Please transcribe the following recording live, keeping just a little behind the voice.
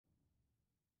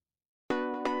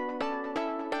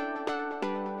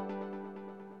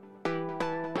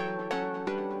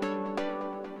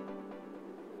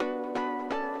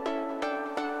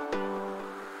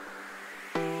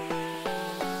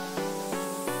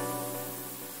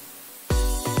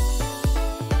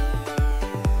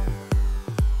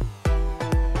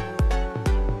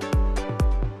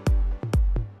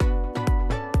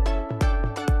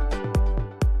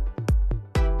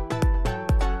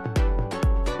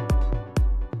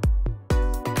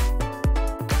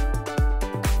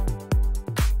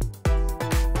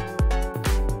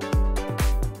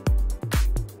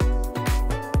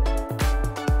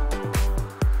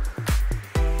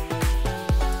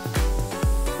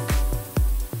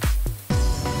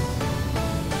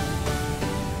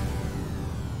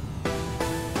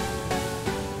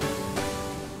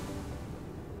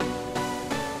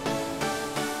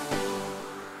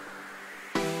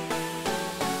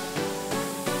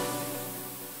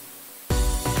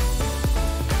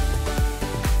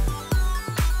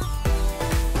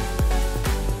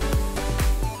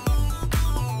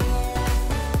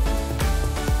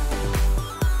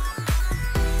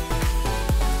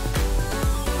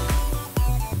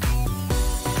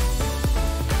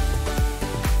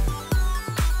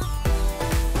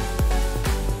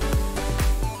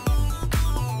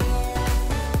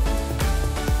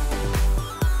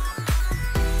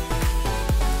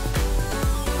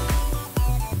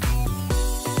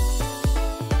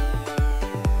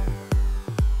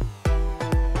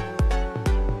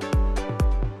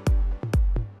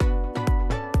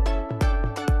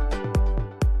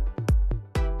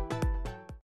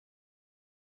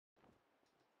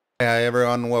Hey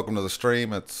everyone, welcome to the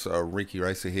stream. It's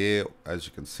Reekyracer here. As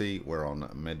you can see, we're on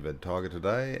Rekt'd Tiger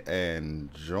today,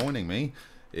 and joining me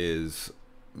is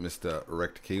Mr.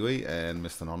 Rekt'd Kiwi and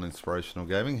Mr. Non-Inspirational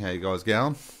Gaming. How you guys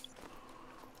going?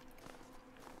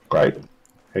 Great.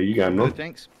 How you going, man? Good,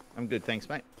 thanks. I'm good, thanks,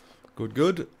 mate. Good,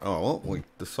 good. Oh, well, we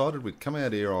decided we'd come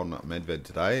out here on Rekt'd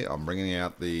today. I'm bringing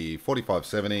out the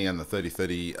 4570 and the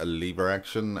 3030 lever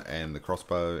action and the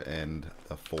crossbow and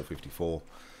the 454.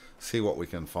 See what we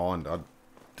can find. I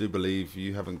do believe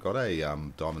you haven't got a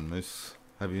diamond moose,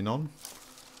 have you, Non?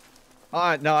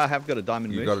 No, I have got a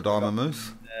diamond moose. You got a diamond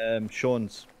moose?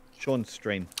 Sean's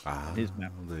stream. His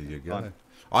map. There you go.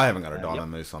 I haven't got a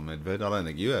diamond moose on Rekt'd. I don't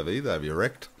think you have either. Have you,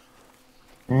 Rekt?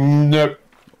 Nope.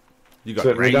 You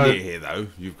got reindeer here though.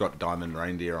 You've got diamond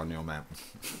reindeer on your map.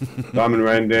 Diamond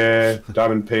reindeer,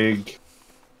 diamond pig.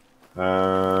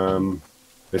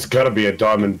 There's got to be a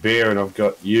diamond bear, and I've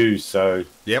got you, so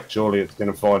yep. Surely it's going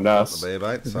to find us. The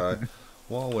bear bait. So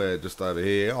while we're just over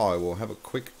here, I will have a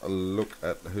quick look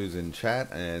at who's in chat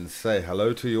and say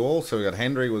hello to you all. So we got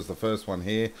Henry was the first one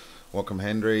here. Welcome,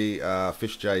 Henry.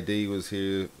 Fish JD was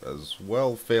here as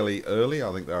well, fairly early.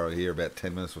 I think they were here about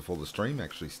 10 minutes before the stream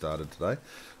actually started today.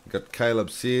 We've got Caleb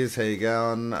Sears. How you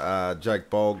going? Jake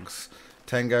Boggs.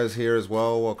 Tango's here as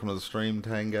well. Welcome to the stream,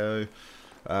 Tango.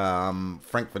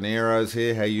 Frank Venero's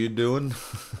here. How you doing?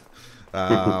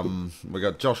 We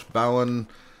got Josh Bowen,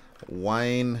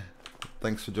 Wayne.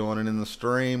 Thanks for joining in the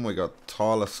stream. We got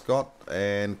Tyler Scott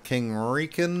and King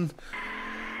Rican.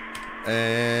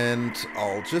 And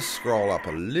I'll just scroll up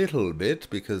a little bit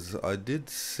because I did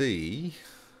see.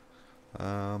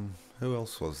 Who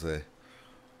else was there?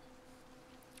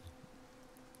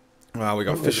 Well, we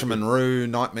got Fisherman Roo,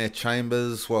 Nightmare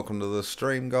Chambers. Welcome to the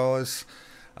stream, guys.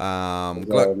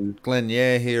 Glenn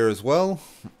Yeah here as well,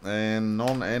 and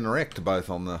Non and Rekt'd both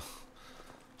on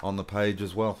the page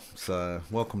as well. So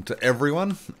welcome to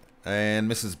everyone, and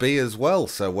Mrs. B as well.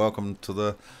 So welcome to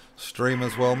the stream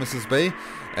as well, Mrs. B.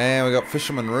 And we got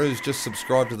Fisherman Roo's just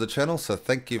subscribed to the channel, so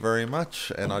thank you very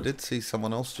much. And I did see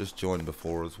someone else just join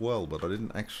before as well, but I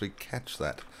didn't actually catch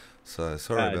that. So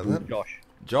sorry about that.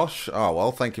 Josh. Oh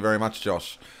well, thank you very much,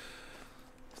 Josh.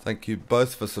 Thank you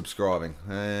both for subscribing.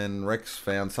 And Rex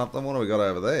found something. What do we got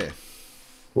over there?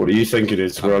 What do you think it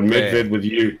is? We're on Rekt'd with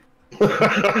you.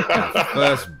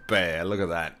 First bear. Look at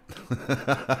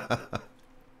that.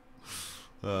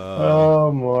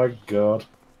 Oh my god.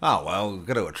 Oh well, we've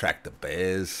got to attract the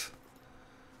bears.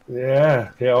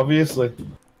 Yeah, obviously.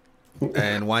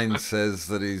 And Wayne says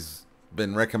that he's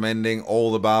been recommending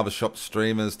all the barbershop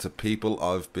streamers to people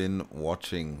I've been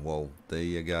watching. Well, there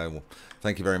you go. Well,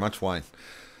 thank you very much, Wayne.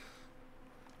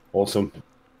 Awesome.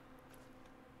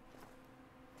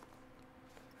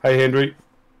 Hey, Henry.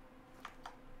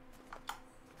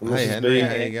 Hey, Henry.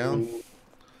 How you going?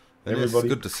 Everybody.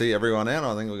 It's good to see everyone out.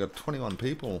 I think we've got 21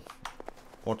 people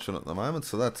watching at the moment,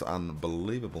 so that's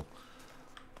unbelievable.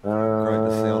 Great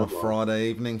to see on a Friday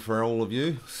evening for all of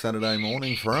you. Saturday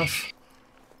morning for us.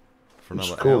 For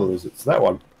another hour. It's that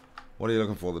one. What are you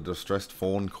looking for? The distressed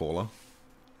fawn caller?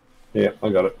 Yeah, I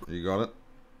got it. You got it?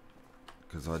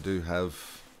 Because I do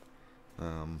have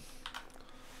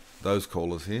those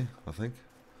callers here, I think.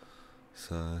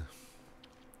 So,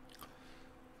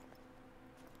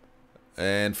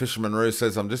 and Fisherman Roo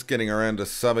says, I'm just getting around to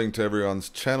subbing to everyone's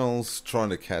channels, trying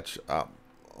to catch up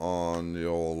on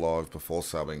your live before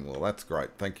subbing. Well, that's great.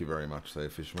 Thank you very much there,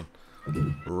 Fisherman.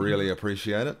 Really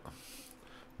appreciate it.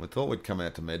 We thought we'd come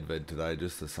out to Rekt'd today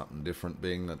just as something different,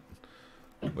 being that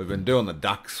we've been doing the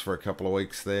ducks for a couple of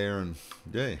weeks there, and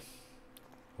yeah,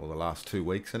 well, the last 2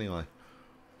 weeks anyway.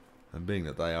 And being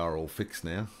that they are all fixed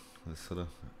now, sort of,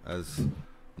 as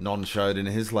Non showed in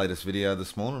his latest video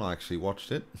this morning, I actually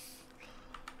watched it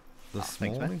this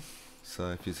morning. Mate.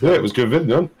 So if you it was good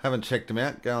video. Haven't checked him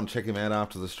out, go and check him out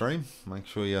after the stream. Make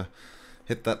sure you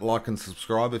hit that like and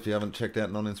subscribe if you haven't checked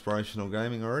out Non-Inspirational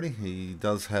Gaming already. He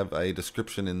does have a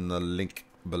description in the link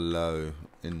below,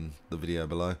 in the video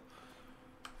below.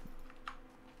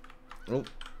 Oh.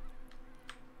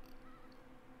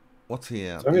 What's he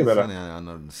out? He's only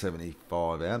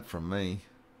 175 out from me.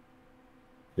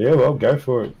 Yeah, well, go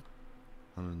for it.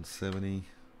 170.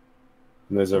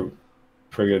 And there's a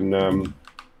friggin'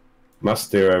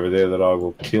 muster over there that I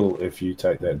will kill if you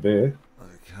take that bear.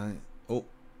 Okay. Oh,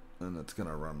 and it's going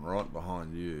to run right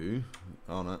behind you.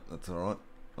 Oh no, that's alright.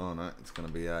 Oh no, it's going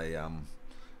to be a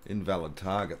invalid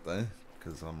target there,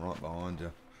 because I'm right behind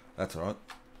you. That's alright.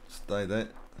 Stay there.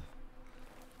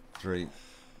 3,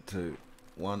 2,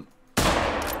 1.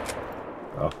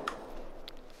 Oh.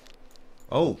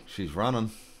 Oh, she's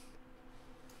running.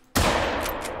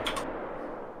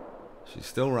 She's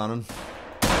still running.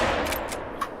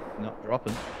 not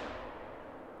dropping.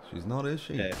 She's not, is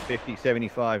she? Yeah, 50,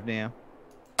 75 now.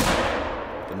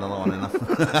 Another one enough.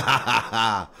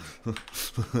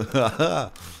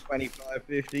 25,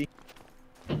 50.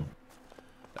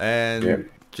 And Yeah.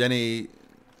 Jenny,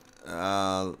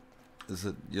 is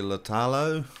it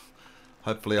Latalo?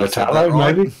 Hopefully I said that Latalo,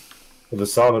 right. maybe? With a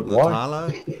silent Y.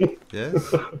 Latalo,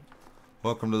 yes.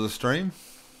 Welcome to the stream.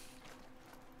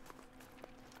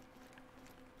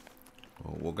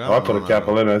 Well, we'll go I put a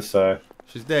couple in her, so...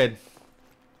 She's dead.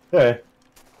 Yeah.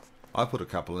 I put a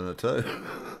couple in her too.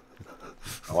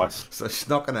 Nice. So she's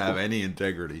not going to have any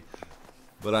integrity.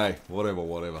 But hey, whatever.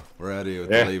 We're out here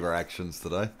with Yeah. the lever actions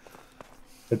today.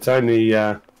 It's only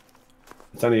I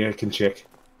can check.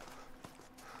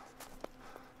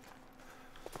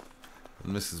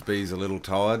 And Mrs. B's a little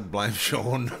tired. Blame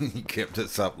Sean. He kept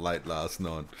us up late last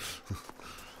night.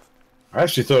 I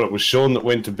actually thought it was Sean that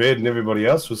went to bed and everybody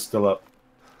else was still up.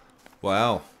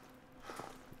 Wow.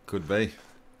 Could be.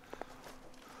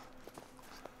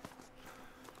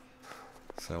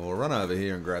 So we'll run over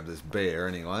here and grab this bear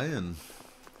anyway and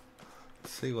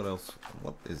see what else.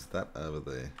 What is that over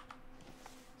there?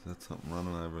 Is that something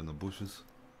running over in the bushes?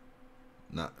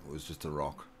 No, it was just a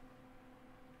rock.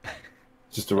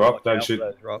 Just a rock, don't Out for shoot.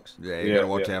 those rocks. Yeah, you Yeah, gotta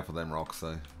watch yeah. out for them rocks.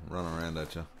 They run around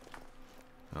at you.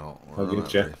 Oh, I'll run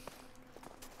get you. over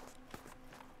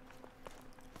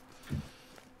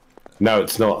No,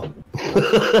 it's not.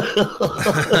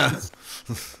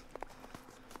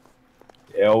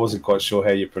 Yeah, I wasn't quite sure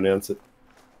how you pronounce it.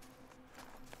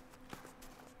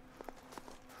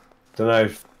 Don't know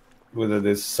whether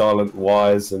there's silent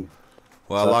Y's and...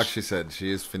 Well, such. like she said,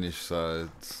 she is Finnish, so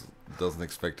it doesn't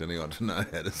expect anyone to know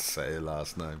how to say her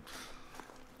last name.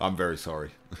 I'm very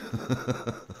sorry.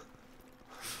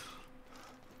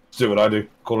 Do what I do.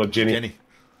 Call her Jenny. Jenny,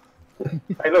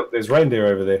 Hey, look, there's reindeer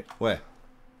over there. where?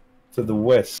 To the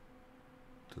west.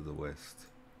 To the west.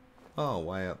 Oh,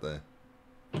 way up there.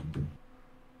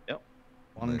 Yep.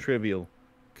 One Yeah. trivial.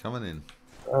 Coming in.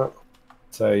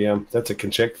 So, that's a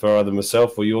can check for either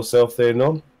myself or yourself there,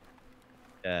 Non.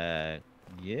 Yeah,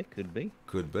 could be.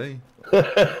 Could be.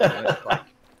 Like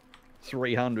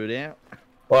 300 out.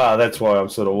 Wow, that's why I'm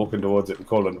sort of walking towards it and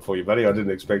calling it for you, buddy. I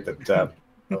didn't expect that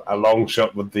a long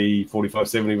shot with the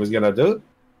 4570 was going to do it.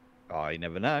 Oh, you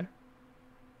never know.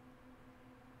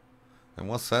 And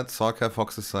what's that? Psycho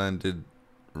Fox is saying, did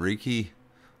Reeky...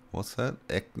 What's that?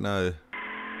 Ecno...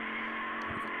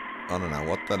 I don't know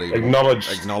what that is. Acknowledged.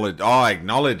 Acknowledged. Oh,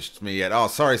 acknowledged me yet. Oh,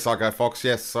 sorry, Psycho Fox.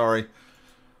 Yes, sorry.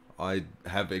 I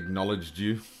have acknowledged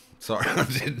you. Sorry, I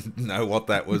didn't know what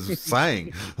that was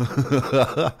saying.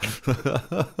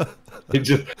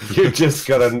 You've just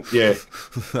got to, yeah.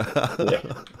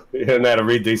 You don't know how to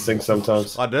read these things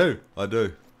sometimes. I do.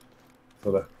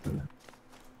 Sort of.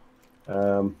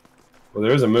 Well,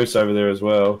 there is a moose over there as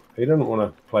well. He doesn't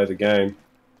want to play the game.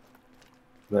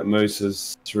 That moose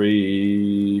is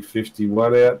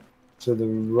 351 out to the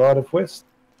right of west.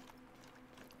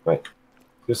 Wait,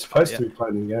 you're supposed to be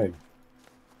playing the game.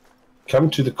 Come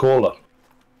to the caller.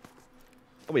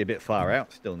 Probably a bit far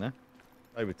out still now.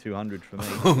 Over 200 for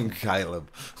me. Caleb.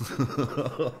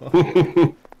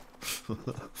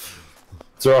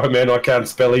 It's all right, man. I can't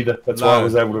spell either. That's why I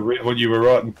was able to read what you were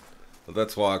writing. But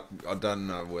that's why I don't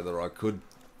know whether I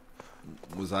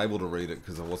was able to read it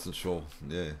because I wasn't sure.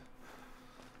 Yeah.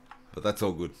 But that's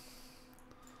all good.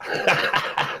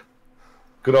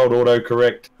 Good old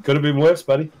autocorrect. Could have been worse,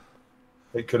 buddy.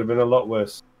 It could have been a lot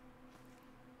worse.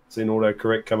 Seen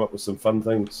autocorrect come up with some fun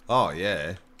things. Oh,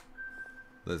 yeah.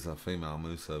 There's a female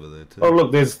moose over there too. Oh,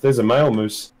 look, there's a male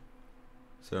moose.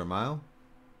 Is there a male?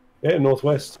 Yeah,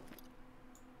 northwest.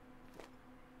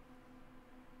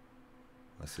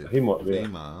 I see a He might be.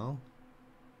 female.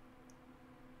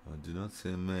 I do not see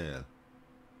a male.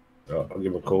 Oh, I'll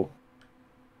give him a call.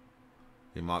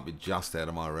 He might be just out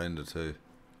of my render too.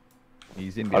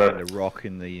 He's in behind a rock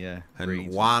in the And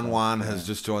reeds Wan stuff. has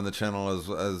just joined the channel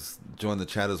as joined the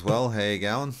chat as well. How you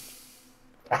going?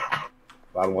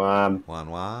 1-1.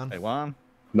 Wan. Hey, Juan.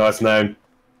 Nice name.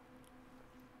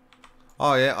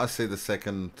 Oh yeah, I see the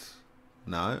second.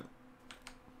 No.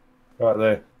 Right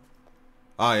there.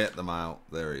 Oh yeah, the male.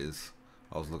 There he is.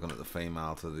 I was looking at the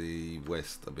female to the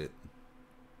west a bit.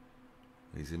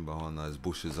 He's in behind those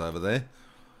bushes over there.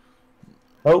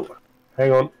 Oh,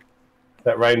 hang on.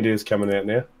 That reindeer's coming out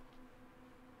now.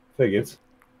 Figures.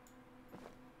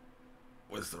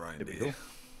 Where's the There we reindeer? go.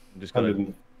 Just got a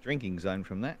 100, drinking zone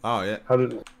from that. Oh yeah.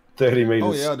 130 metres.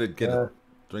 Oh yeah, I did get a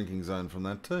drinking zone from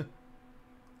that too.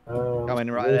 Coming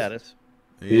right yes. at us.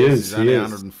 He is, He's only he is.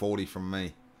 140 from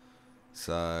me.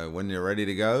 So when you're ready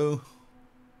to go,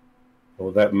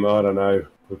 Or that, I don't know.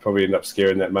 We'll probably end up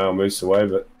scaring that male moose away,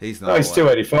 but He's no, not. he's still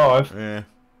 85. Yeah,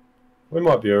 We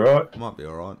might be all right. might be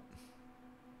all right.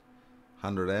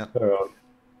 100 out. All right.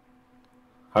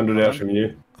 100 out from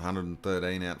you.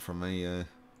 113 out from me.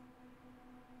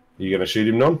 You going to shoot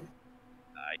him, Non?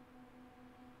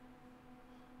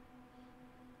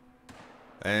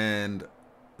 And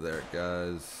there it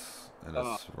goes, and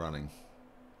it's running.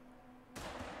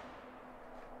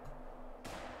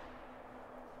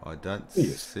 I don't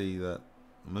see that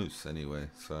moose anywhere,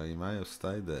 so he may have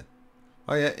stayed there.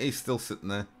 Oh yeah, he's still sitting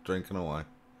there, drinking away.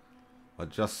 I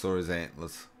just saw his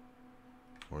antlers.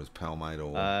 Or his palmate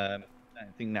or... I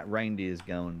don't think that reindeer's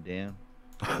going down.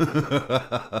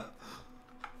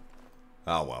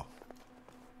 Oh well.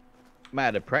 May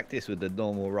have to practice with the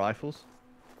normal rifles.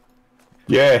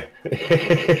 Yeah.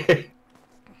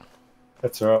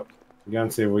 That's all right. We'll go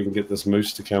and see if we can get this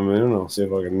moose to come in, and I'll see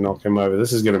if I can knock him over.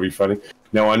 This is going to be funny.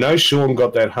 Now, I know Sean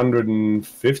got that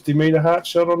 150-meter heart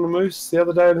shot on the moose the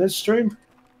other day in his stream.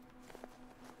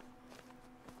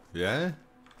 Yeah?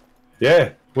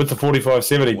 Yeah, with the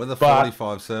 45-70. With the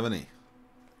 45-70.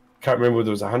 Can't remember whether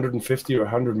it was 150 or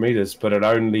 100 meters, but it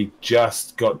only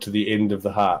just got to the end of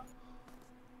the heart.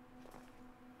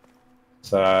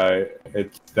 So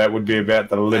that would be about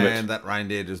the limit. And that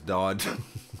reindeer just died.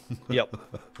 Yep.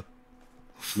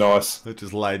 Nice. It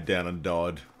just laid down and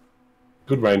died.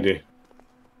 Good reindeer.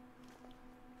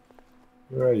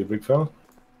 Where are you, big fella?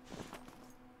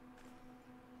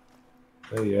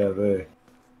 There you are, there.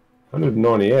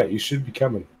 190 out. You should be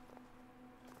coming.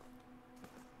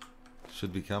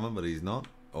 Should be coming, but he's not.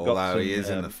 Although he is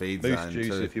in the feed zone juice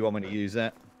too. If you want me to use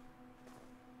that.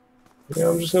 Yeah,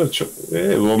 I'm just going to...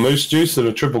 Yeah, well, moose juice and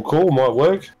a triple call might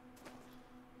work.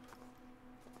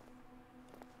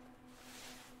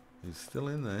 He's still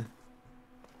in there.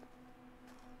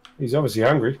 He's obviously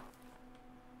hungry.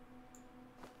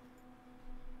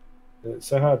 It's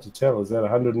so hard to tell. Is that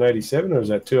 187 or is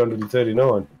that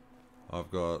 239?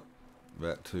 I've got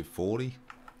about 240.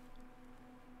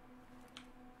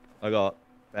 I got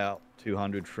about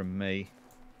 200 from me.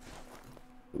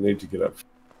 We need to get up.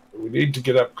 We need to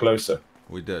get up closer.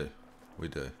 We do. We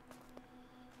do.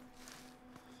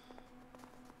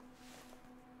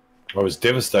 I was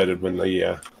devastated when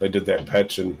they did that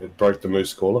patch and it broke the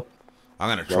moose caller.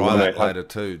 I'm going to try that later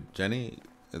too, Jenny.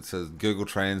 It says Google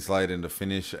Translate into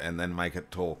Finnish and then make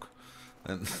it talk.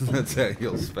 And that's how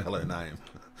you'll spell her name.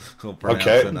 Or pronounce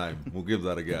her name. We'll give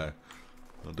that a go.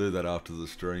 I'll do that after the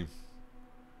stream.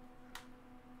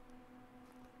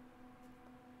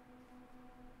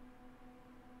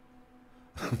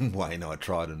 Wayne, I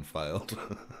tried and failed.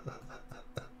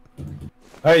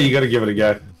 Hey, you got to give it a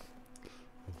go.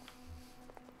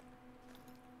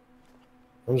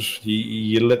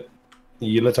 You lit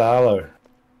a halo.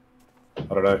 I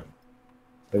don't know.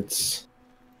 It's...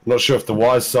 I'm not sure if the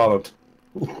Y's silent.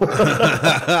 And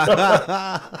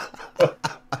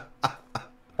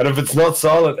if it's not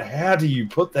silent, how do you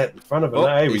put that in front of an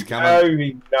A? He's coming.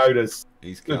 He noticed.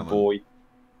 He's Good coming. boy.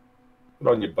 Good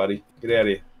on you, buddy. Get out of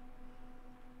here.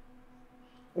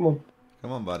 Come on.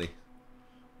 Come on, buddy.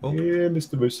 Oh. Yeah,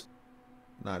 Mr. Moose.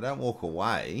 No, don't walk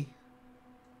away.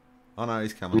 Oh no,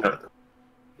 he's coming. No.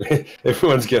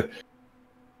 Everyone's going...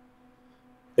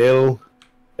 Il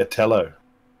Atello.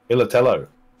 No?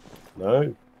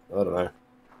 I don't know.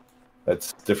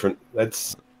 That's different.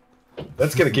 That's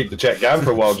going to keep the chat going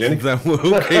for a while, Jenny. That will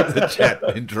keep the chat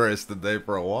interested there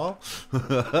for a while.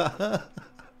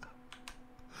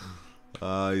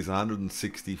 He's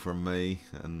 160 from me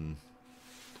and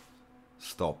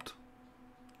stopped.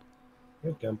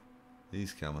 He'll come.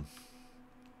 He's coming.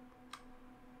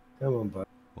 Come on, bud.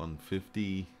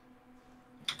 150.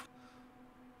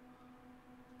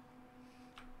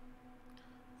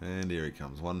 And here he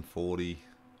comes. 140.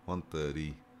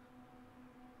 130.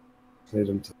 Need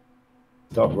him to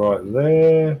stop right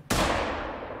there.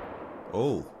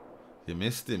 Oh, you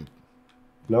missed him.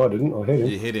 No, I didn't. I hit him.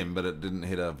 You hit him, but it didn't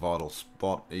hit a vital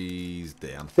spot. He's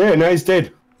down. Yeah, no, he's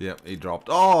dead. Yep, he dropped.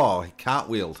 Oh, he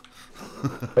cartwheeled.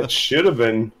 That should have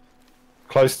been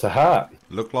close to heart.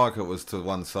 Looked like it was to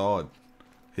one side.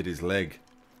 Hit his leg.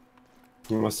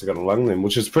 He must have got a lung then,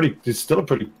 which is pretty... It's still a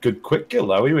pretty good quick kill,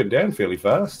 though. He went down fairly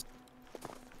fast.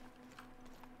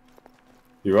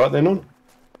 You right then, on?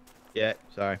 Yeah,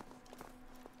 sorry.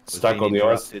 Stuck on the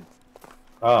ice.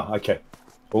 Ah, okay.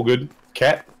 All good.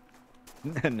 Cat?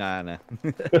 Nah.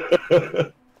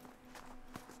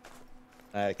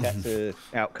 Cats are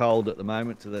out cold at the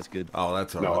moment, so that's good. Oh,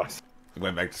 that's all right. Nice. He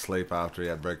went back to sleep after he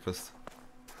had breakfast.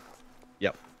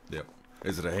 Yep. Yep.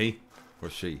 Is it a he or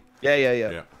she?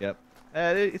 Yeah. Yep.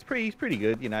 It's pretty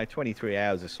good. You know, 23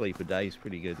 hours of sleep a day is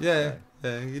pretty good. Yeah, So,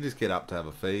 yeah. You just get up to have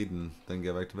a feed and then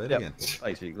go back to bed yep, again.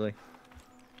 basically.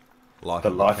 Life The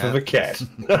of life of a cat.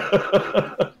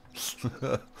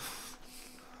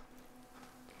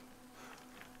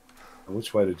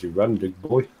 Which way did you run, big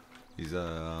boy? He's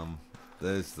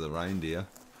there's the reindeer.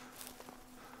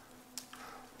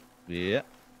 Yeah.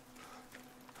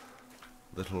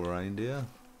 Little reindeer.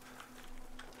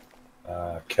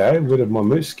 Okay, where did my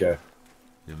moose go?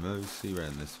 Your moose, he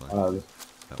ran this way.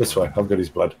 This way. I've got his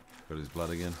blood. Got his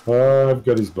blood again. I've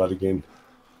got his blood again.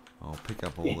 I'll pick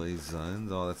up all these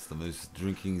zones. Oh, that's the moose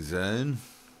drinking zone.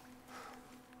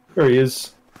 There he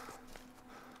is.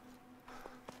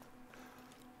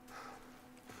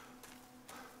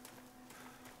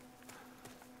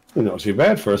 Not too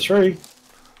bad for a 3.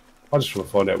 I just want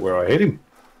to find out where I hit him.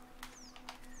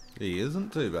 He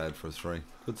isn't too bad for a 3.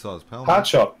 Good sized pal. Heart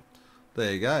shot.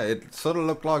 There you go. It sort of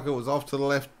looked like it was off to the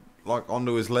left, like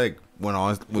onto his leg when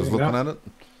I was looking at it.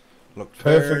 Looked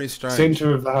Perfect very strange.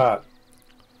 centre of the heart.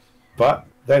 But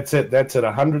that's it. That's at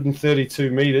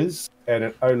 132 metres, and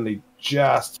it only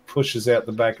just pushes out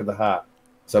the back of the heart.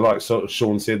 So like sort of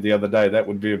Sean said the other day, that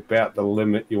would be about the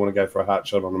limit you want to go for a heart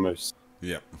shot on a moose.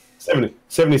 Yep.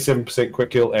 77%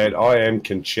 quick kill, and I am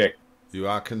can check. You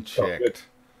are checked.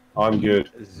 I'm good.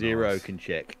 0 Nice. can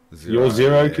check. Your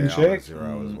 0 can I'm check? a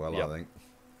 0 as well, Yep. I think.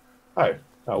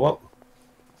 Oh well.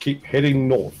 Keep heading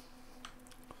north.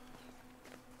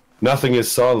 Nothing is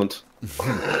silent.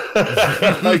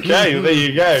 Okay, there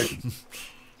you go.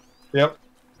 Yep.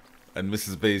 And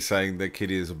Mrs. B is saying the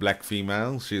kitty is a black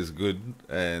female. She is good,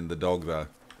 and the dog though.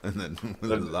 And then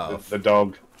with a laugh. The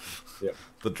dog. Yep.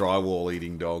 The drywall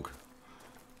eating dog.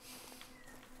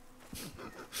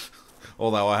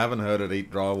 Although I haven't heard it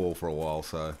eat drywall for a while,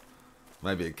 so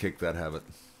maybe it kicked that habit.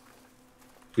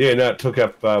 Yeah, no, it took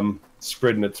up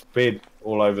spreading its bed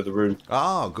all over the room.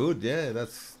 Oh, good. Yeah,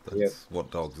 that's Yep.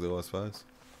 what dogs do, I suppose.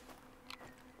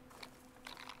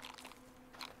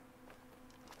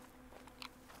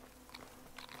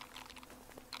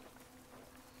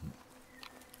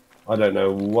 I don't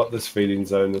know what this feeding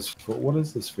zone is for. What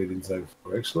is this feeding zone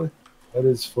for, actually? That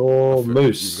is for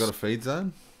moose. You've got a feed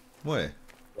zone? Where?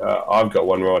 I've got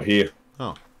one right here.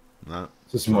 Oh, no.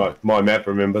 This is my map,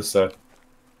 remember? So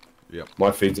Yep.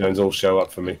 my feed zones all show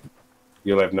up for me.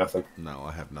 You'll have nothing. No,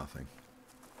 I have nothing.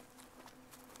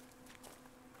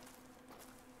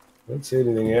 Don't see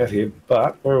anything out here,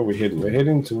 but where are we heading? We're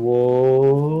heading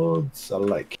towards a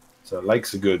lake. So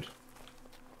lakes are good.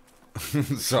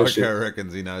 Psycho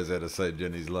reckons he knows how to say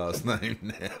Jenny's last name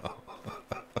now.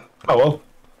 Oh well,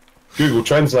 Google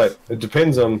Translate. It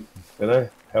depends on,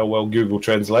 how well Google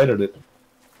translated it.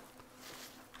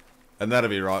 And that'll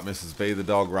be right, Mrs. B. The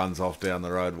dog runs off down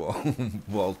the road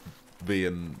while B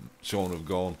and Sean have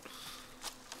gone.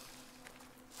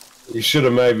 You should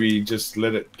have maybe just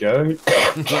let it go.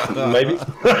 Maybe.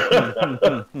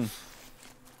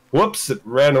 Whoops! It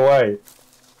ran away.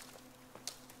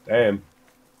 Damn.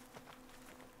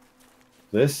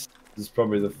 This is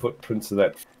probably the footprints of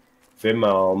that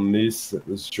female moose that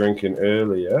was drinking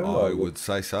earlier. I would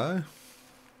say so.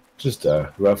 Just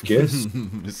a rough guess.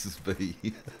 Mrs. B.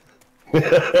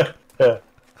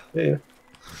 Yeah.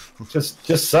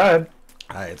 Just sad.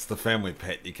 Hey, it's the family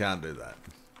pet. You can't do that.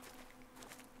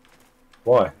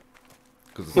 Why?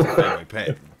 Because it's a family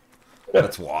pet.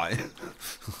 That's why.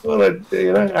 Well,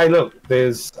 hey, look,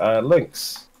 there's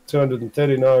links.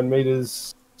 239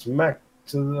 meters smack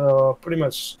to the, pretty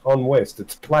much on west.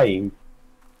 It's plain.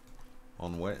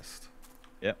 On west.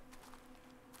 Yep.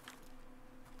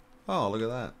 Oh, look at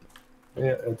that.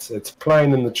 Yeah, it's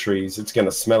plain in the trees. It's going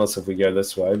to smell us if we go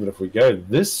this way, but if we go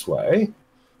this way,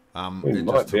 we it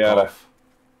might just be took able to... off.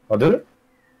 Oh, did it?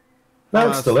 No,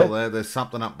 it's still there. There's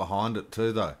something up behind it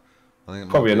too, though. I think it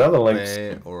Probably might be another a lynx.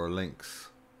 bear or a lynx.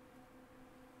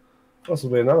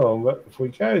 Possibly another one, but if we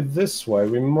go this way,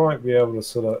 we might be able to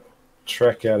sort of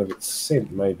track out of its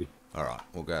scent, maybe. All right,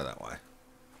 we'll go that way.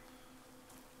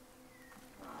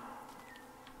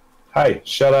 Hey,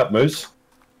 shut up, moose.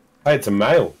 Hey, it's a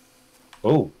male.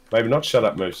 Oh, maybe not shut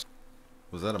up, moose.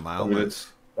 Was that a male Maybe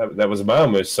moose? That was a male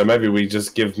moose, so maybe we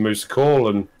just give Moose a call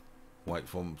and... Wait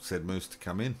for said moose to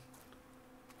come in.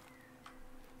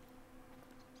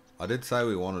 I did say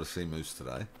we wanted to see moose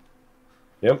today.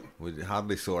 Yep. We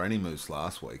hardly saw any moose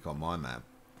last week on my map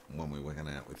when we went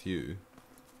out with you.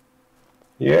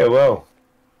 Yeah, well,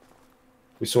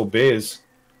 we saw bears.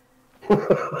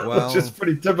 Well, Which is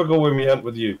pretty typical when we hunt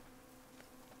with you.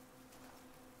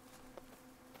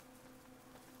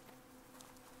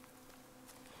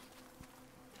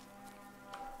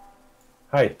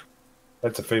 Hey,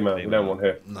 That's a female. We Female. don't want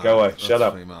her. No, Go away. that's Shut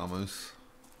up. female moose.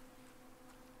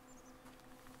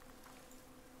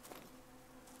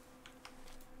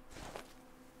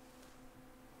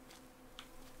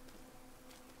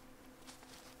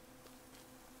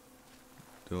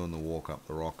 Doing the walk up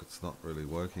the rock, it's not really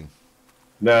working.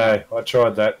 No, I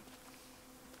tried that.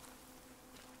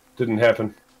 Didn't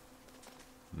happen.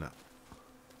 No.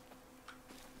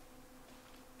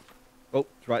 Oh,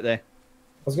 it's right there.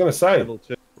 I was going to say. Level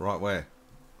 2. Right where?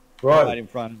 Right in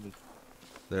front of us.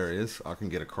 There he is. I can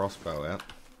get a crossbow out.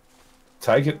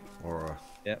 Take it. Or a...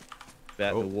 Yep.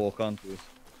 About to walk onto us.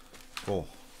 Oh.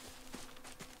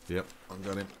 Yep, I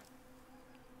got him.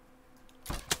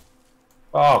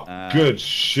 Oh, good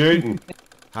shooting.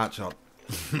 Heart shot.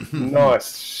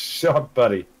 Nice shot,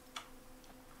 buddy.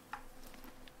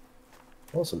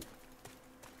 Awesome.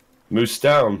 Moose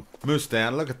down. Moose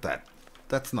down, look at that.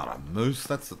 That's not a moose,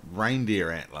 that's a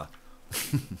reindeer antler.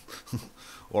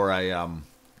 Or a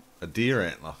deer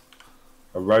antler.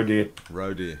 A roe deer.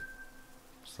 Roe deer.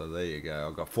 So there you go.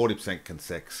 I got 40%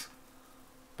 consex.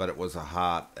 But it was a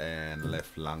heart and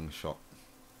left lung shot.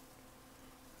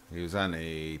 He was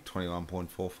only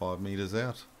 21.45 metres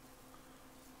out.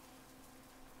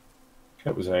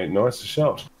 That was a nice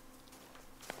shot.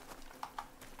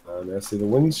 Now see the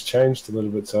wind's changed a little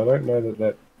bit, so I don't know that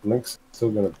that link's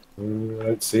still going to... I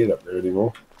don't see it up there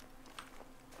anymore.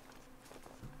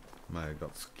 May have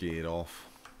got scared off.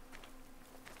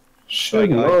 Sorry,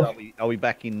 Shouldn't guys, I? I'll be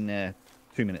back in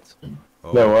 2 minutes.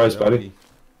 Oh, No worries, buddy.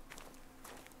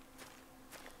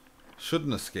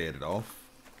 Shouldn't have scared it off,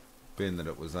 being that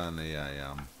it was only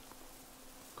a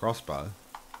crossbow.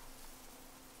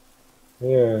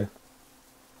 Yeah.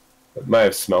 It may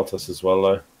have smelt us as well,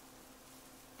 though.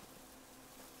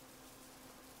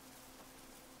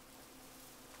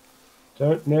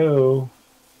 Don't know.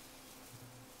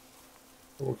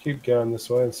 We'll keep going this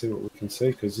way and see what we can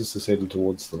see, because this is heading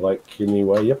towards the lake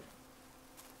anyway. Yep.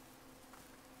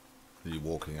 Are you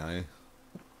walking, are you?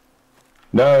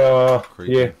 No,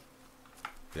 Creeping? yeah.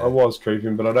 Yeah. I was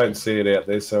creeping, but I don't see it out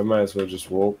there, so I may as well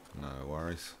just walk. No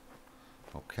worries.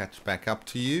 I'll catch back up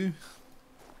to you.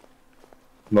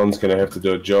 Non's going to have to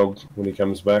do a jog when he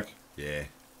comes back. Yeah.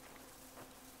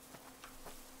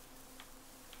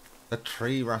 The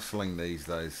tree rustling these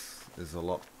days is a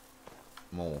lot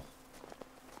more.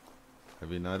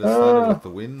 Have you noticed that with the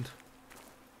wind?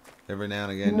 Every now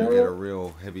and again you get a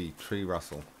real heavy tree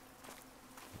rustle.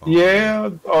 Oh, yeah,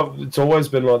 it's always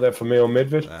been like that for me on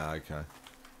Medved. Ah, okay.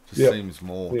 Just seems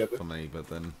more for me, but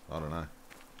then, I don't know.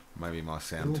 Maybe my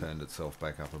sound turned itself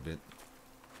back up a bit.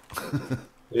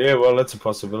 Yeah, well, that's a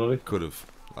possibility. Could have.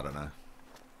 I don't know.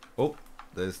 Oh,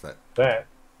 there's that. That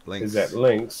Lynx. is that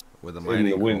lynx With a in mating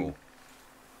the wind.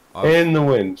 call. In the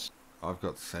wind. I've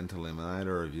got scent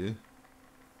eliminator of you.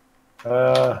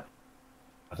 I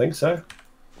think so.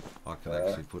 I can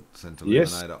actually put scent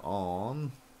yes. eliminator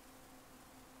on.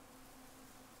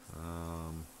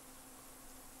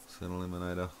 Scent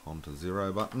eliminator onto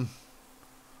 0 button.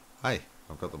 Hey,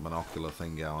 I've got the binocular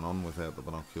thing going on without the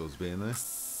binoculars being there.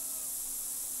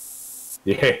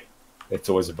 Yeah, it's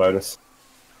always a bonus.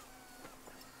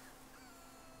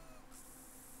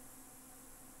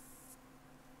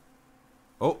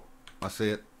 Oh, I see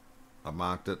it. I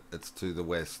marked it. It's to the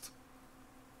west.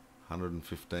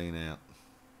 115 out.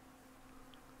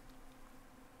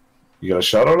 You got a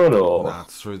shot on it, or? No,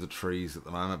 it's through the trees at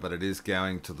the moment, but it is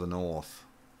going to the north.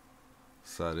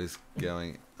 So it is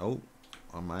going... Oh,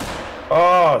 I made it.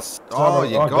 Oh,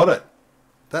 You got it.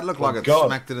 That looked like it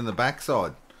smacked it in the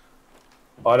backside.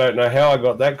 I don't know how I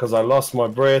got that, because I lost my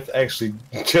breath. Actually,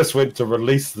 just went to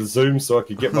release the zoom so I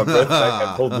could get my breath back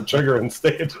and pulled the trigger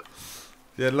instead.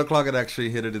 Yeah, it looked like it actually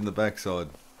hit it in the backside.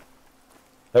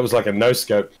 That was like a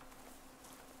no-scope.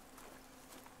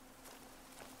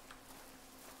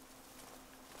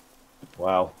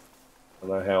 Wow. I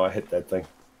don't know how I hit that thing.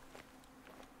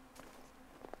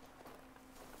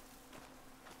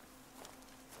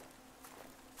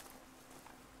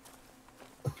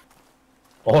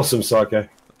 Awesome, Psycho.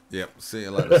 Yep, see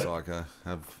you later, Psycho.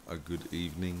 Have a good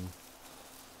evening.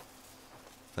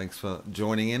 Thanks for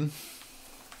joining in.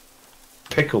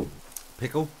 Pickle.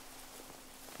 Pickle?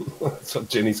 That's what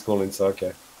Jenny's calling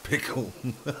Psycho. Pickle.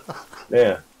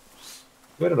 Yeah.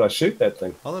 Where did I shoot that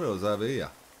thing? I thought it was over here.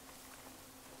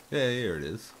 Yeah, here it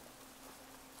is.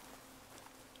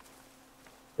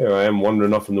 Here I am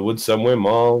wandering off in the woods somewhere,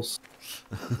 miles.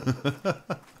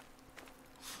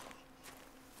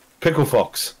 Pickle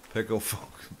Fox. Pickled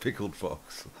fox. Pickled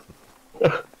fox.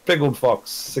 Pickled Fox,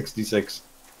 66.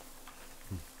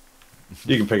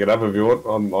 You can pick it up if you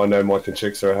want. I know Mike and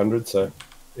chicks are 100, so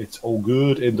it's all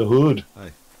good in the hood. Hey,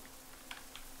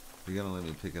 You're going to let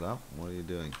me pick it up? What are you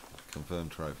doing? Confirm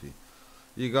trophy.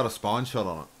 You got a spine shot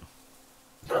on it.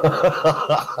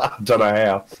 Don't know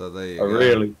how. So there you I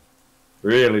go.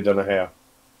 really don't know how.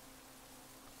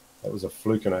 That was a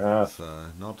fluke and a half. So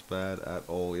not bad at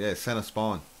all. Yeah, center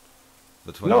spine.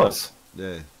 Nice.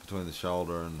 Yeah, between the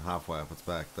shoulder and halfway up its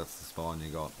back. That's the spine you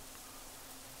got.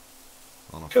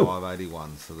 On a Cool.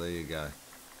 581, so there you go.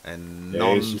 And Yeah,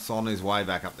 Non's on his way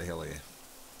back up the hill here.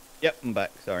 Yep, I'm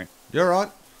back. Sorry. You're right.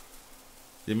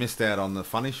 You missed out on the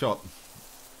funny shot.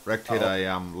 Rekt hit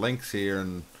a lynx here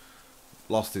and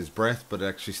lost his breath, but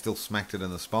actually still smacked it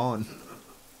in the spine.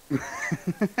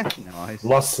 Nice.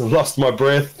 Lost my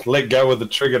breath, let go of the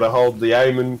trigger to hold the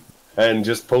aim and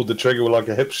just pulled the trigger like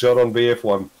a hip shot on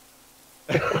BF1.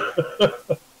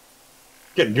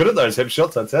 Getting good at those hip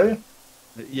shots, I tell you.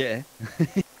 Yeah.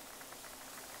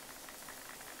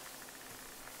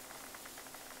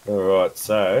 Alright,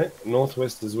 so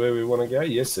northwest is where we want to go?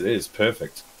 Yes, it is.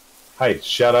 Perfect. Hey,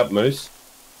 shut up, Moose.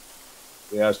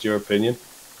 We asked your opinion.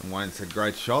 And Wayne said,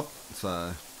 great shot.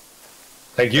 So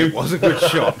Thank you. it was a good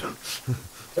shot.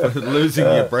 Losing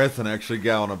your breath and actually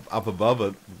going up above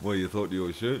it where you thought you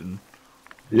were shooting.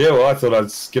 Yeah, well, I thought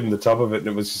I'd skim the top of it and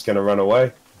it was just going to run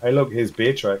away. Hey, look, here's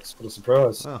bear tracks. What a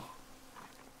surprise. Oh,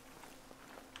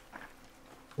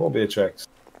 More bear tracks.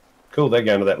 Cool, they're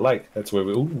going to that lake. That's where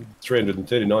we... Ooh,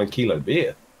 339 kilo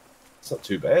bear. It's not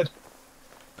too bad.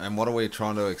 and what are we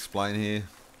trying to explain here,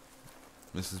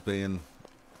 Mrs. B and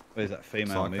Where's that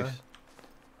female Psycho? moose?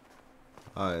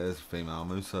 Oh, yeah, there's a female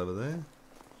moose over there.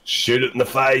 Shoot it in the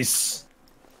face.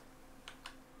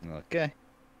 Okay.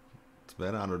 It's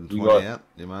about 120 You got- out.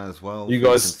 You may as well. you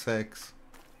finish guys- in sex.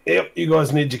 Yep, you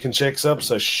guys need your checks up,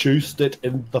 so shoot it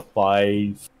in the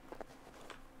face.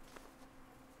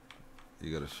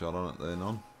 You got a shot on it there,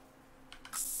 Non?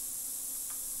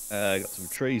 Got some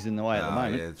trees in the way at the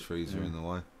moment. Yeah, the trees are in the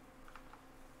way.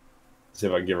 See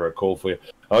if I can give her a call for you.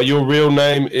 Oh, your real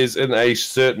name is in a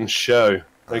certain show.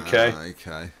 Okay.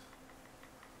 Okay.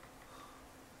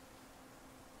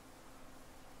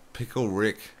 Pickle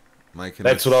Rick making.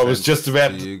 That's what I was just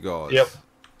about to to- you guys. Yep.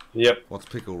 Yep. What's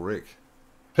Pickle Rick?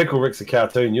 Pickle Rick's a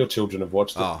cartoon. Your children have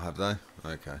watched it. Oh, have they?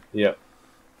 Okay. Yep.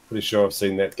 Pretty sure I've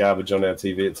seen that garbage on our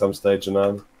TV at some stage or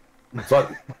another. It's like...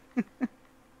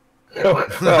 well,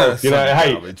 you know, Some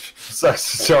hey, garbage. so,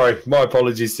 sorry, my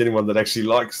apologies to anyone that actually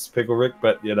likes Pickle Rick,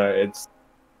 but, you know, it's...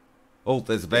 Oh,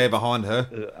 there's a bear behind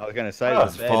her. I was going to say Oh,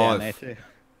 there's a bear down there five.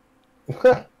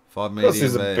 too. 5 This medium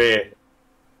is a bear. bear.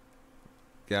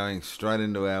 Going straight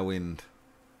into our wind.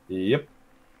 Yep.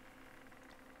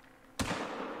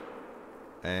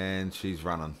 And she's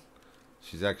running.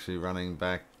 She's actually running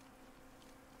back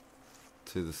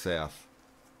to the south.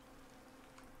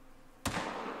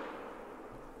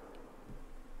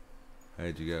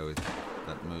 How'd you go with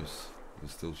that moose? You're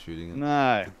still shooting it?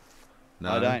 No,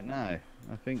 No? I don't know.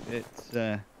 I think it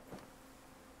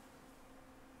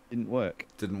didn't work.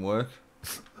 Didn't work?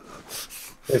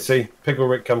 Yeah, see, Pickle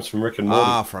Rick comes from Rick and Morty.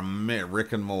 Ah, from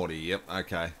Rick and Morty. Yep,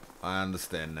 okay. I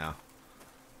understand now.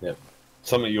 Yep.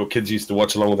 Some of your kids used to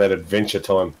watch along with that Adventure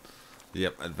Time.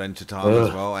 Yep, Adventure Time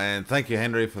as well. And thank you,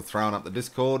 Henry, for throwing up the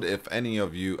Discord. If any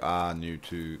of you are new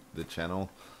to the channel,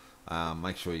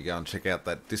 make sure you go and check out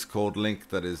that Discord link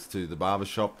that is to the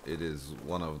barbershop. It is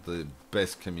one of the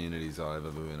best communities I've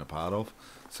ever been a part of.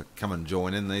 So come and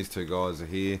join in. These two guys are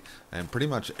here. And pretty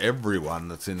much everyone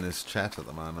that's in this chat at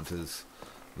the moment is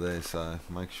there. So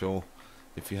make sure,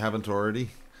 if you haven't already,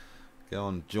 go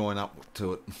and join up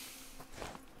to it.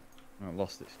 I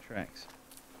lost its tracks.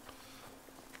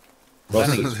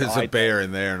 There's a bear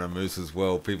in there and a moose as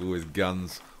well. People with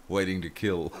guns waiting to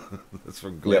kill. That's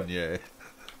from Glen, yeah.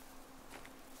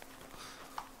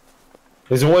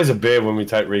 There's always a bear when we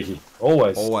take Reeky.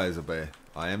 Always. Always a bear.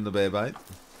 I am the bear bait.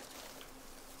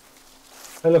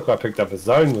 Hey, look, I picked up a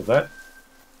zone with that.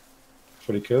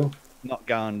 Pretty cool. Not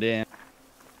going down.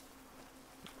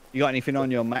 You got anything on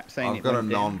your map saying I've got a went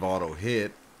down? non-vital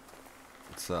hit.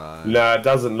 So... No, it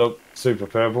doesn't look super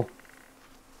purple.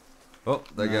 Oh,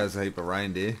 there goes a heap of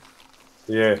reindeer.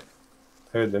 Yeah,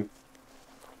 heard them.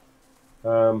 Yeah,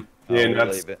 I'll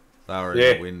nuts. leave it. They were in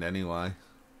Yeah. the wind anyway.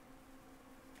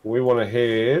 We want to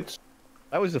head.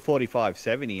 That was the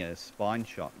 45-70, a spine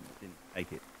shot. Didn't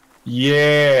take it.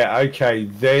 Yeah, okay.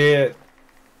 They're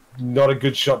not a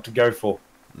good shot to go for.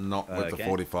 Not with the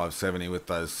Okay. 45-70 with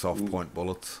those soft point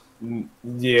bullets.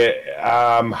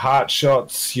 Yeah, heart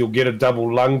shots, you'll get a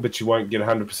double lung, but you won't get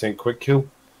 100% quick kill.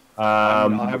 I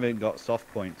haven't got soft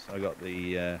points. I got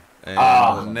the...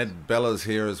 And Ned Bella's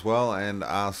here as well and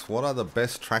asks, what are the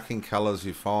best tracking colours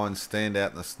you find stand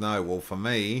out in the snow? Well, for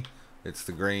me, it's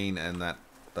the green and that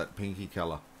pinky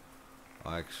colour.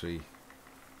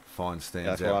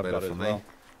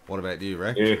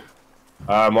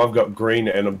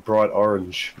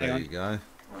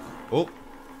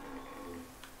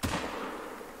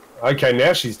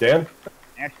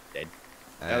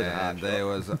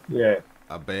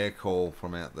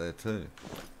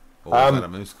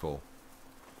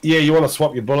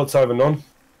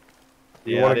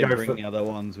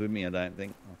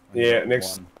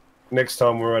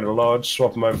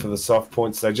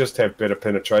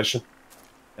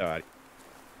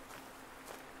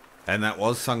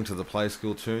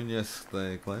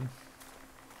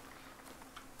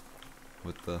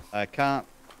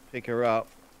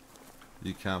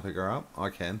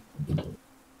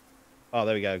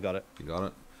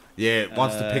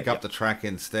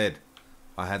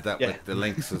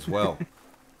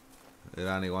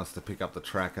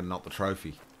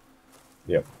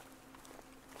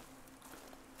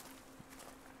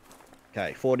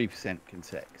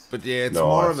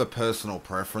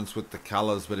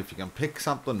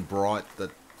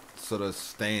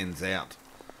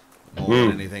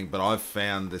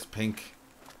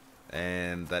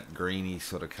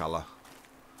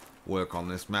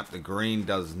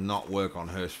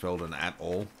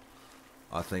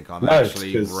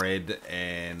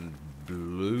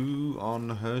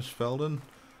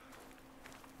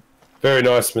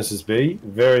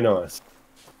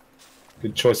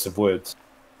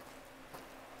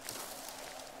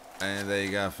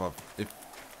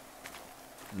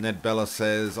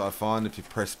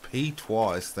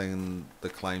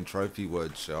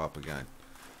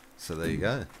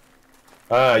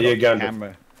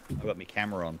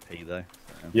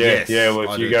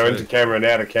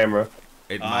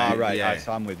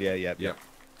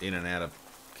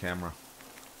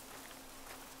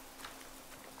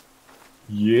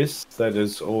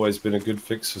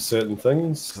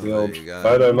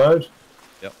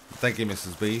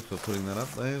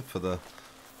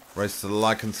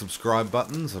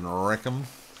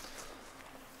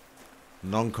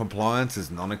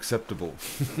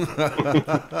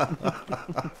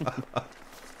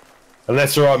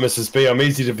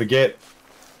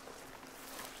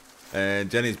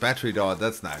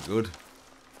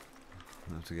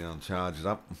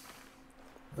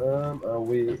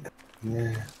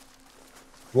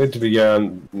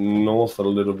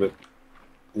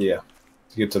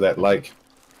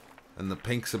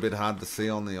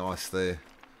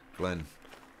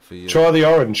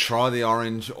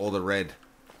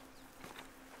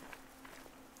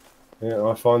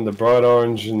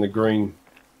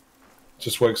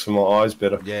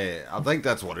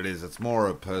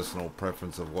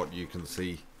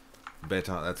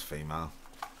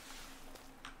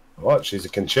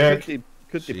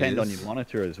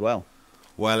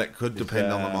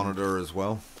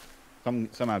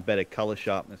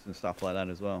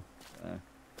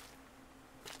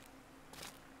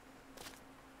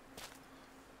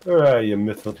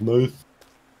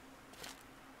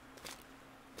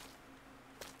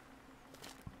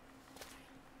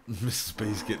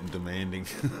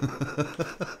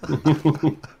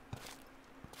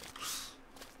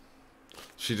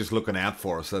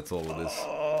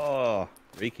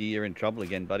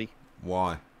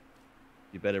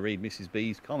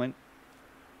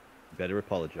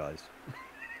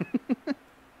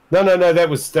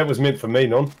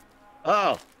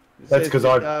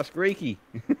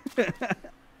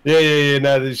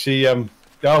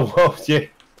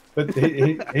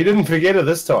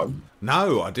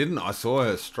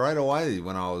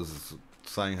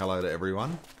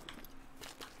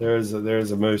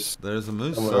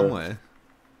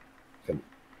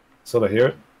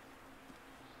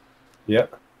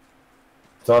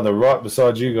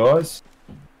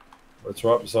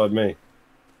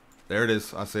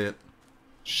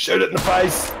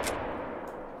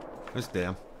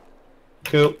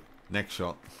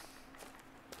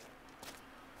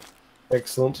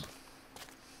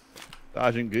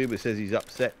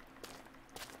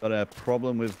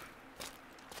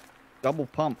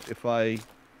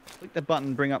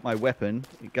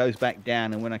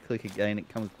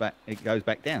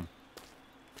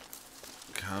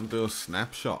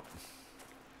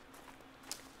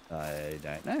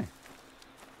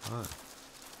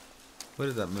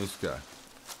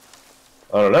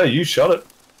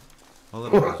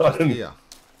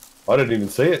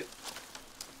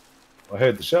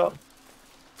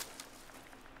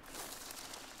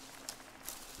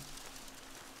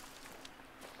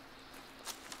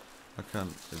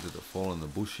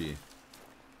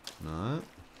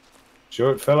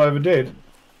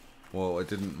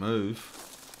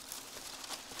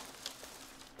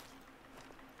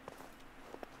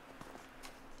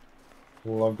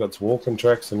 All I've got's walking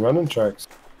tracks and running tracks.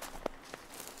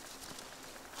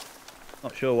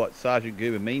 Not sure what Sergeant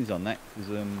Goober means on that,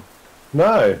 because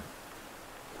No.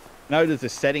 no, there's a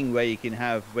setting where you can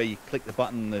have where you click the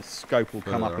button, the scope will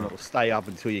come up and it will stay up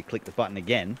until you click the button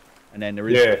again, and then there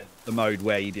is the mode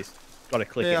where you just got to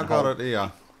click it. Yeah, and I got hold it. Yeah.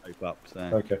 scope up. So.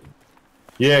 Okay.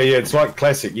 Yeah, it's like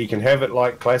classic. You can have it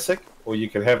like classic, or you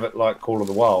can have it like Call of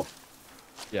the Wild.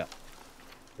 Yeah.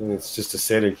 And it's just a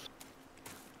setting.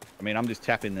 I mean, I'm just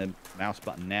tapping the mouse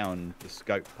button now, and the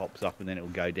scope pops up, and then it will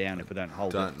go down if I don't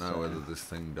hold it. Don't know whether this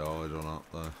thing died or not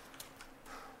though.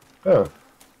 Oh.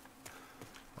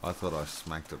 I thought I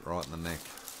smacked it right in the neck,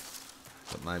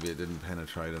 but maybe it didn't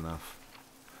penetrate enough.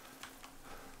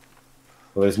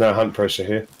 Well, there's no hunt pressure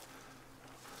here.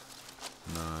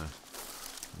 No,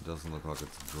 it doesn't look like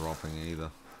it's dropping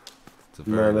either. It's a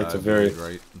very that's low a very bleed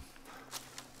rate.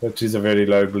 That is a very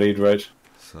low bleed rate.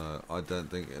 So I don't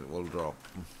think it will drop,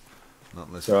 not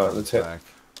unless Right, it let's comes hit. back.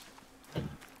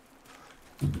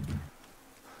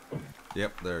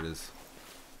 Yep, there it is.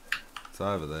 It's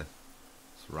over there.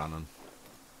 It's running.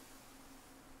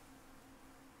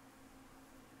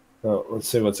 Oh, let's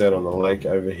see what's out on the lake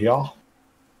over here. I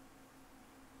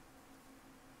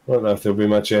don't know if there'll be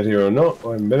much out here or not.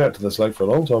 I haven't been out to this lake for a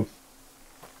long time.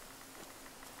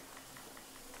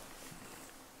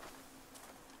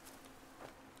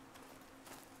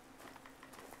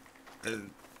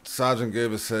 Sergeant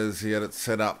Goober says he had it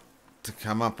set up to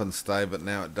come up and stay, but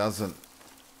now it doesn't.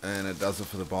 And it does it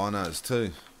for the binos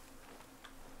too.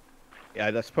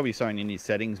 Yeah, that's probably something in your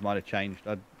settings might have changed.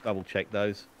 I'd double check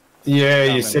those. Yeah,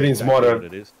 your settings might have.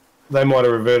 They might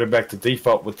have reverted back to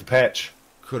default with the patch.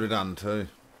 Could have done too.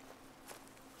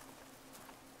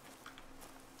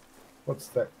 What's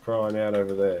that crying out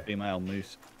over there? Female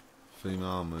moose.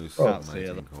 Female moose. Can't see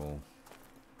mating them. call.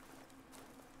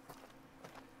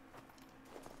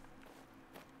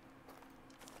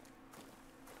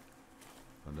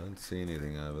 I don't see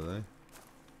anything over there.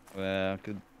 Well, I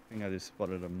think I just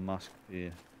spotted a musk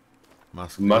deer.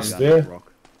 Musk deer?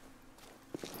 Rock.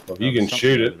 Well, if you can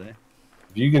shoot it,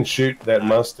 if you can shoot that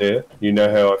musk deer, you know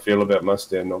how I feel about musk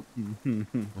deer, no?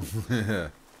 Yeah.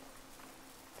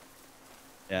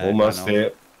 Yeah, All musk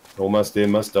deer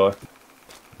must die.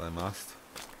 They must.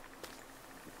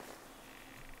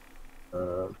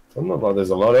 Doesn't look like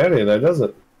there's a lot out here though, does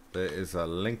it? There is a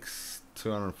lynx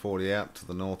 240 out to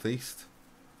the northeast.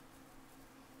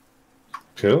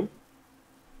 Cool.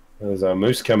 There's a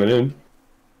moose coming in.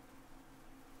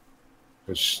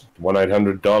 Which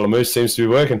 1-800 dial a moose seems to be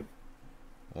working.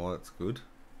 Well, that's good.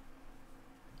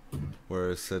 Where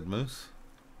is said moose?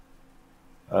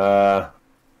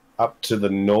 Up to the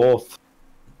north.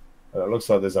 It looks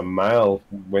like there's a male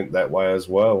went that way as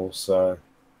well, so...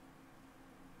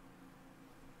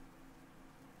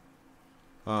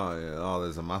 Oh, yeah. Oh,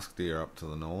 there's a musk deer up to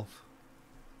the north.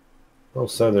 Oh,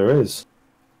 so there is.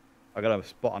 I got a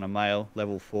spot on a male,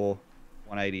 level 4,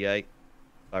 188,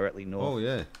 directly north. Oh,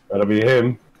 yeah. That'll be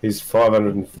him. He's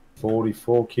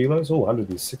 544 kilos,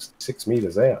 166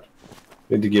 meters out.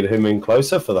 Need to get him in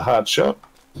closer for the hard shot.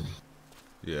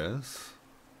 Yes.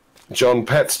 John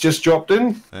Pat's just dropped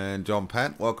in. And John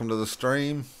Pat, welcome to the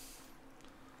stream.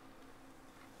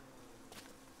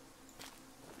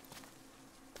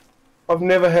 I've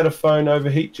never had a phone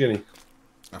overheat, Jenny.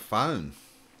 A phone?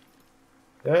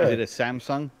 Yeah. Is it a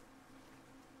Samsung?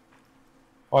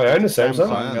 I own a Samsung.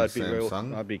 I own a I'd be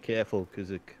Samsung. I'd be careful because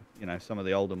you know some of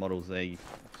the older models they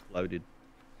exploded.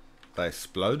 They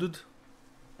exploded?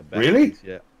 The Really? batteries,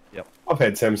 Yeah. Yep. I've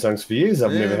had Samsungs for years.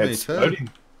 I've Yeah, never had me too. exploding.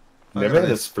 I Never got had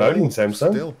an exploding explode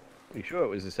Samsung. Still. Pretty sure it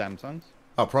was the Samsungs.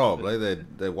 Oh, probably.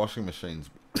 They're washing machines.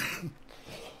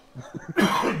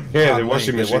 Yeah, the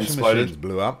washing machine exploded. machines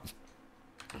blew up.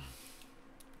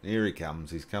 Here he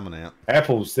comes. He's coming out.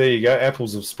 Apples, there you go.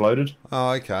 Apples have exploded.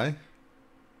 Oh, okay.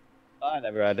 I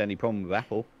never had any problem with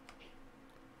Apple.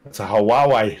 It's a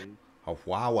Huawei. A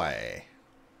Huawei.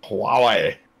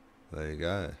 Huawei. There you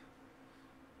go.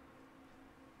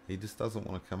 He just doesn't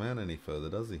want to come out any further,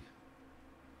 does he?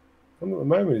 Not at the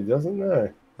moment, he doesn't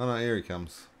know. Oh, no, here he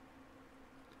comes.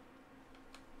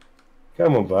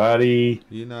 Come on, buddy.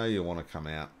 You know you want to come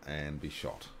out and be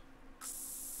shot.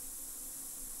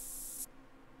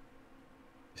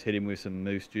 Just hit him with some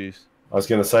moose juice. I was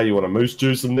going to say, you want a moose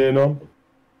juice in there, Nom?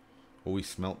 Oh, we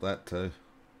smelt that too.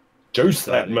 Juice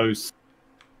that moose.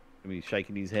 He's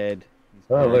shaking his head.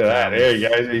 Oh, look at that. There he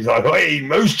goes. He's like, hey,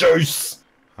 moose juice.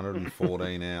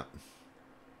 114 out.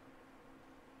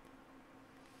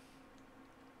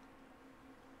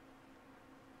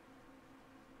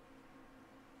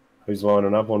 Who's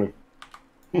lining up on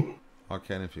him? I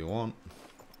can if you want.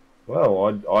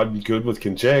 Well, I'd be good with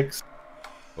Kinchecks.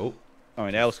 Oh.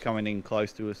 Something else coming in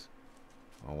close to us.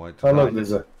 I'll wait Oh, till look,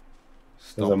 there's a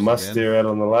stops must again. deer out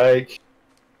on the lake.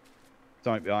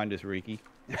 Something behind us, Reeky.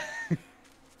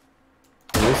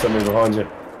 There's something behind you.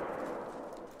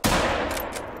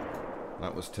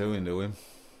 That was 2 into him.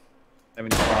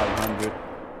 75, 100.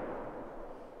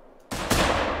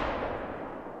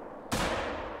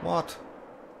 What?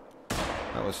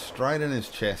 That was straight in his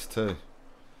chest too.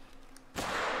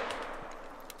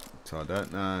 So I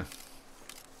don't know.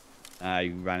 Ah,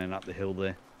 you running up the hill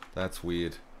there. That's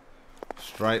weird.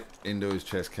 Straight into his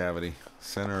chest cavity.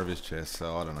 Center of his chest,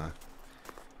 so I don't know.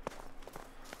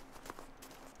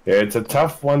 Yeah, it's a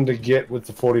tough one to get with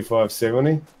the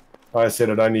 45-70. I said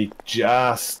it only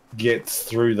just gets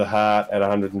through the heart at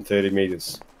 130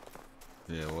 meters.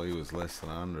 Yeah, well, he was less than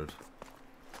 100.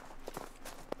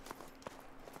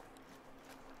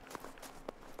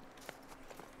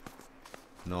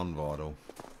 Non-vital.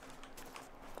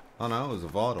 Oh no, it was a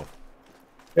vital.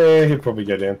 Yeah, he'll probably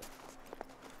go down.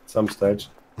 Some stage.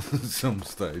 Some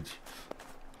stage.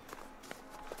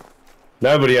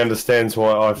 Nobody understands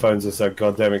why iPhones are so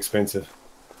goddamn expensive.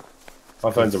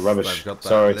 iPhones are rubbish.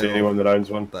 Sorry to anyone that owns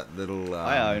one. That little...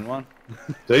 I own one.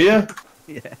 Do you?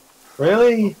 Yeah.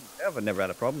 Really? I've never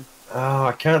had a problem. Oh,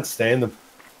 I can't stand them.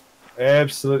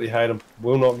 Absolutely hate them.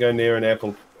 Will not go near an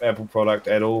Apple product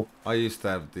at all. I used to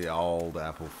have the old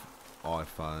Apple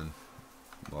iPhone,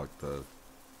 like the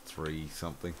 3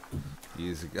 something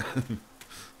years ago.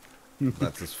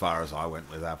 That's as far as I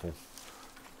went with Apple.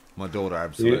 My daughter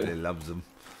absolutely loves them.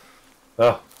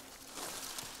 Oh.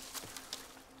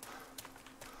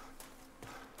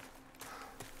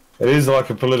 It is like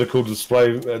a political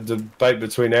debate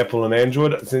between Apple and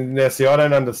Android. Now, see, I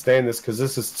don't understand this because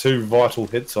this is 2 vital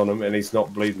hits on him and he's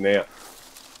not bleeding out.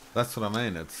 That's what I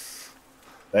mean.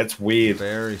 That's weird.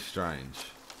 Very strange.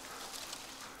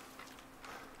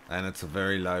 And it's a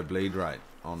very low bleed rate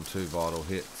on 2 vital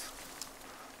hits.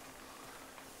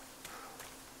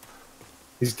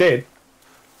 He's dead.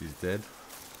 He's dead?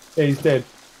 Yeah, he's dead.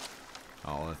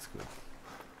 Oh, that's good.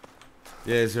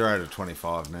 Yeah, 0 to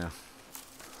 25 now.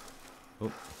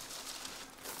 Oh.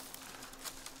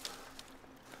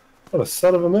 What a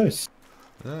son of a moose.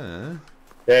 Yeah. Yeah,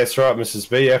 that's right, Mrs.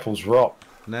 B. Apple's rot.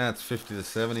 Now it's 50 to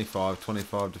 75,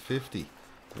 25 to 50.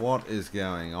 What is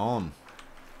going on?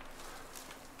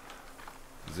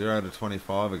 0 to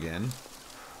 25 again.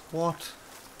 What?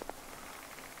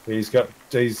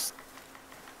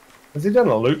 Has he done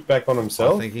a loop back on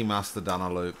himself? I think he must have done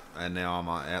a loop, and now I'm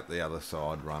out the other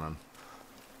side running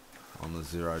on the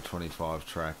 0-25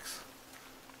 tracks.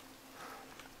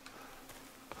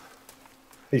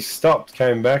 He stopped,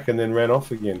 came back, and then ran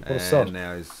off again. What a sod. And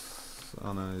now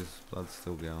oh no, his blood's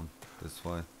still going this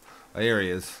way. Oh, here he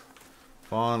is.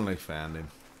 Finally found him.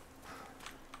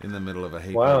 In the middle of a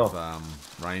heap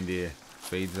of reindeer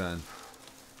feed zone.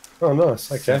 Oh,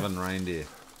 nice. Okay. 7 reindeer.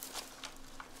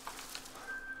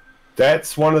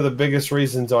 That's one of the biggest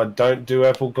reasons I don't do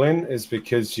Apple, Glenn, is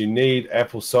because you need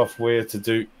Apple software to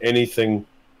do anything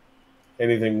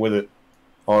with it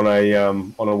on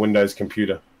a Windows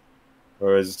computer.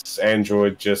 Whereas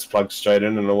Android just plugs straight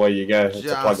in and away you go. It's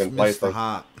a plug and play missed the thing.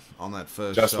 heart on that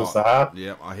first Just shot. missed the heart?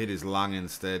 Yep, I hit his lung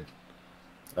instead.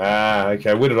 Ah,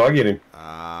 okay. Where did I get him?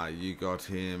 You got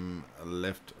him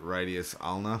left radius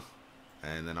ulnar,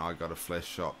 and then I got a flesh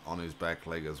shot on his back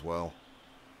leg as well.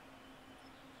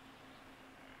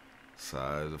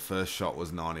 So the first shot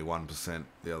was 91%,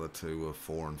 the other 2 were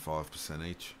 4 and 5%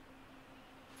 each.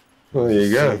 Well, there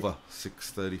you go. Silver,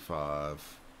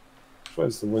 635.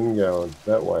 Where's the wind going?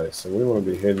 That way. So we want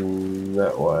to be heading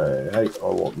that way. Hey, I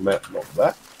want map, not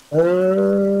that.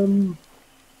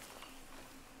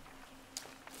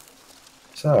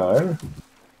 So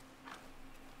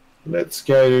let's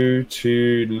go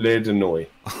to Ledinoy.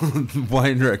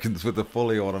 Wayne reckons with a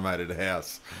fully automated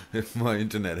house, if my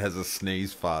internet has a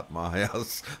sneeze fart, my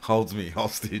house holds me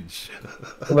hostage.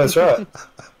 Well, that's right.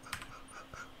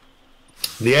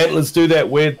 The antlers do that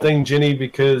weird thing, Jenny,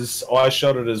 because I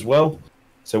shot it as well.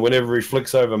 So whenever he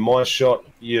flicks over my shot,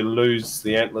 you lose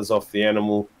the antlers off the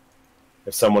animal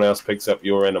if someone else picks up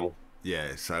your animal.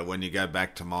 Yeah, so when you go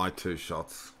back to my 2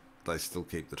 shots, they still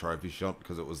keep the trophy shot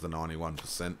because it was the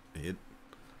 91% hit.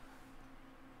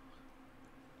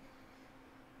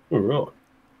 All right.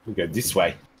 We'll go this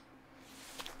way.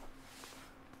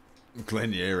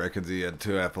 Glenn, yeah, reckons he had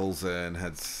 2 apples and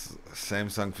had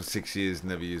Samsung for 6 years,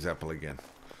 never use Apple again.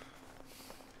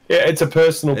 Yeah, it's a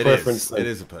personal preference thing. It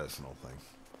is a personal thing.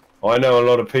 I know a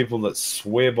lot of people that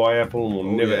swear by Apple and will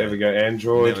never ever go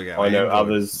Android. Never go I know Android.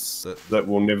 Others that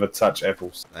will never touch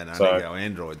Apples. And only go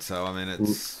Android. So, I mean,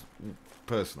 it's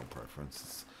personal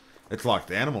preference. It's like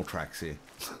the animal tracks here.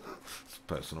 It's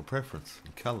personal preference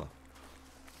and colour.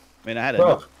 I mean, I had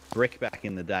a brick back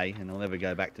in the day, and I'll never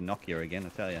go back to Nokia again, I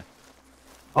tell you.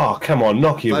 Oh, come on,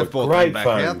 Nokia They've were bought great them back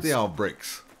phones. out, the old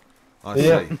bricks. I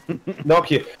Yeah, see.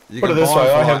 Nokia. You Put can it this buy way,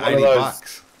 them I for had like one of 80 those.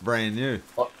 bucks, brand new.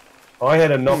 I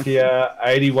had a Nokia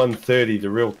 8130, the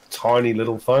real tiny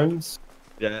little phones.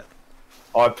 Yeah.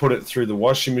 I put it through the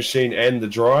washing machine and the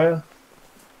dryer.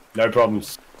 No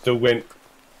problems. Still went.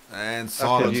 And Because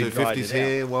Silent you dried 250's it out.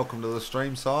 here. Welcome to the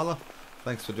stream, Siler.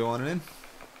 Thanks for joining in.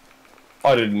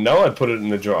 I didn't know I'd put it in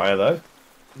the dryer, though.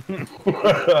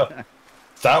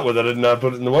 Start with, I didn't know I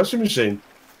put it in the washing machine.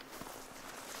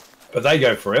 But they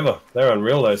go forever. They're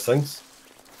unreal, those things.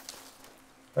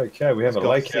 Okay, we have a Got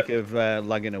lake. sick of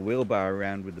lugging a wheelbarrow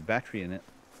around with the battery in it.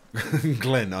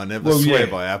 Glenn, I never swear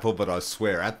by Apple, but I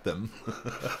swear at them.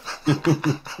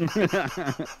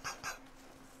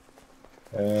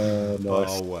 Nice.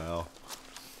 Oh, wow.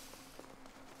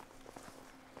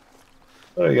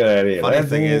 What do we got out here? Funny That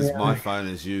thing is, yeah. my phone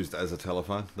is used as a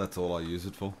telephone. That's all I use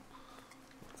it for.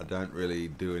 I don't really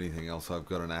do anything else. I've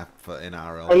got an app for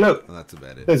NRL, Oh, look. and that's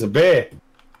about it. There's a bear.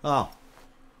 Oh,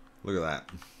 look at that.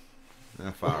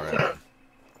 How far out?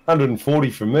 140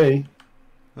 from me.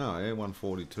 Oh, yeah,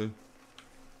 142.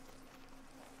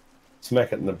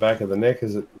 Smack it in the back of the neck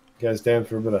as it goes down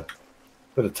for a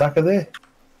bit of tucker there.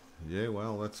 Yeah,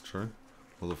 well, that's true.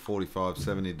 Will the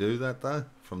 45-70 do that, though,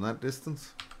 from that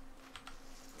distance?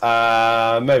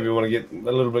 Maybe we want to get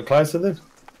a little bit closer then.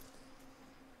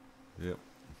 Yep.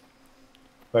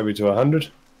 Maybe to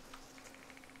 100.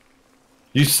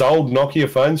 You sold Nokia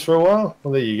phones for a while?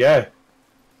 Well, there you go.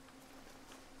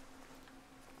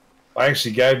 I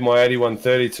actually gave my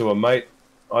 8130 to a mate.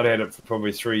 I'd had it for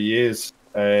probably 3 years.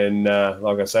 And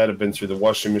like I said, I'd been through the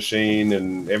washing machine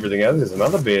and everything else. There's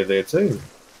another bear there too.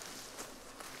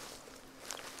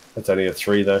 That's only a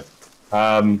 3 though.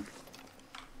 And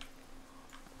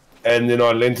then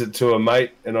I lent it to a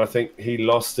mate, and I think he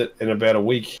lost it in about a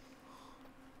week.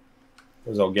 It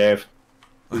was old Gav.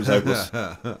 He was hopeless.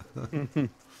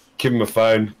 Give him a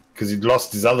phone, because he'd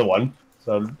lost his other one.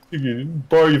 So, you can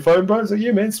borrow your phone, bro? I was like,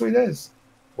 yeah, man, sweet as.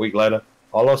 A week later,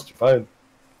 I lost your phone.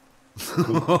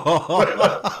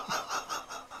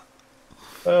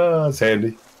 Oh, it's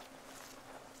handy.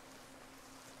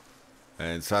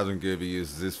 And Sergeant Gooby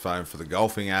uses this phone for the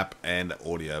golfing app and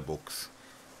audiobooks.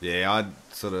 Yeah, I've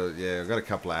got a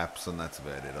couple of apps and that's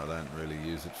about it. I don't really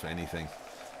use it for anything.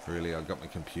 Really, I've got my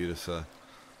computer, so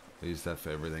I use that for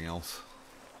everything else.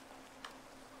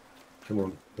 Come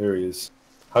on, there he is.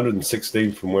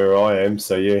 116 from where I am,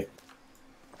 so yeah.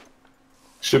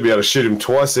 Should be able to shoot him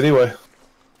twice anyway.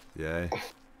 Yeah.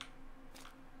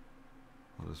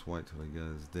 I'll just wait till he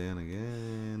goes down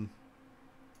again.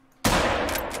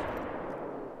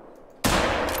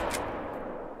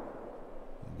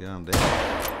 Going down.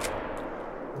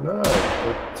 No,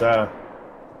 but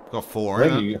Got 4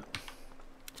 in it.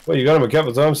 Well, you got him a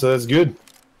couple of times, so that's good.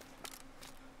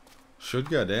 Should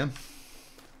go down.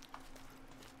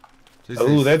 Jeez,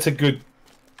 Oh, that's a good...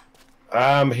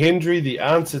 Hendry, the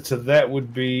answer to that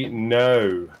would be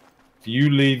no. If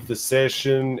you leave the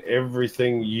session,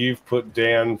 everything you've put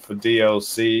down for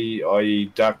DLC, i.e.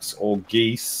 ducks or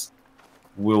geese,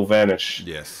 will vanish.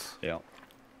 Yes. Yeah.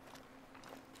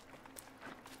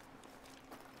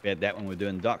 We had that when we were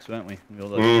doing ducks, weren't we? All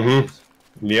those crashes.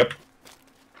 Yep.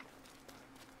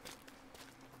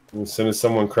 As soon as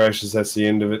someone crashes, that's the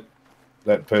end of it.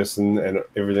 That person and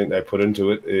everything they put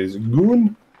into it is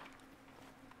gone.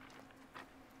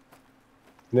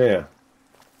 Now,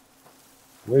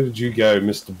 where did you go,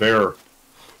 Mr. Bear?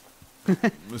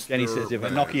 Jenny says if a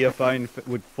Nokia phone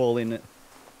would fall in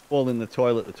the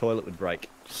toilet would break.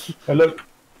 Hey, look.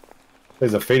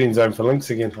 There's a feeding zone for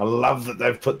lynx again. I love that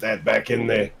they've put that back in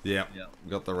there. Yeah.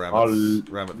 Got the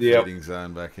rabbit yep. feeding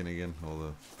zone back in again. Or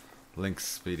the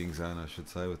lynx feeding zone, I should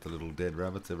say, with the little dead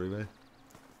rabbits everywhere.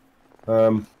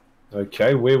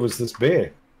 Okay, where was this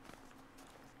bear?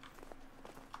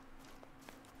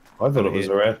 I thought it was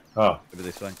around. Oh. Over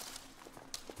this way. I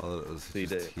thought it was See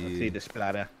just here. see the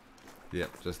splatter.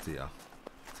 Yep, just here.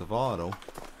 It's a vital.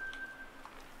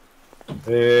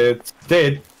 It's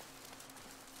dead.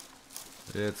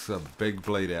 Yeah, it's a big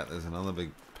bleed out. There's another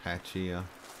big patch here.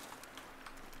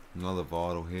 Another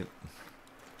vital hit.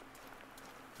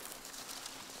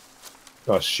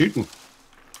 Oh, shooting.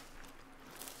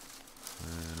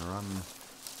 And run.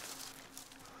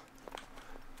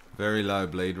 Very low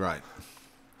bleed rate.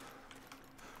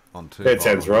 On 2 That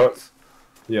sounds vital right. hits.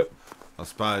 Yep. I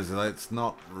suppose that's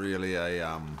not really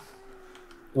a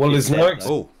Well, there's no...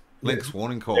 Oh, lynx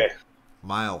warning call. Yeah.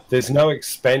 Male. There's no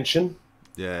expansion.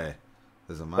 Yeah.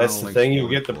 There's a That's the thing. You'll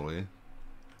get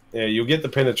you'll get the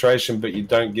penetration, but you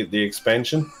don't get the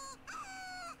expansion.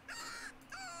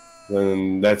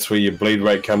 And that's where your bleed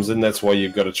rate comes in. That's why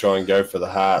you've got to try and go for the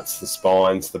hearts, the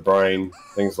spines, the brain,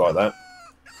 things like that.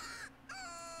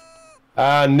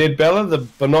 Ned Bella, the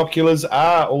binoculars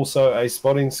are also a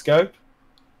spotting scope.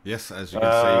 Yes, as you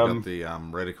can see, you got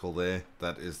the reticle there.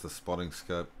 That is the spotting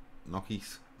scope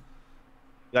Nockies.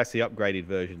 That's the upgraded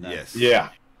version, though. Yes. Yeah.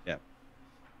 Yeah.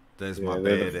 There's my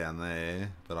bear down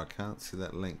there, but I can't see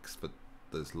that lynx, but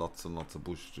there's lots and lots of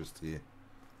bush just here.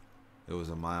 There was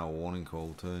a male warning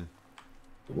call too.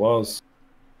 It was.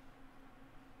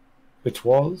 It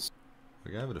was.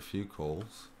 We gave it a few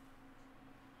calls.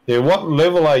 Yeah, what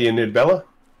level are you, Ned Bella?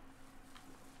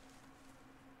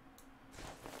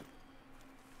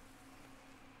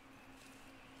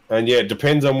 And yeah, it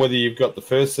depends on whether you've got the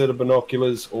first set of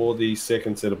binoculars or the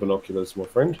second set of binoculars, my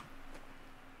friend.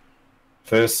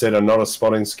 First set are not a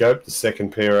spotting scope. The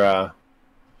second pair are.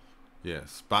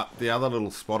 Yes, but the other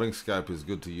little spotting scope is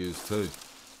good to use too.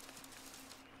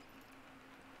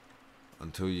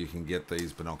 Until you can get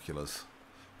these binoculars.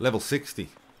 Level 60.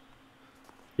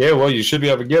 Yeah, well, you should be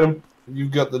able to get them.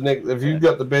 You've got if you've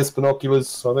got the best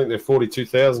binoculars, I think they're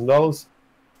 $42,000.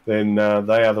 Then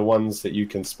they are the ones that you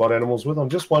can spot animals with. I'm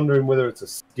just wondering whether it's a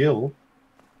skill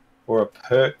or a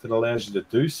perk that allows you to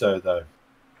do so, though.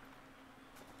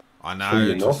 I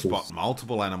know to spot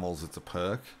multiple animals, it's a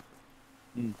perk.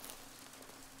 Mm.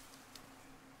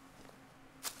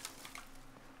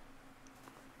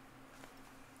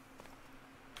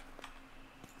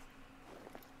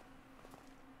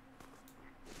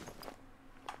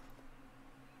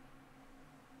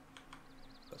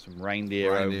 Some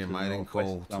reindeer mating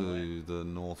call to the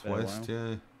northwest,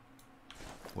 yeah.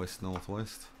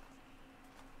 West-northwest.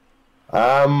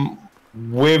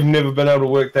 We've never been able to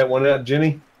work that one out,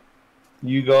 Jenny.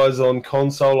 You guys on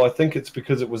console, I think it's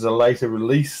because it was a later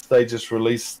release. They just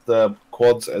released the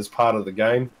quads as part of the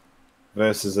game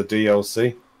versus a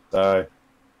DLC. So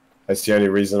that's the only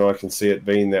reason I can see it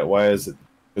being that way, is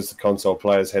because the console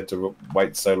players had to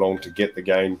wait so long to get the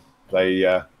game.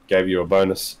 They gave you a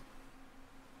bonus.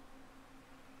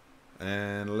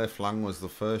 And left lung was the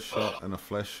first shot and a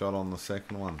flesh shot on the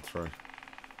second one through.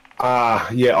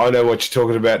 Yeah, I know what you're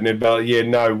talking about, Ned Bella. Yeah,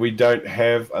 no, we don't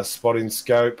have a spotting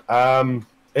scope.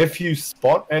 If you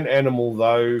spot an animal,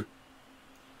 though,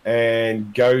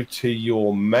 and go to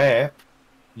your map,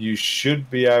 you should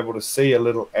be able to see a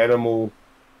little animal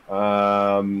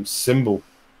symbol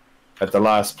at the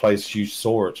last place you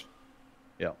saw it.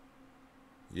 Yeah.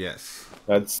 Yes.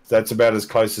 That's about as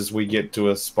close as we get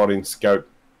to a spotting scope,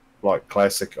 like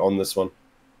classic on this one.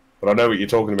 But I know what you're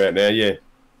talking about now, yeah.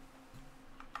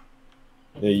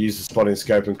 Yeah, you use the spotting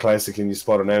scope in classic and you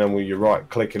spot an animal, you right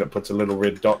click and it puts a little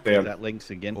red dot down. That links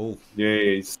again. Oh, yeah,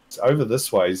 he's over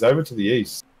this way. He's over to the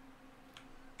east.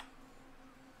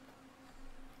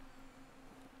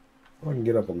 I can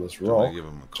get up on this rock. Give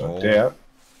him a call. Yeah.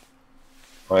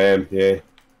 I am, yeah.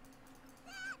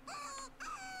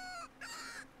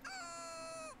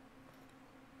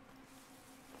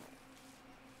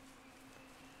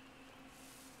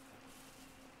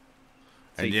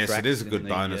 And yes, it is a good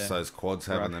bonus, those quads,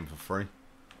 having them for free.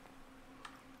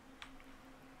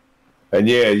 And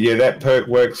yeah, that perk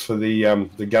works for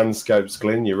the gun scopes,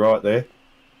 Glenn. You're right there.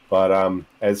 But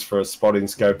as for a spotting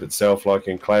scope itself, like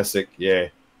in classic, yeah.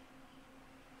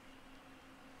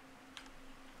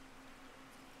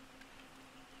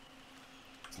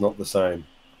 It's not the same.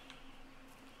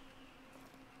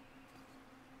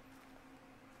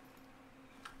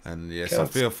 And yes, I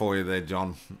feel for you there,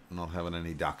 John, not having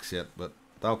any ducks yet, but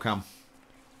they'll come.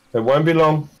 It won't be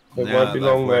long. It won't be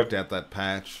long. They've worked out that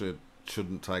patch. It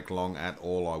shouldn't take long at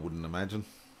all, I wouldn't imagine.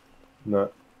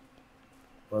 No.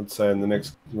 I'd say in the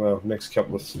next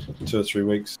couple of 2 or 3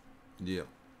 weeks. Yeah.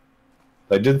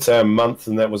 They did say a month,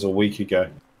 and that was a week ago.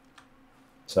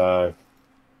 So.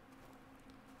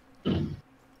 Yeah,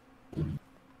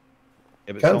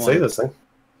 Can't see this thing.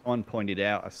 Someone pointed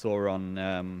out, I saw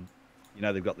on,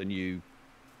 they've got the new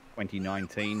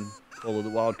 2019 Call of the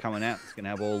Wild coming out. It's going to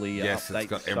have all the yes, updates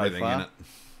it's got everything so far, in it.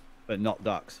 but not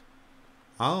ducks.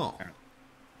 Oh.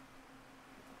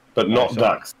 But not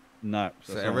ducks. No.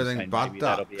 So everything but ducks.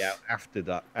 That'll be out after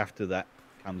that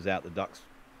comes out. The ducks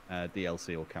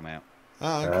DLC will come out.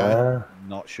 Oh, okay.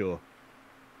 Not sure.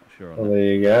 Not sure on Well, that. there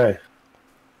you go.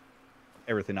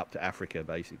 Everything up to Africa,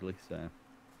 basically. So.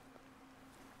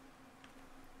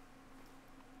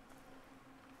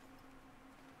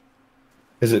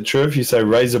 Is it true if you say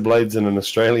razor blades in an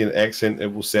Australian accent, it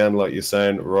will sound like you're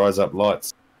saying rise up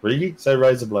lights? Reeky, say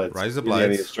razor blades. Razor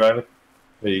blades. Australia.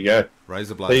 There you go.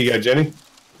 Razor blades. There you go, Jenny.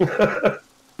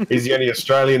 He's the only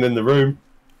Australian in the room.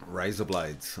 Razor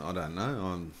blades. I don't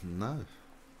know. No.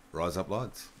 Rise up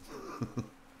lights.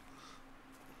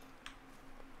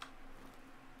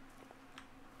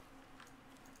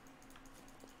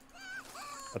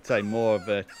 I'd say more of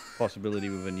a possibility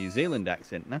with a New Zealand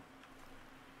accent, no?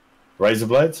 Razor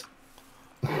blades?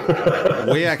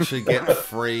 We actually get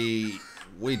free...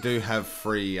 We do have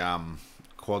free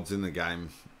quads in the game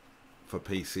for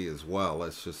PC as well.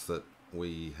 It's just that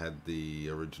we had the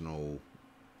original...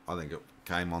 I think it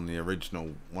came on the original...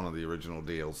 One of the original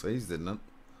DLCs, didn't it?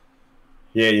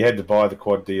 Yeah, you had to buy the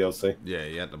quad DLC. Yeah,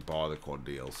 you had to buy the quad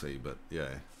DLC, but yeah.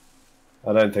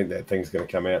 I don't think that thing's going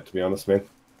to come out, to be honest, man.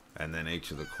 And then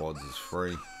each of the quads is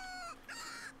free.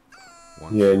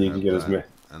 Yeah, and you can get as many.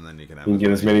 And then you can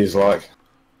get as many as you like.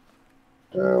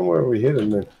 Where are we heading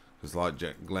then? Because like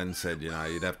Glenn said, you know,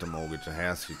 you'd have to mortgage a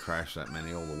house if you crash that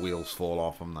many. All the wheels fall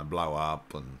off them, they blow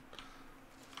up, and...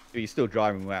 You're still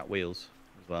driving without wheels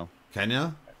as well. Can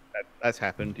you? That's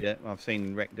happened, yeah. I've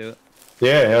seen Rekt do it.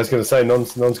 Yeah, I was going to say,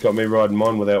 Non's got me riding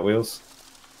mine without wheels.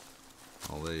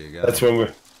 Oh, there you go. That's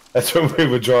when we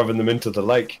were driving them into the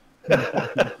lake.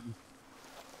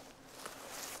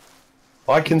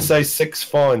 I can say 6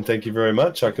 fine, thank you very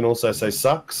much. I can also say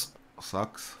sucks.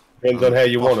 Sucks. Depends on how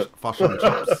you want it. Fush and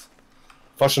chops.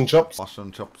 Fush and chops. Fush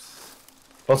and chops.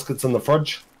 Buskets in the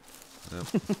fridge. Yep.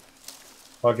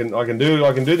 I can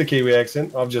do the Kiwi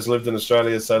accent. I've just lived in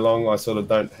Australia so long, I sort of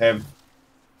don't have.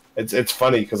 It's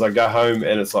funny because I go home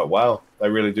and it's like, wow, they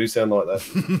really do sound like that.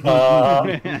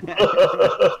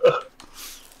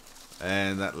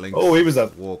 And that links. Oh, he was a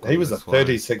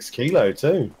 36 kilo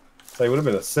too. So he would have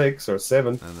been a 6 or a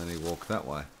 7. And then he walked that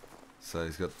way. So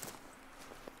he's got.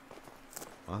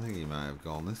 I think he may have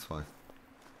gone this way.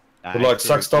 Nah, like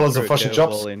 $6 a fush and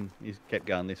chops. He's kept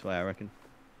going this way, I reckon.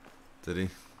 Did he?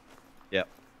 Yep.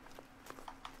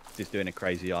 Just doing a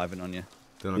crazy Ivan on you.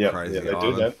 Doing a crazy they Ivan.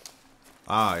 do that.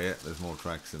 Ah, yeah, there's more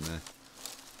tracks in there.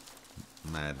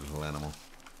 Mad little animal.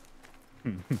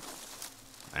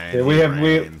 And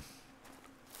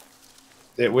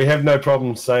we have no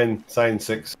problem saying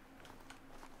 6.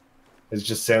 It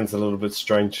just sounds a little bit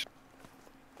strange.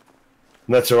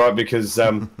 And that's alright because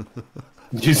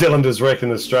New Zealanders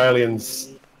reckon Australians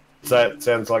say it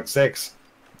sounds like sex.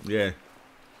 Yeah.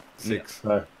 6.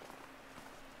 No.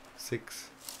 6.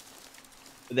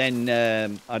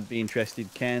 Then I'd be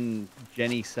interested, can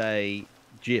Jenny say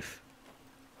GIF?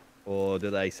 Or do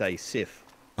they say SIF?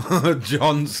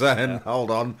 John saying,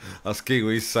 hold on, us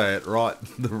Kiwis say it right,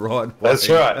 the right way. That's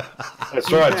right.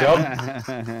 That's right,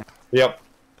 John. Yep.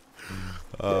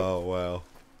 Oh, wow.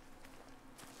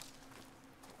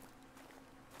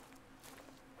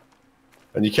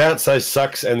 And you can't say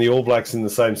sucks and the All Blacks in the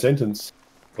same sentence,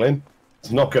 Glenn.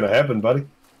 It's not going to happen, buddy.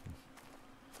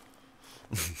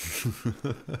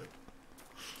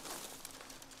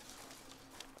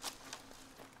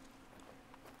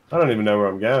 I don't even know where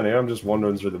I'm going here. I'm just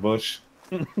wandering through the bush.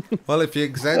 Well, if you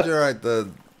exaggerate the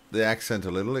accent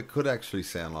a little, it could actually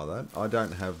sound like that. I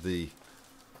don't have the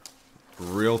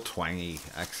real twangy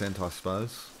accent, I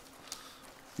suppose.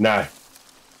 No.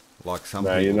 Like some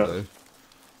people do.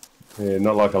 Yeah,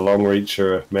 not like a Longreach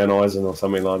or a Mount Isa or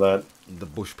something like that. The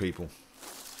bush people.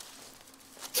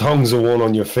 Tongs are worn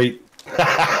on your feet.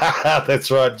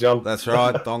 That's right, John. That's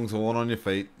right. Thongs are worn on your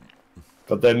feet.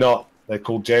 But they're not. They're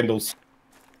called jandals.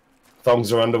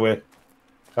 Thongs are underwear.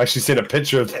 I actually seen a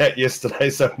picture of that yesterday.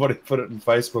 Somebody put it in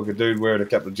Facebook. A dude wearing a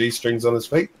couple of G-strings on his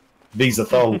feet. These are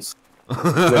thongs. Then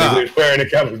a dude wearing a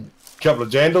couple of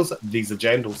jandals. These are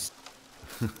jandals.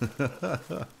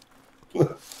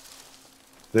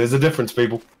 There's a difference,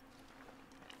 people.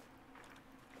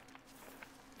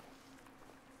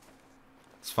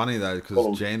 It's funny though,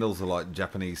 because jandals are like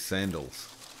Japanese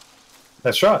sandals.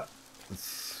 That's right.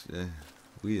 It's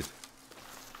weird.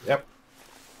 Yep.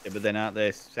 Yeah, but then aren't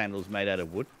there sandals made out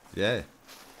of wood? Yeah.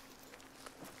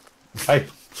 Hey,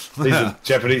 these are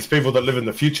Japanese people that live in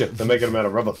the future. They're making them out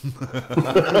of rubber.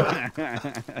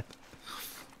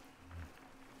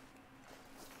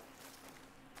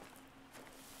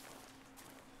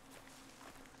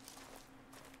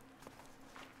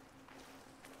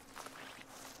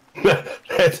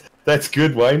 That's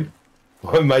good, Wayne.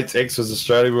 My mate's ex was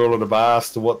Australian. We were all at a bar,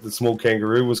 asked her what the small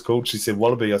kangaroo was called. She said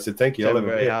wallaby. I said, thank you.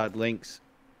 Very hard links.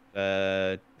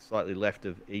 Slightly left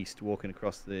of east, walking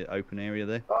across the open area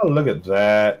there. Oh, look at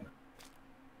that.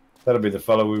 That'll be the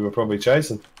fellow we were probably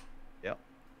chasing. Yep.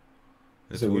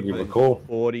 So we'll give him a call.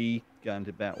 40, going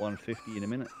to about 150 in a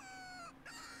minute.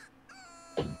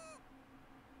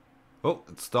 Oh,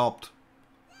 it stopped.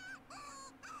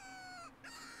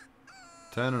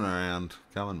 Turning around,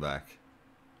 coming back.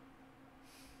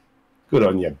 Good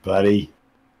on you, buddy.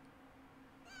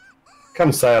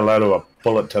 Come say hello to a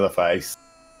bullet to the face.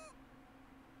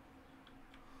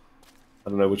 I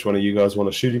don't know which one of you guys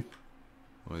want to shoot him.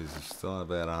 Well, he's still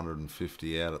about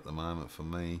 150 out at the moment for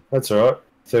me. That's all right.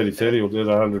 30-30 will do it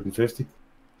 150.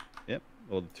 Yep,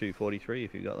 or the 243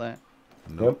 if you got that.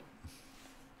 Nope. Yep.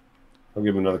 I'll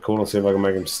give him another call and see if I can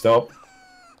make him stop.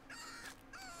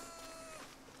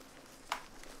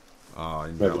 Oh,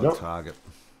 Maybe invalid not. target.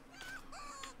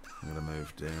 I'm going to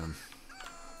move down.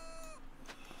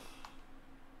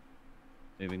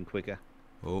 Moving quicker.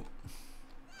 Oh.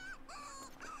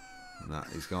 Nah,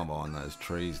 he's gone behind those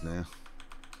trees now.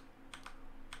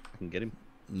 I can get him.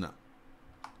 No.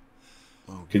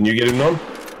 Oh, Can you get him on?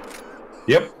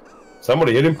 Yep.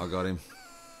 Somebody hit him. I got him.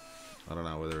 I don't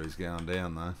know whether he's going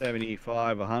down though.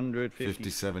 75, 100, 50,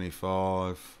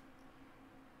 75,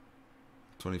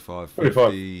 25, 25.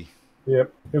 50,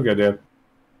 Yep. He'll go down.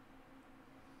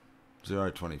 0,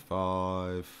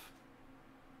 25.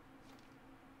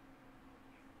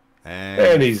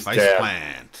 And he's face down.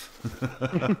 plant.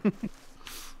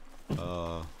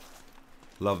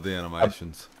 Love the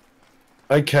animations.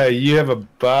 Okay, you have a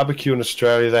barbecue in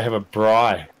Australia. They have a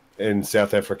braai in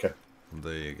South Africa.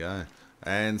 There you go.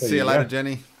 And There see you you later, go.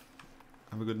 Jenny.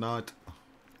 Have a good night.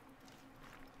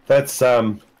 That's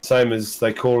same as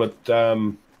they call it.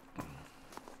 What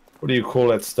do you call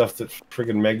that stuff that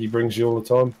friggin' Maggie brings you all the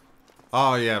time?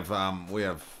 Oh, yeah, we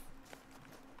have,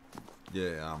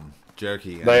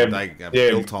 jerky. And They have- yeah.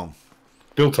 biltong.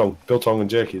 Biltong and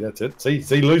jerky. That's it.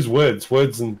 See, lose words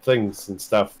and things and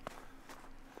stuff.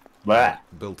 Blah.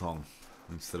 Biltong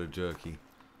instead of jerky.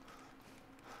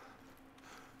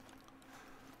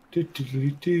 Do.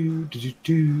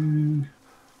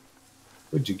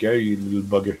 Where'd you go, you little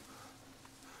bugger?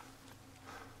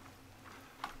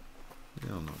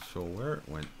 Yeah, I'm not sure where it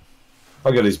went.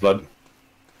 I got his blood.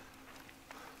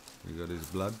 You got his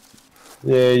blood?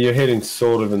 Yeah, you're heading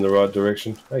sort of in the right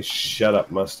direction. Hey, shut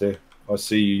up, Mustache. I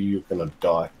see you. You're gonna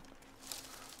die.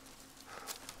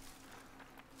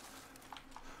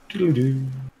 Doo-doo-doo.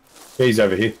 He's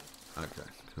over here. Okay,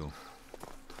 cool.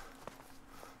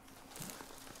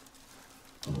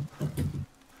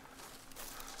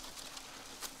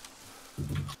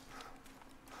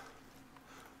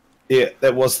 Yeah,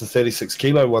 that was the 36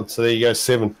 kilo one. So there you go,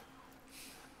 7.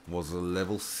 Was a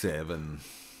level 7.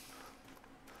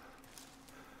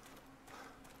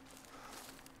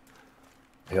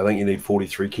 Yeah, I think you need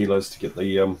 43 kilos to get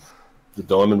the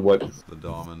diamond weight. The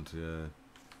diamond, yeah.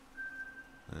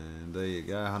 And there you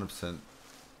go, 100%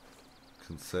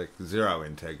 zero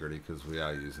integrity because we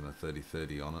are using a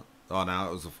 30-30 on it. Oh no,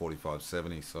 it was a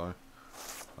 45-70, so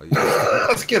I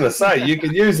was gonna say you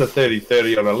can use a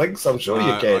 30-30 on a lynx. I'm sure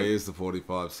you I can. used the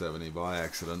 45-70 by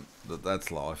accident, but that's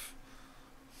life.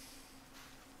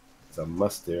 There's a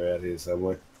mustache out here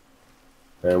somewhere.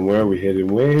 And where are we heading?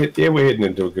 We're heading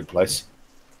into a good place.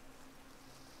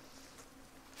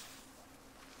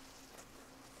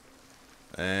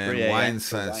 And 3 a.m. Wayne for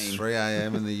says Wayne. 3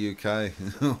 a.m. in the UK.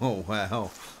 Oh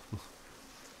wow.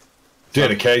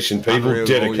 Dedication, people. Unreal, all you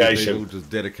Dedication. people, just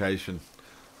dedication.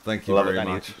 Thank you Love very it.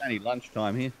 much. It's only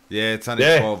lunchtime here. Yeah, it's only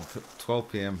Yeah.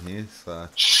 12 p.m. here, so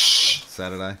Shh.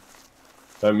 Saturday.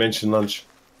 Don't mention lunch.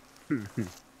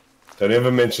 Don't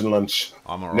ever mention lunch.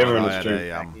 I'm alright. Never in I the had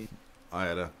stream. I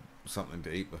had something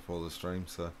to eat before the stream,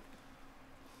 so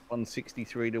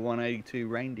 163 to 182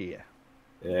 reindeer.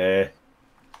 Yeah.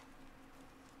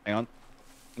 Hang on.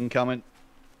 Incoming.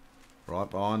 right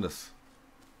behind us.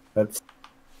 That's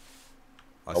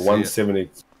I a see it. 170.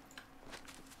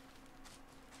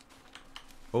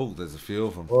 Oh, there's a few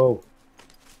of them. Whoa.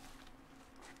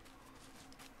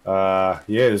 Yeah,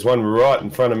 there's one right in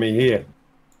front of me here.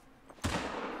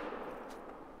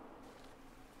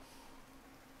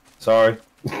 Sorry.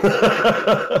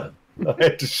 I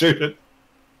had to shoot it. It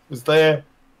was there.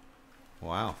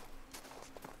 Wow.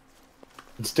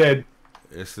 It's dead.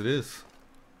 Yes, it is.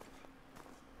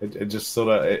 It just sort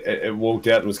of it walked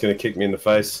out and was going to kick me in the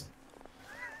face.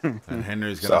 And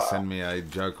Henry's going to So- send me a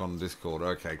joke on Discord.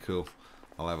 Okay, cool.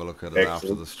 I'll have a look at it after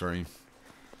Excellent. the stream.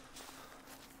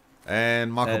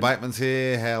 And Michael And- Bateman's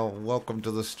here. Welcome to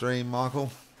the stream,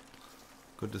 Michael.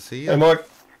 Good to see you. Hey, Mike.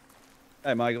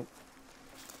 Hey, Michael.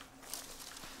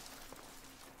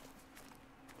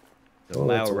 The Oh,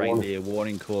 that's male a reindeer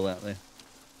warning call out there.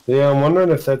 Yeah, I'm wondering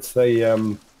if that's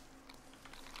the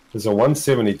there's a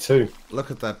 172.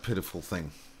 Look at that pitiful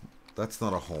thing. That's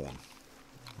not a horn.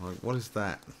 Like, what is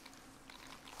that?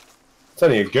 It's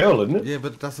only a girl, isn't it? Yeah,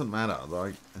 but it doesn't matter.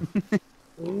 Like,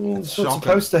 It's shocking. not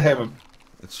supposed to have a.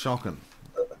 it's shocking.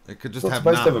 It could It's just not have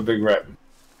supposed to have a none. big rap.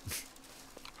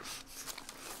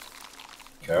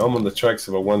 Okay, I'm on the tracks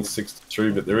of a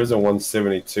 163, but there is a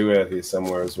 172 out here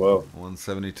somewhere as well.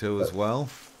 172 as well?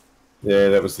 Yeah,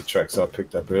 that was the tracks I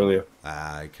picked up earlier.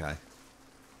 Ah, okay.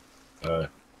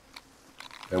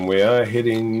 And we are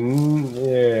heading,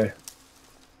 yeah,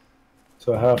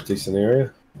 to a half decent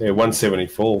area. Yeah,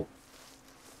 174.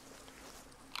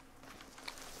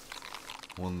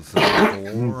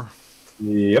 174.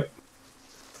 Yep.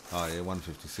 Oh yeah,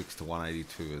 156 to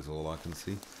 182 is all I can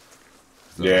see.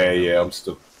 Yeah, I'm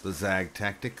still... The Zag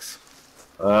Tactics.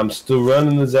 I'm still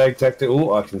running the Zag Tactic.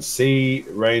 Oh, I can see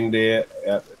reindeer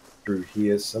out through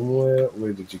here somewhere.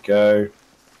 Where did you go?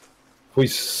 If we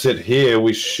sit here,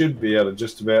 we should be able to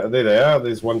just about... There they are.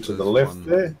 There's one to the left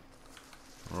there.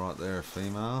 Right there, a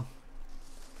female.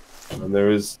 And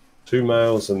there is 2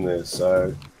 males in there,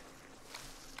 so...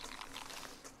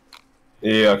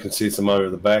 Yeah, I can see some over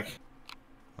the back.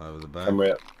 Over the back? Come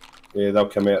out. Yeah, they'll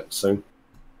come out soon.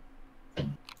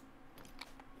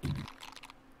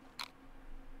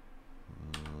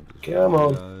 Come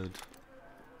on.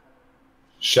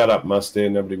 Shut up,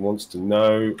 Mustang. Nobody wants to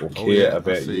know or care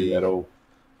about you at all.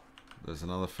 There's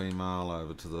another female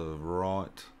over to the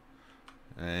right.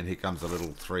 And here comes a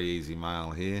little 3 easy male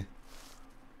here.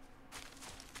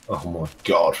 Oh my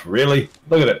god, really?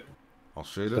 Look at it. I'll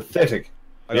shoot it. Pathetic.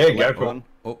 Yeah, go for it.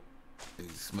 Oh,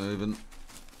 he's moving.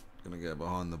 Gonna go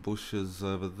behind the bushes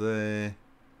over there.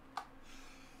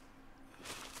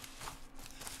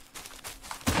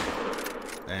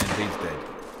 And he's dead.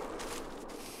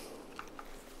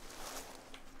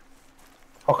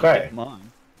 Okay.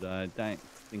 Mine, but I don't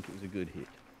think it was a good hit.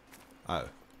 Oh.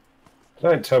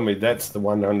 Don't tell me that's the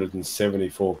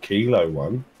 174 kilo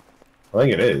one. I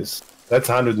think it is. That's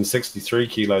 163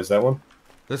 kilos, that one.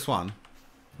 This one?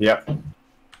 Yep.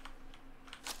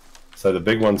 So the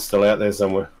big one's still out there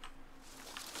somewhere.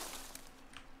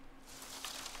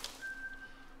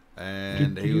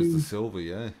 And he was the silver,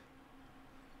 yeah.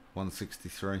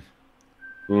 163.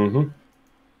 Mm-hmm.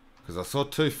 Because I saw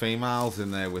 2 females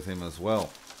in there with him as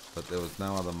well. But there was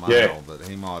no other male, but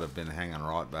he might have been hanging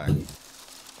right back.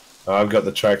 I've got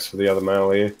the tracks for the other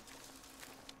male here.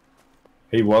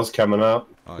 He was coming up.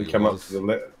 Oh, he he came was? up to the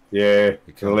left. Yeah,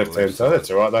 to the left hand side.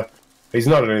 That's alright though. He's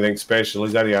not anything special.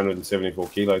 He's only 174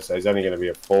 kilos, so he's only going to be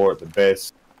a 4 at the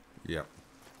best. Yep.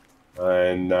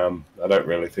 And I don't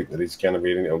really think that he's going to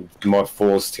be anything. My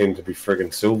 4s tend to be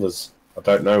friggin' silvers. I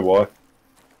don't know why.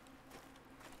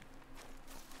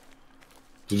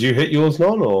 Did you hit yours,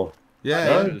 Non, or? Yeah.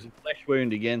 No? There was a flesh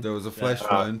wound again. There was a flesh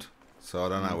wound. So I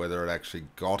don't know whether it actually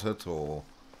got it or...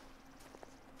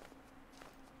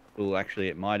 Well, actually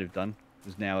it might have done.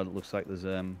 Because now it looks like there's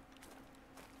a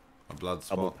blood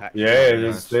spot. Yeah,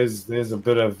 there's a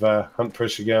bit of hunt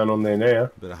pressure going on there now.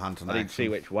 A bit of hunting I didn't action. see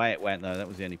which way it went though, that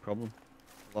was the only problem.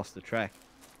 Lost the track.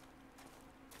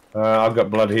 I've got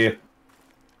blood here.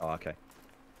 Oh, okay.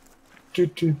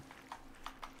 Choo-choo.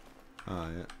 Oh,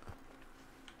 yeah.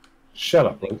 Shut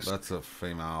up, Lynx. That's a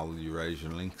female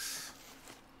Eurasian lynx.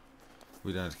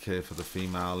 We don't care for the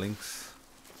female lynx.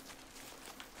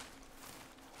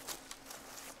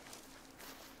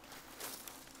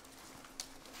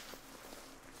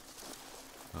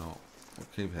 Oh, we'll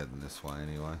keep heading this way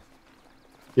anyway.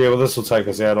 Yeah, well, this will take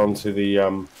us out onto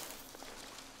the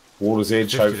water's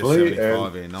edge, hopefully.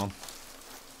 In on.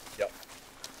 Yep.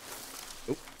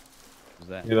 Oop. What's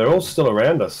that? Yeah, they're all still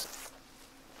around us.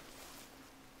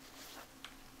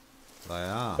 They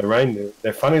are.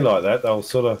 They're funny like that. They'll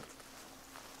sort of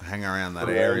hang around that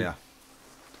area.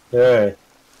 Yeah.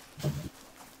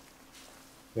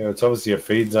 Yeah, it's obviously a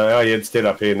feed zone. Oh, yeah, it's dead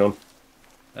up here, Non.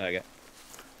 Okay.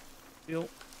 Yep.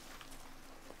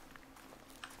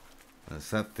 It's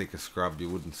that thick a scrub you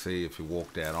wouldn't see if you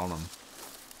walked out on them.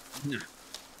 No.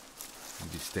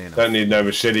 You'd be standing. Don't need no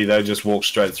machete, they just walk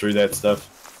straight through that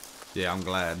stuff. Yeah, I'm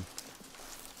glad.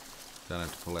 Don't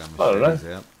have to pull our I don't machetes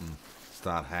know. out and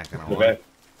start hacking away.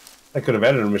 They could have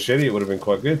added a machete, it would have been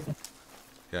quite good.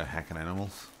 Go hacking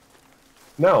animals.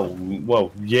 No,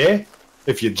 well, yeah,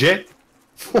 if you jet.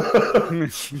 I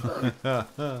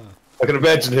can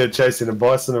imagine her chasing a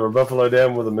bison or a buffalo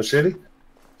down with a machete.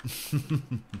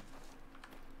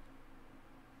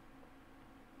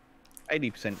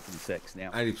 80% consex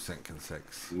now. 80%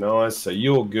 consex. Nice. So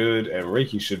you're good, and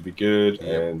Reeky should be good,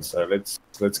 and so let's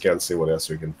go and see what else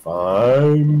we can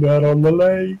find out on the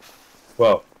lake.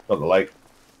 Well, not the lake,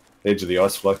 edge of the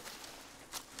ice floe.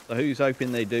 So who's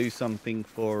hoping they do something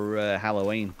for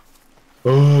Halloween?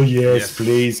 Oh yes,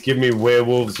 please give me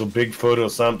werewolves or Bigfoot or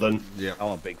something. Yeah, I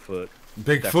want Bigfoot.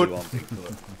 Bigfoot. Definitely want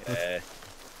Bigfoot. Yeah.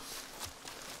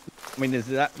 I mean, there's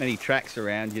that many tracks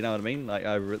around. You know what I mean? Like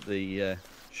over at the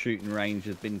shooting range,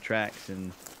 there's been tracks,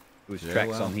 and There was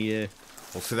tracks on here.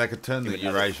 Well, see, they could turn the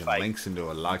Eurasian lynx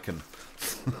into a lichen.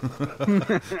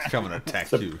 Come and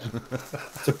attack you.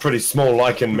 It's a pretty small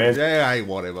lichen, man. Yeah, hey,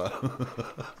 whatever.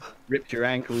 Ripped your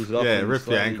ankles off. Yeah, rip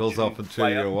your ankles off and chew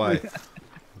you away.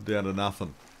 Down to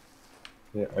nothing.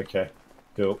 Yeah, okay.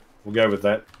 Cool. We'll go with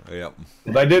that. Yep.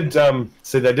 They did,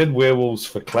 they did werewolves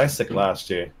for Classic last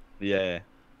year. Yeah.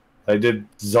 They did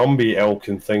zombie elk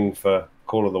and thing for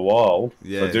Call of the Wild.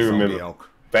 Yeah, I do remember elk.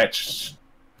 Batch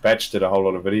did a whole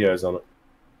lot of videos on it.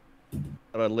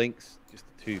 Got a lynx, just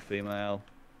the 2 female.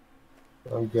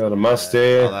 I've got a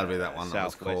mustard. Oh, that'd be that one that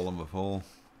was calling before.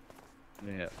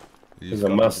 Yeah. There's a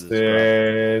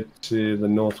mustard to the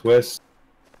northwest.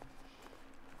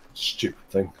 Stupid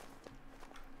thing.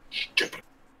 Stupid.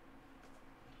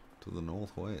 To the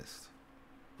northwest.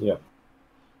 Yeah.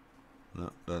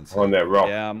 No, don't see. On that rock.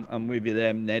 Yeah, I'm with you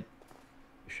there, Ned.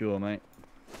 Sure, mate.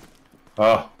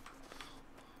 Oh.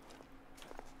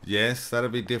 Yes,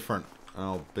 that'd be different.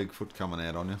 Oh, Bigfoot coming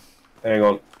out on you. Hang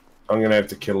on. I'm going to have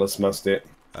to kill this mustard.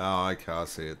 Oh, okay, I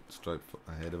see it. Straight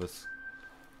ahead of us.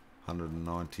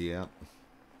 190 out.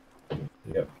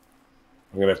 Yep.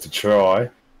 I'm going to have to try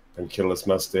and kill this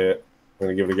mustard. I'm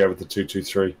going to give it a go with the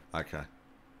 223. Okay.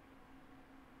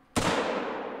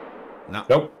 No.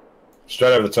 Nope.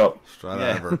 Straight over the top. Straight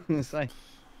over it. Say.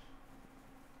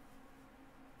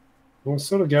 We're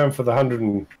sort of going for the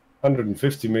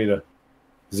 150 meter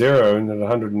zero and at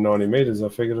 190 meters. I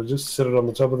figured I'd just sit it on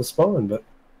the top of the spine, but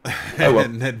oh well.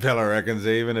 Ned Bella reckons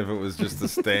even if it was just to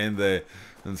stand there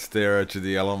and stare at you,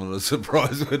 the element of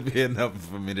surprise would be enough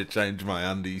for me to change my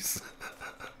undies.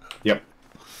 Yep.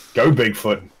 Go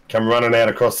Bigfoot. Come running out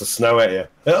across the snow at you.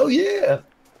 Hell yeah.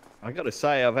 I got to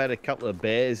say, I've had a couple of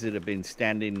bears that have been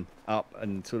standing up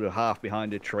and sort of half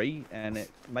behind a tree, and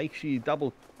it makes you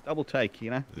double take,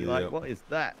 you know? You're like, what is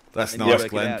that? That's and nice,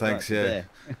 Glenn. Thanks, right,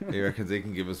 yeah. He reckons he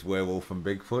can give us werewolf and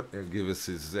Bigfoot. He'll give us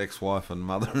his ex-wife and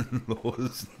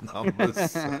mother-in-law's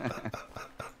numbers.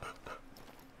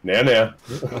 Now.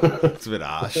 It's a bit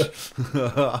harsh.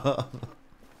 All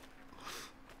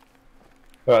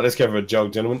right, let's go for a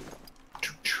jog, gentlemen.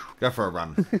 Go for a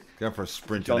run. Go for a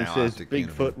sprint. John says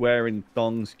Bigfoot wearing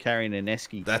thongs, carrying an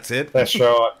esky. That's it. That's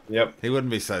right. Yep. He wouldn't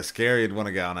be so scary. He'd want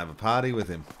to go and have a party with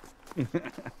him.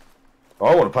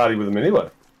 I want to party with him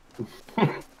anyway.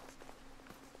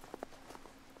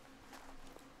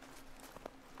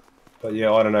 But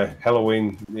yeah, I don't know.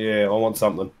 Halloween, yeah, I want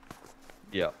something.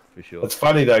 Yeah, for sure. It's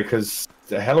funny though, because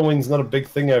Halloween's not a big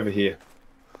thing over here.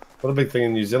 Not a big thing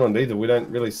in New Zealand either. We don't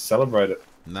really celebrate it.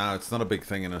 No, it's not a big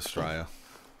thing in Australia.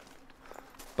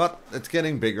 But it's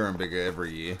getting bigger and bigger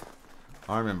every year.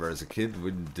 I remember as a kid,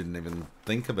 we didn't even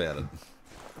think about it.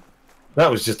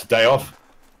 That was just a day off.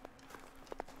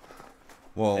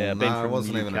 Well, yeah, no, it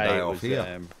wasn't even a day off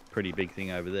here. Pretty big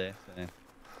thing over there. So.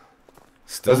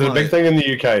 Still was it a big thing in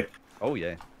the UK? Oh,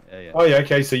 yeah. Yeah. Oh, yeah,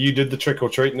 okay. So you did the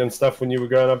trick-or-treating and stuff when you were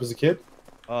growing up as a kid?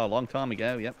 Oh, a long time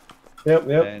ago, yep. Yep.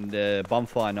 And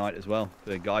bonfire night as well,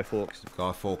 for Guy Fawkes.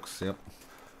 Guy Fawkes, yep.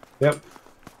 Yep.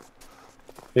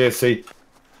 Yeah, see,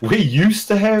 we used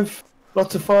to have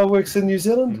lots of fireworks in New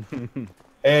Zealand.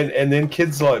 and then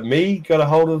kids like me got a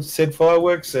hold of said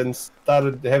fireworks and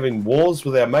started having wars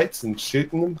with our mates and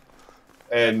shooting them.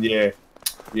 And yeah,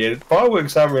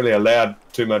 fireworks aren't really allowed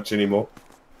too much anymore.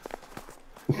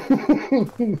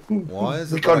 Why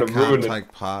is it that I can't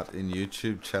take part in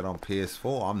YouTube chat on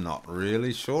PS4? I'm not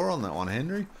really sure on that one,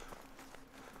 Henry.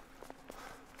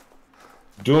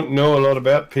 Don't know a lot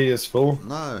about PS4.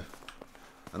 No.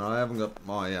 And I haven't got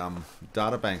my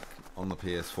data bank on the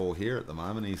PS4 here at the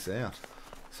moment. He's out.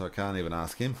 So I can't even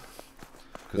ask him.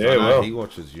 Because I know he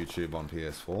watches YouTube on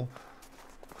PS4.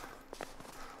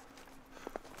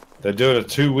 They're doing a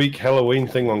 2-week Halloween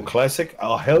thing on Classic.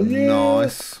 Oh, hell yeah.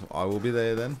 Nice. I will be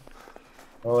there then.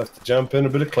 I'll have to jump in a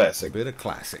bit of Classic. A bit of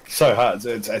Classic. So hard.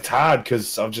 It's hard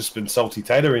because I've just been salty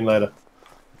tatering later.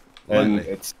 And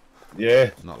Lately. it's,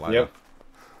 yeah. Not later. Yep.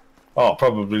 Oh,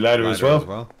 probably later as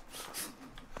well.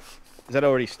 Is that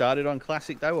already started on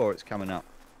Classic though, or it's coming up?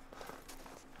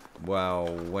 Well,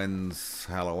 when's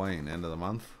Halloween? End of the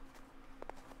month?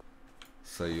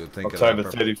 So you'd think October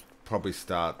it'd 30th. Probably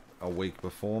start a week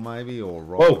before maybe, or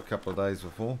right a couple of days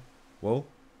before. Whoa.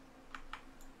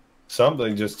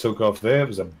 Something just took off there. It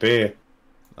was a bear.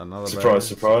 Another surprise.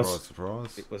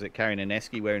 Surprise. Was it carrying an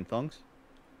esky wearing thongs?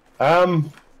 No.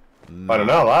 I don't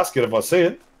know. I'll ask it if I see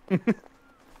it.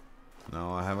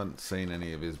 No, I haven't seen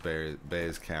any of his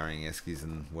bears carrying eskies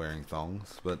and wearing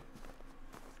thongs, but...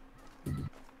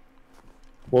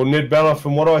 Well, Ned Bella,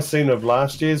 from what I've seen of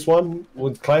last year's one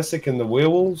with Classic and the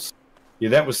werewolves, yeah,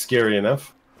 that was scary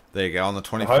enough. There you go, on the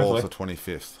 24th or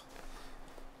 25th.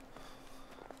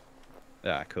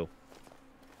 Yeah, cool.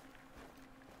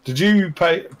 Did you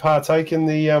partake in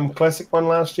the classic one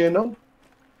last year, no?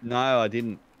 No, I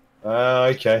didn't.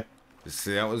 Okay. You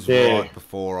see, that was Yeah. right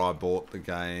before I bought the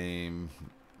game.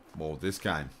 Well, this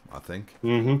game, I think.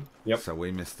 Mm-hmm. Yep. So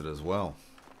we missed it as well.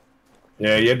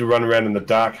 Yeah, you had to run around in the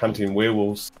dark hunting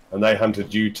werewolves, and they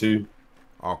hunted you too.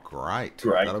 Oh, great.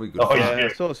 Great. That'll be good Oh, fun. Yeah, yeah. I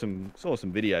saw some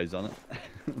videos on it.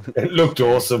 It looked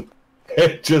awesome.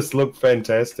 It just looked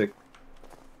fantastic.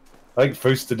 I think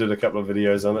Fooster did a couple of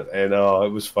videos on it, and oh, it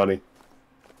was funny.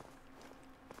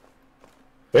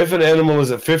 If an animal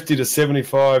is at 50 to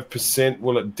 75%,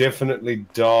 will it definitely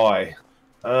die?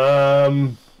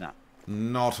 No.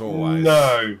 Not always.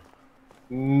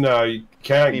 No, you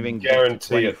can't Even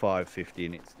guarantee it. 25, 50,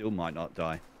 and it still might not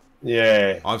die.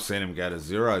 Yeah. I've seen him go to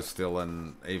 0 still,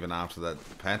 and even after that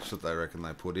patch that they reckon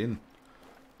they put in,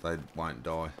 they won't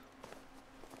die.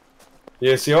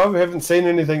 Yeah, see, I haven't seen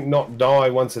anything not die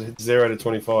once it hits 0 to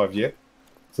 25 yet.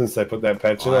 Since they put that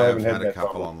patch in, I haven't had a that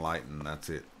couple problem. on Leighton, that's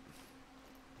it.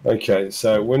 Okay,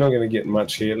 so we're not going to get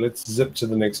much here. Let's zip to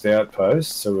the next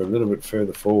outpost, so we're a little bit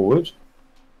further forward.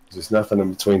 There's nothing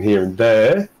in between here and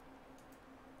there.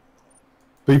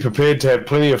 Be prepared to have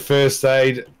plenty of first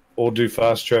aid or do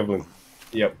fast travelling.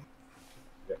 Yep,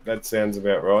 that sounds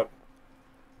about right.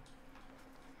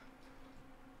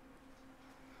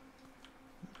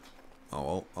 Oh,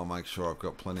 well, I'll make sure I've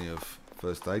got plenty of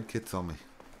first aid kits on me.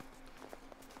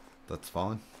 That's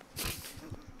fine.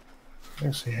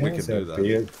 Actually, We how's could do that.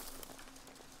 beard?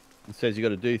 It says you got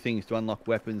to do things to unlock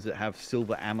weapons that have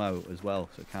silver ammo as well,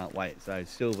 so can't wait. So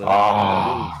silver,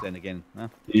 Ah. then again, huh?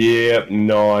 Yep,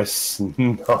 nice.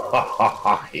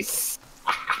 Nice.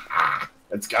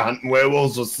 Let's go hunting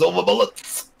werewolves with silver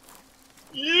bullets.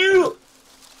 Yeah.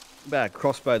 About a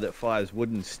crossbow that fires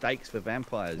wooden stakes for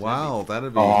vampires. Wow,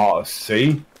 that'd be... Oh,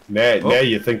 see? Now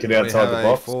you're thinking outside the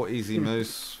box. 4 easy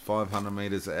moose 500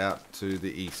 meters out to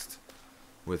the east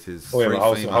with his We have 3 a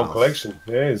whole females. collection.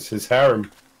 Yeah, it's his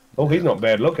harem. Oh, he's not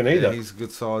bad looking either. Yeah, he's a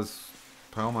good size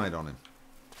palmate on him.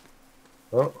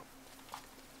 Oh.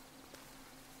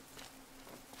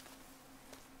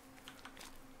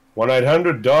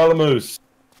 $1-800 moose.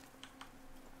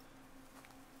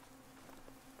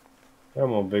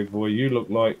 Come on, big boy. You look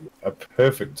like a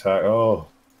perfect target. Oh,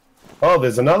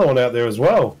 there's another one out there as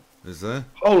well. Is there?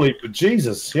 Holy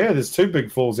Jesus! Yeah, there's 2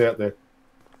 big falls out there.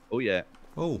 Oh yeah,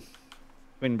 Oh,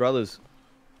 twin brothers.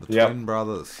 the Yep. twin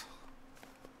brothers.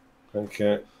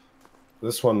 Okay,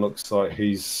 this one looks like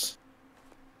he's.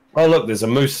 Oh look, there's a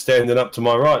moose standing up to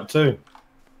my right too.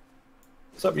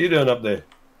 What's up you doing up there?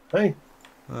 Hey.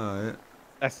 Oh, yeah.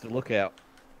 That's the lookout.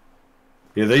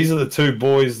 Yeah, these are the 2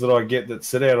 boys that I get that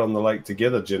sit out on the lake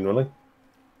together generally.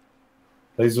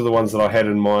 These are the ones that I had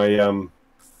in my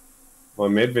my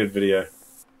medved video.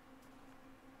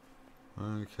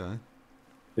 Okay.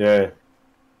 Yeah.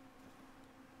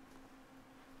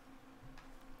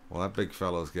 Well, that big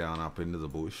fella's going up into the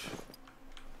bush.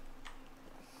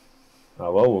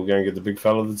 Oh well, we'll go and get the big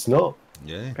fella that's not.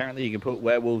 Yeah. Apparently, you can put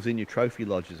werewolves in your trophy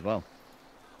lodge as well.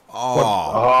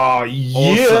 Oh,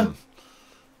 yeah. awesome.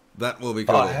 That will be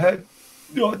cool. I'm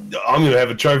going to have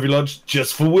a trophy lodge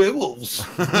just for werewolves.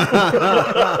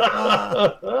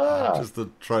 Just a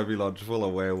trophy lodge full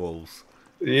of werewolves.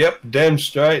 Yep, damn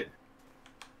straight.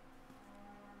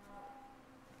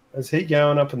 Is he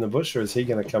going up in the bush or is he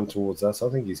going to come towards us? I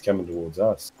think he's coming towards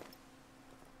us.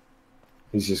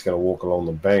 He's just going to walk along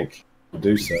the bank to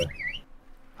do so.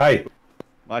 Hey,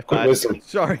 My quick bad. listen.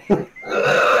 Sorry,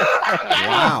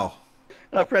 Wow.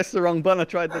 I pressed the wrong button. I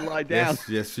tried to lie down.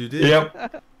 Yes, you did.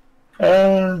 Yep.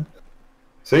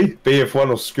 See, BF1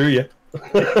 will screw you.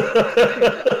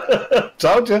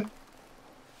 Told you.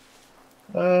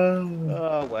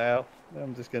 Oh wow!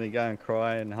 I'm just gonna go and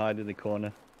cry and hide in the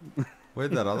corner.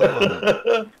 Where'd that other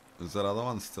one? Is that other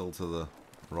one still to the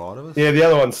right of us? Yeah, the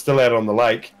other one's still out on the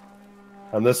lake.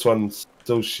 And this one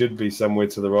still should be somewhere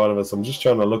to the right of us. I'm just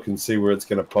trying to look and see where it's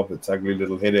going to pop its ugly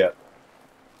little head out.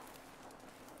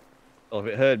 Well, if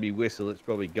it heard me whistle, it's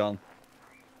probably gone.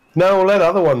 No, well, that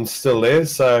other one's still there,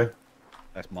 so...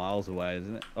 That's miles away,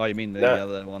 isn't it? Oh, you mean the No.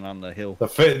 other one on the hill?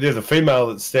 There's a female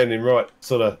that's standing right,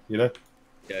 sort of, you know,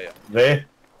 Yeah. there.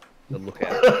 The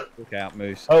lookout. Lookout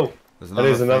moose. Oh,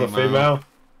 there's another female.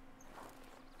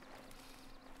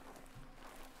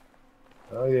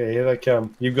 Oh, yeah, here they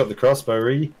come. You've got the crossbow,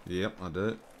 Reeky. Yep, I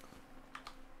do.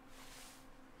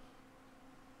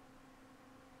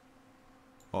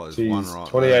 Oh, there's one She's right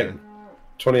 28, there.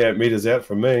 28 metres out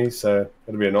from me, so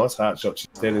it'll be a nice heart shot. She's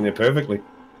standing there perfectly.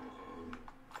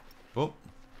 Oh,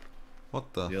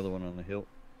 what the? The other one on the hill.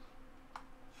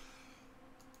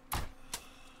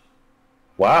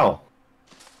 Wow.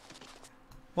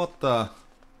 What the?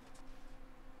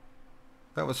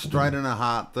 That was straight in a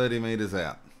heart, 30 meters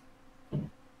out.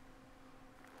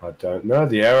 I don't know.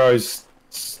 The arrow's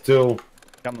still...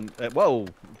 Coming. Whoa!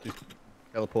 Just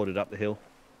teleported up the hill.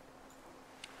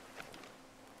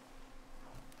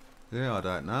 Yeah, I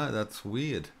don't know. That's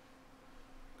weird.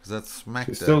 Because that's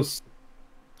smacked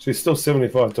she's still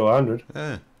 75 to 100.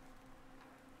 Yeah.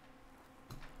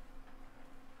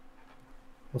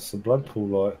 What's the blood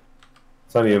pool like?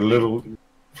 It's only a little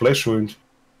flesh wound.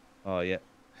 Oh, yeah.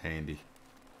 Handy.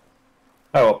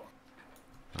 Oh, well.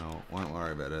 Oh, won't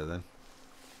worry about her then.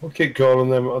 We'll keep calling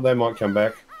them. They might come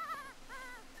back.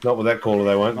 Not with that caller,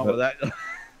 they won't. Not but... with that.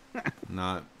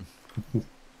 No. And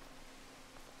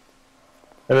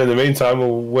in the meantime,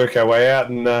 we'll work our way out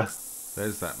and...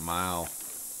 There's that male.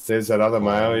 There's that other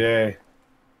male, yeah.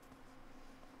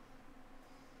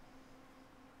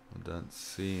 I don't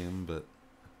see him, but...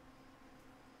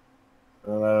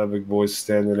 Oh, that other big boy's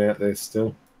standing out there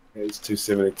still. Yeah, he's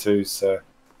 272, so...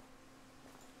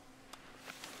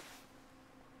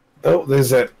 Oh, there's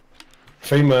that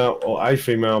female, or a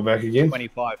female back again.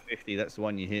 2550, that's the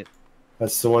one you hit.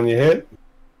 That's the one you hit?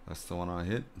 That's the one I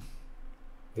hit.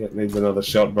 Yeah, it needs another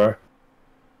shot, bro.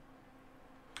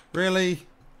 Really?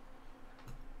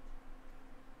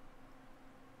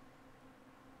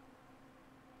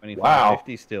 Wow.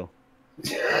 2550 still.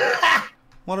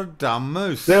 What a dumb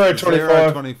moose.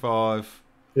 0.25. 0.25.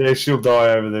 Yeah, she'll die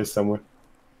over there somewhere.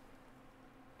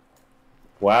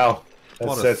 Wow.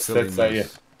 What a silly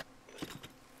moose.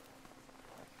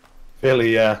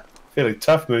 Yeah. Fairly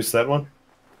tough moose, that one.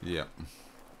 Yeah.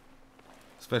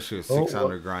 Especially with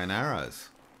 600 grain arrows.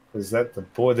 Is that the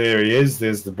boy? There he is.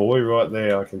 There's the boy right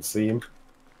there. I can see him.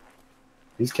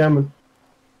 He's coming.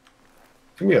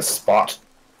 Give me a spot.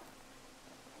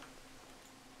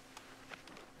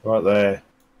 Right there.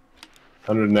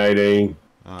 118.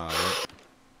 Oh,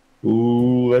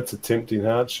 Ooh, that's a tempting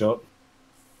heart shot.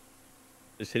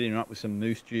 Just hitting him up with some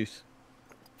moose juice.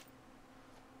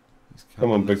 Come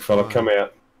on, big fella, come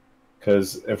out.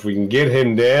 Because if we can get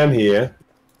him down here,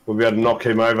 we'll be able to knock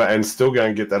him over and still go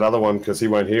and get that other one because he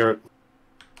won't hear it.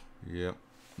 Yep.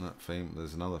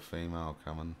 There's another female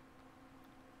coming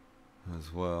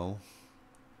as well.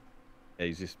 Yeah,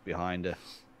 he's just behind her.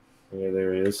 Yeah,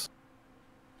 there he is.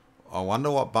 I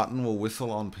wonder what button will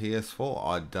whistle on PS4.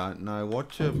 I don't know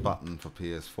what your button for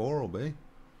PS4 will be.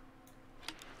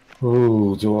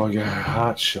 Ooh, do I go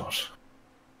heart shot?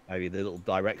 Maybe the little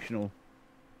directional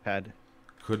pad.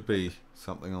 Could be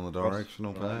something on the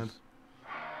directional pad.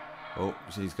 Oh,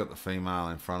 she's got the female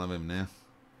in front of him now.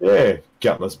 Yeah,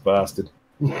 gutless bastard.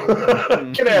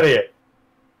 Get out of here.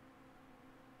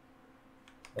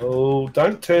 Oh,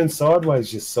 don't turn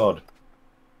sideways, you sod.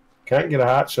 Can't get a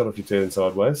heart shot if you turn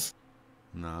sideways.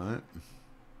 No.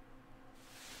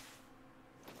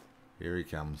 Here he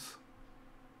comes.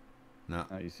 No.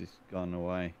 Oh, he's just gone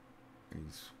away.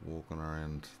 He's walking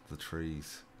around the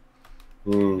trees.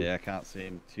 Yeah, I can't see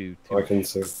him. Too I can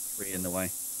see. Free in the way.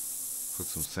 Put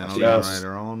some sound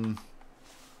generator on.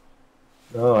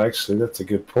 Oh, actually, that's a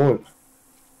good point.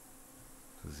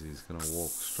 Because he's going to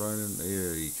walk straight in.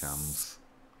 Here he comes.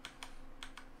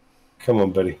 Come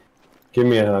on, buddy. Give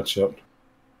me a heart shot.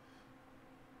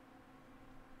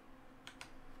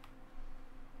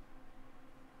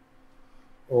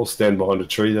 Or stand behind a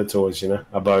tree. That's always, a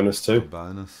bonus too.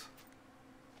 Bonus.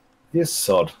 Yes,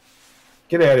 sod.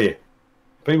 Get out of here.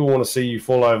 People want to see you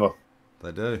fall over.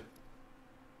 They do.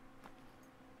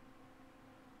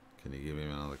 Can you give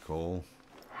him another call?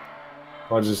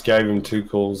 I just gave him 2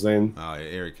 calls then. Oh, yeah,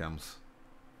 here he comes.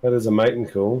 That is a mating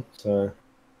call, so...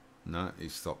 No, he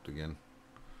stopped again.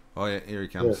 Oh, yeah, here he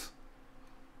comes.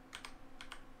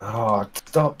 Yeah. Oh,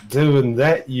 stop doing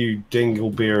that, you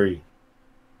dingleberry.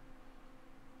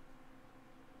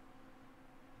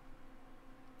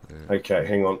 Yeah. Okay,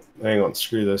 hang on,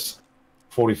 screw this.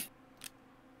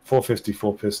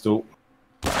 454 pistol.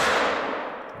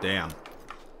 Down.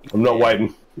 I'm not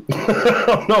waiting.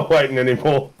 I'm not waiting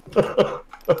anymore. Now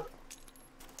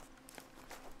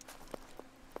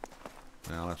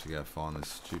I'll have to go find this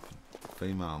stupid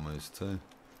female moose too.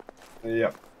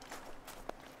 Yep.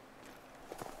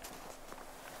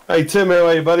 Hey Tim, how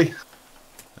are you, buddy?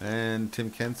 And Tim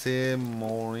Kent's here.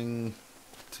 Morning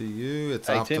to you. It's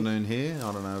afternoon here.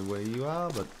 I don't know where you are,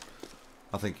 but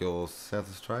I think you're South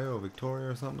Australia or Victoria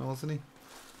or something, wasn't he?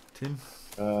 Tim?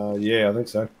 Yeah, I think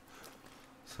so.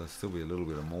 So still be a little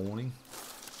bit of morning.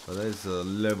 So there's a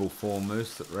level 4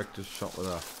 moose that Rekt'd just shot with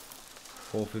a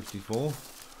 454.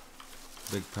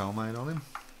 Big palmate on him.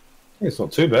 Yeah, it's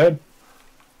not too bad.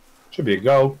 Should be a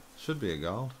goal. Should be a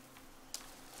gold.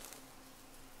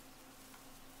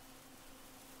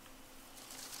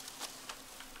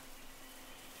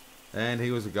 And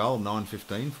he was a goal,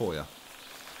 9.15 for you.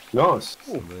 Nice.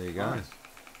 So there you go. Nice.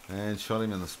 And shot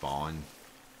him in the spine.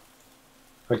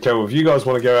 Okay, well, if you guys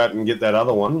want to go out and get that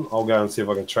other one, I'll go and see if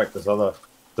I can track this other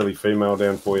silly female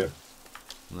down for you.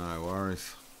 No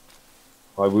worries.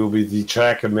 I will be the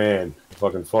tracker man if I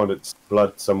can find its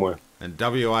blood somewhere. And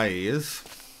WA is.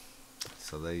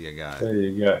 So there you go. There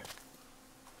you go.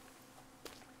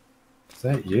 Is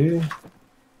that you?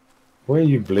 Where are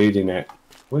you bleeding at?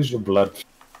 Where's your blood?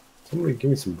 Somebody give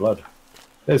me some blood.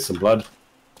 There's some blood.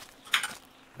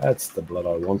 That's the blood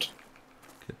I want.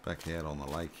 Get back out on the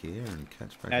lake here and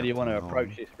catch back. How do you want to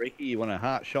approach this, Ricky? You want a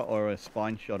heart shot or a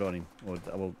spine shot on him? Or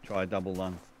we'll try a double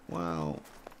lung? Well,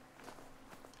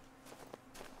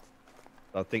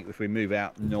 I think if we move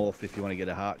out north, if you want to get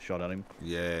a heart shot on him.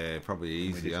 Yeah, probably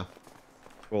easier.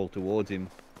 Crawl towards him,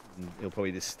 and he'll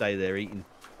probably just stay there eating.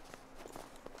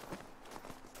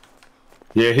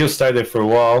 Yeah, he'll stay there for a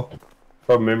while.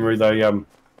 From memory, they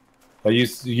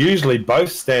usually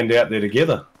both stand out there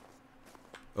together.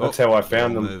 That's how I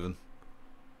found them. Moving.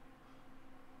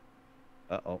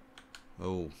 Uh-oh.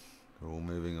 Oh, they're all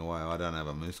moving away. I don't have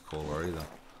a moose caller either.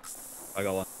 I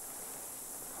got one.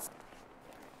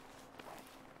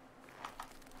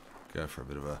 Go for a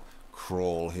bit of a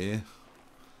crawl here.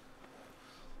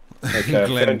 Okay,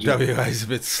 Glenn WA's a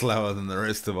bit slower than the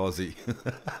rest of Aussie.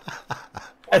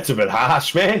 That's a bit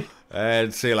harsh, man.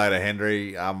 And see you later,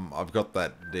 Henry. I've got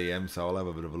that DM, so I'll have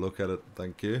a bit of a look at it.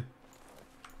 Thank you.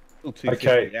 Still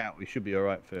 250 out. We should be all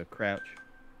right for crouch,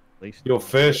 at least. Your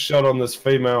first shot on this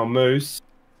female moose,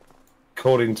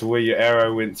 according to where your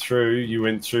arrow went through, you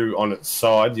went through on its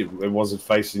side. It wasn't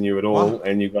facing you at all,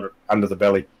 and you got it under the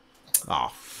belly.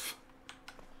 Oh.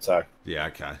 So. Yeah,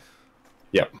 okay.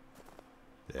 Yep.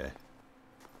 Yeah.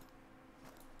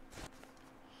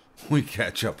 We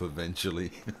catch up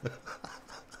eventually.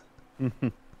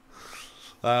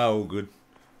 Oh, good.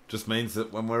 Just means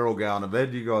that when we're all going to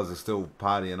bed, you guys are still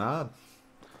partying hard.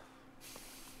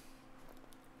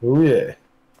 Oh, yeah.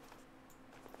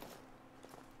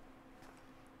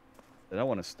 They don't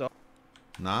want to stop.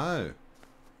 No.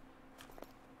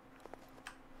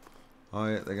 Oh,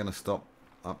 yeah, they're going to stop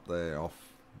up there off.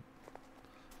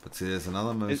 But see, there's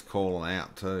another moose calling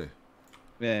out too.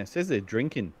 Yeah, it says they're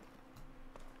drinking.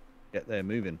 Yet they're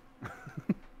moving.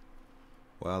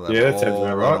 Well, they've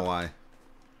all run away.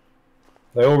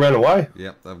 They all ran away?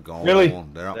 Yep, they've gone. Really?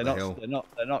 They're up the hill.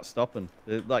 They're not stopping.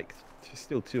 They're like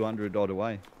still 200 odd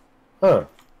away. Huh.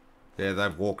 Yeah,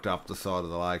 they've walked up the side of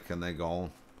the lake and they're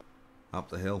gone up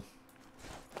the hill.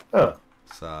 Huh.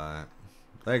 So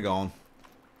they're gone.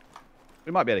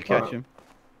 We might be able to catch them.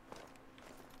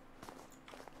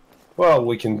 Well,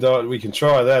 we can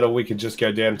try that, or we could just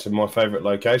go down to my favourite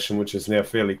location, which is now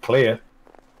fairly clear,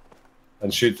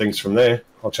 and shoot things from there.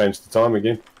 I'll change the time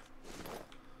again.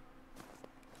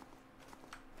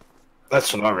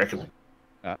 That's what I reckon.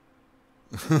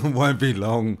 Won't be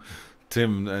long,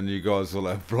 Tim, and you guys will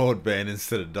have broadband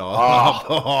instead of dial.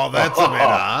 Oh, that's a bit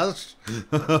harsh.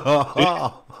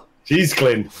 Jeez,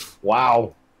 Glenn.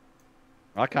 Wow.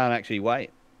 I can't actually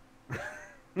wait.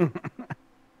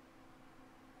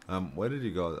 Where did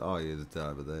you guys? Oh, yeah, it's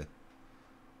over there.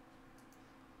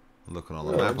 Looking on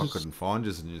the map, I couldn't find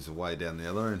you, and you're way down the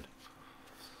other end.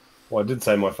 Well, I did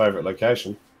say my favourite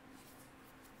location.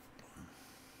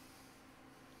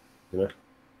 You know,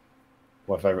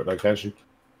 my favourite location.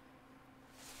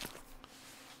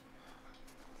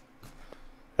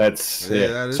 That's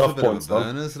that is a bit of a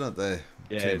burn, isn't it? There,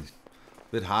 yeah, Tim?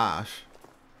 A bit harsh.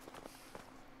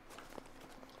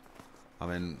 I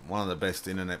mean, one of the best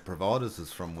internet providers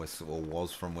is from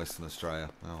was from Western Australia.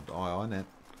 IINet,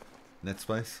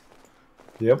 NetSpace.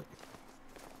 Yep.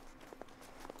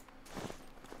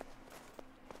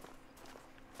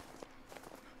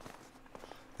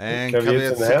 And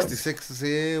Caveat66 is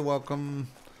here. Welcome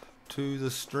to the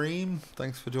stream.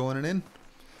 Thanks for joining in.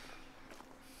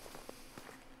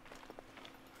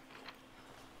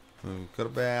 We've got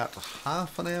about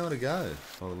half an hour to go.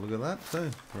 Oh, look at that too.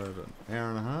 We're over an hour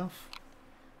and a half.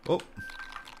 Oh,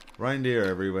 reindeer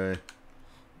everywhere.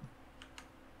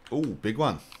 Oh, big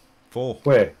one. 4.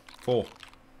 Where? 4.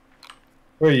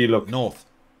 Where you look? North.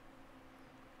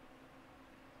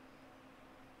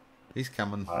 He's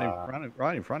coming.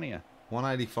 Right in front of you.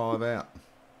 185 out.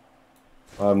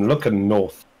 I'm looking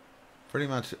north. Pretty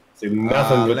much. See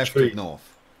nothing but left of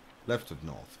north. Left of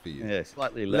north for you. Yeah,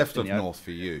 slightly left of north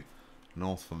for you.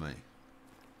 North for me.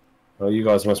 Oh, you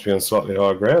guys must be on slightly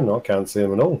higher ground. I can't see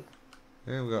them at all.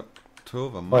 Yeah, we've got 2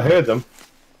 of them. I heard them.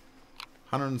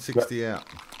 160 out.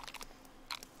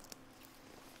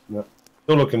 No.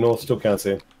 Still looking north, still can't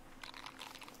see them.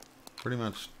 Pretty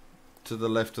much to the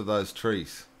left of those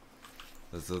trees.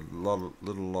 There's a little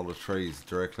lot of trees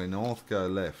directly north. Go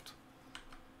left.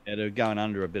 Yeah, they're going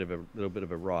under a little bit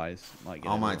of a rise. Might get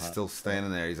Oh, mate's still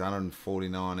standing there. He's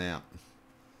 149 out.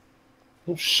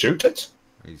 Well, shoot it.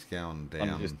 He's going down.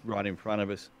 I'm just right in front of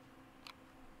us.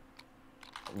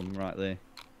 One right there.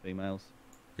 Females.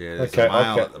 Yeah, there's a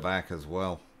male at the back as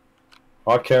well.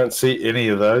 I can't see any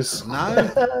of those.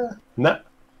 No? No.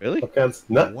 Really? I can't.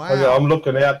 No. Wow. I'm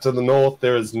looking out to the north.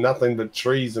 There is nothing but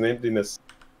trees and emptiness.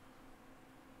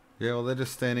 Yeah, well, they're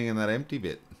just standing in that empty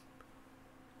bit.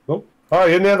 Oh,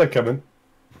 yeah, now they're coming.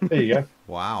 There you go.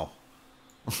 Wow.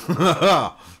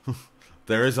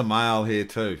 There is a male here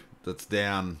too. That's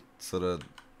down sort of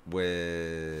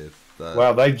where the...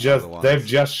 Wow, they've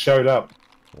just showed up.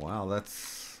 Wow,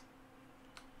 that's...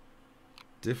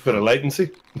 Bit different. of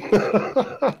latency.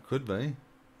 Could be.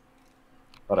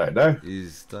 I don't know.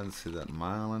 Don't see that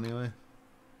male anyway.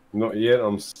 Not yet.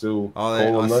 I'm still. Oh,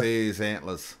 there, I see his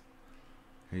antlers.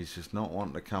 He's just not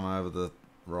wanting to come over the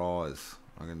rise.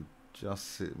 I can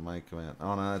just make him out.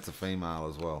 Oh no, that's a female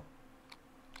as well.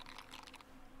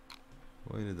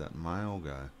 Where did that male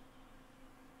go?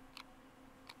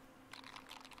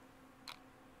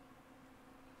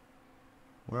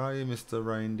 Where are you, Mr.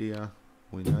 Reindeer?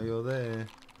 We know you're there.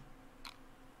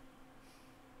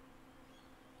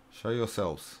 Show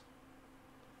yourselves.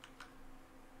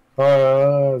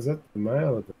 Is that the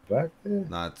male at the back there?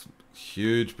 No, it's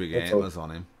huge big antlers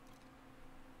on him.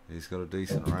 He's got a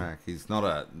decent rack. He's not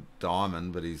a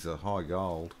diamond, but he's a high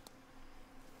gold.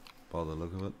 By the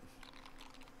look of it.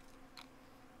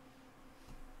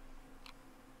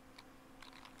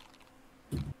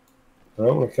 They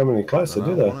don't want to come any closer, do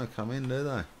they? They don't want to come in, do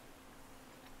they?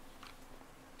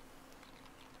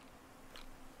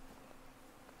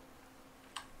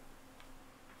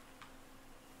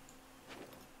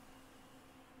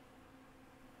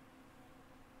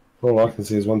 All I can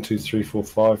see is 1, 2, 3, 4,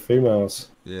 5 females.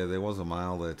 Yeah, there was a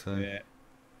male there too. Yeah.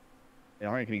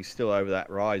 I reckon he's still over that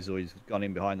rise, or he's gone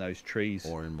in behind those trees.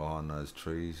 Or in behind those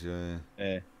trees, yeah.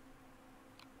 Yeah.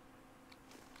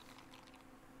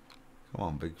 Come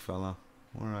on, big fella.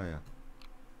 Where are you?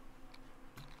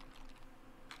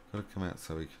 Gotta come out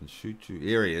so we can shoot you.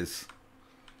 Here he is.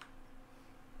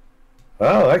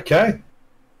 Oh, okay.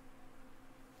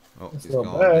 Oh, That's he's not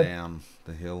gone bad. down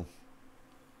the hill.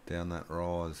 Down that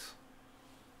rise.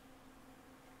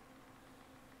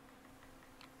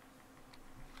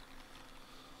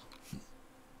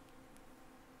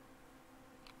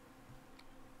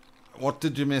 What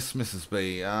did you miss, Mrs.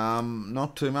 B?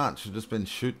 Not too much. I've just been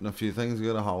shooting a few things.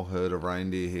 We've got a whole herd of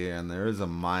reindeer here, and there is a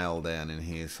male down in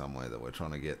here somewhere that we're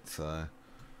trying to get. So,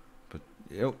 but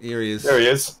yep, here he is. There he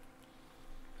is.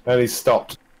 And he's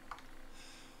stopped.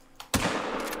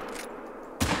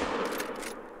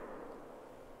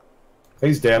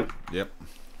 He's down. Yep.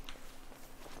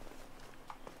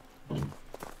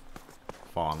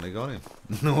 Finally got him.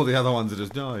 All the other ones are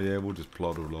just, oh yeah, we'll just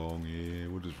plod along. Yeah,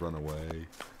 we'll just run away.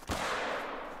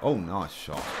 Oh, nice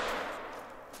shot.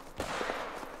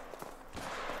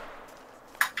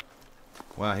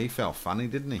 Wow, he felt funny,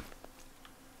 didn't he?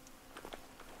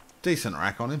 Decent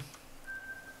rack on him.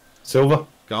 Silver.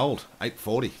 Gold,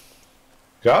 840.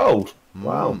 Gold.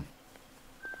 Wow.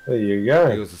 There you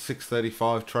go. He was a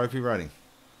 635 trophy rating.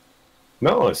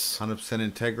 Nice. 100%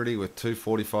 integrity with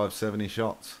 245-70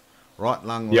 shots. Right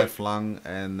lung, Yep. left lung,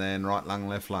 and then right lung,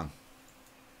 left lung.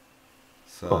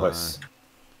 So, Nice.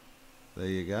 there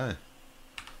you go.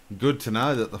 Good to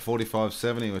know that the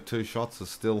 45-70 with 2 shots is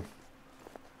still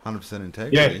 100%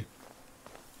 integrity.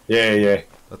 Yeah.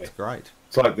 That's great.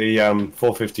 It's like the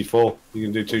 454. You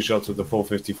can do 2 shots with the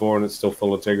 454 and it's still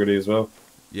full integrity as well.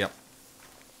 Yep.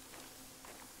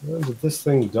 When did this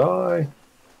thing die?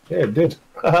 Yeah, it did.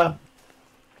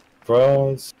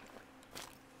 Prize.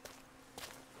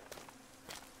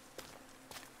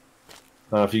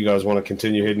 If you guys want to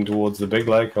continue heading towards the big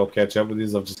lake, I'll catch up with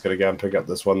you. I've just got to go and pick up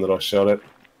this one that I shot at.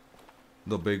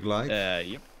 The big lake?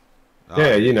 Yep. Oh,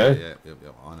 Yeah, you know. Yep.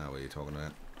 I know what you're talking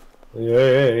about.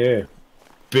 Yeah.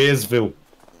 Bearsville.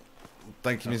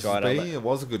 Thank you, That's Mrs. right, B. It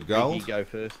was a good goal. You go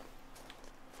first.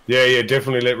 Yeah,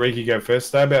 definitely let Reeky go first.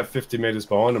 Stay about 50 metres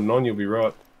behind him, you'll be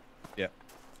right. Yep.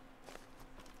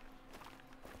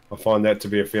 I find that to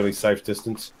be a fairly safe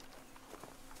distance.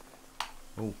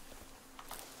 Oh.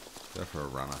 Go for a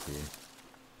run up here.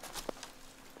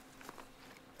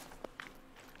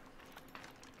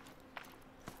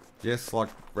 Yes, like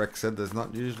Rex said, there's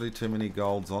not usually too many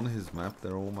golds on his map.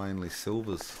 They're all mainly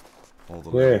silvers. All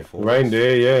the level fours.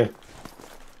 reindeer, yeah.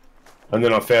 And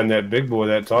then I found that big boy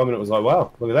that time and it was like,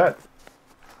 wow, look at that.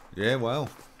 Yeah, well.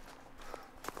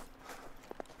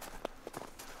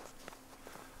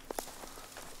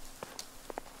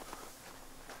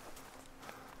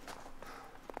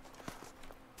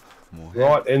 More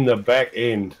Right in the back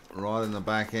end. Right in the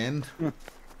back end.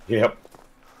 Yep.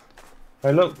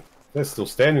 Hey, look, they're still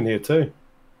standing here too.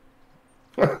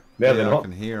 Now they're I not.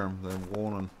 can hear them. They're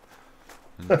warning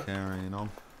and carrying on.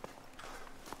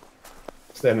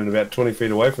 Standing about 20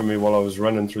 feet away from me while I was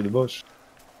running through the bush.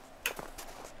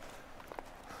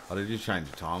 Oh, did you change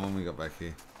the time when we got back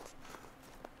here?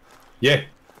 Yeah,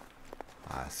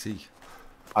 I see.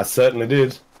 I certainly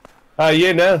did.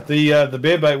 Yeah, no, the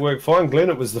bear bait worked fine, Glenn.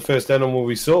 It was the first animal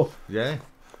we saw. Yeah.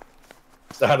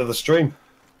 Start of the stream.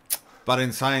 But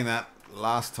in saying that,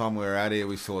 last time we were out here,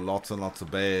 we saw lots and lots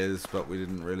of bears, but we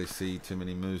didn't really see too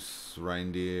many moose,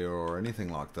 reindeer, or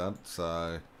anything like that.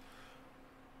 So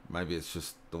maybe it's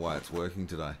just the way it's working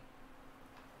today.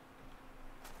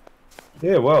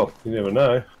 Yeah, well, you never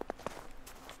know.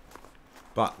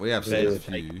 But we have seen a Bears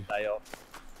take few. the day off.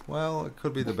 Well, it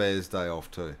could be the bears' day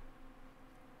off too.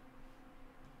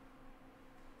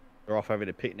 They're off having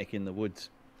a picnic in the woods.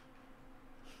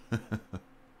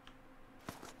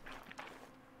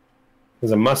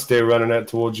 There's a mustang running out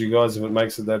towards you guys if it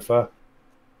makes it that far.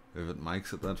 If it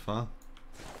makes it that far.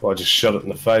 Well, I just shot it in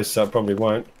the face, so it probably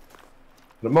won't.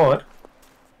 But it might.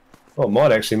 Well, it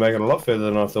might actually make it a lot further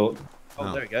than I thought.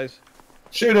 Oh, there it goes.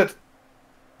 Shoot it!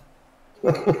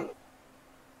 Did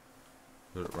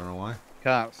it run away?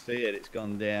 Can't see it. It's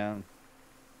gone down.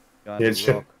 Yeah, Going it's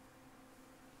to rock.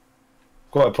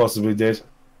 quite possibly dead.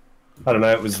 I don't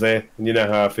know, it was there. And you know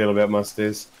how I feel about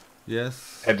mustangs.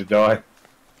 Yes. Had to die.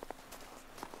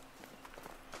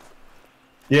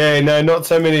 Yeah, no, not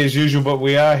so many as usual, but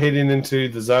we are heading into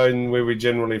the zone where we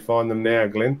generally find them now,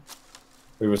 Glenn.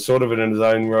 We were sort of in a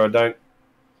zone where I don't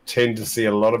tend to see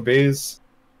a lot of bears.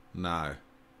 No.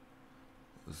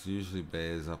 There's usually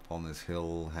bears up on this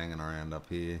hill, hanging around up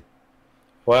here,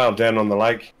 Wow, down on the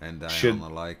lake. and down Should- on the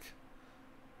lake.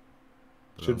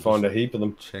 But Should I'm find just a heap of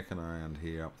them. checking around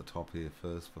here up the top here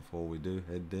first before we do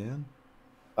head down.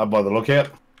 Up by the lookout.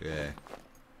 Yeah.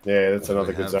 Yeah, that's We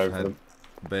another good have zone for had them.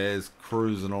 bears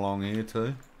cruising along here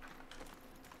too.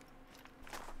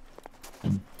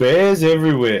 Bears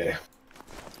everywhere.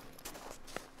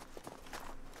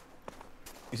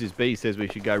 Mrs. B says we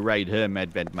should go raid her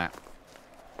medbed map.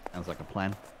 Sounds like a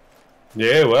plan.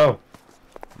 Yeah, well.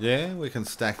 Yeah, we can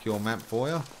stack your map for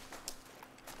you.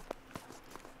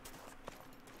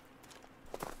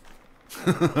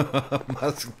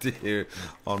 Musk deer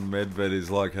on medbed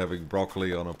is like having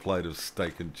broccoli on a plate of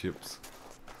steak and chips.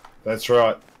 That's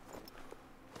right.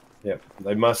 Yep,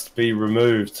 they must be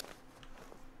removed.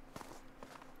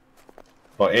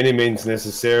 By any means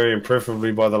necessary, and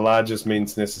preferably by the largest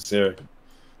means necessary.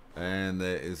 And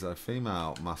there is a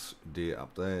female musk deer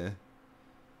up there.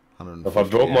 If I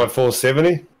dropped my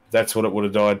 470, that's what it would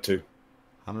have died to.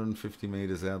 150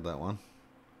 meters out, that one.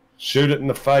 Shoot it in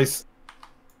the face.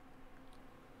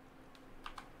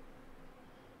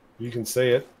 You can see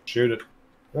it. Shoot it.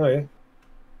 Oh, yeah.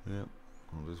 Yep.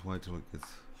 I'll just wait till it gets...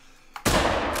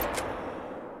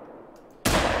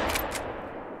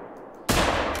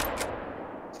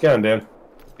 It's going down.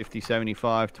 50,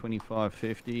 75, 25,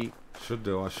 50, Should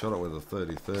do. I shot it with a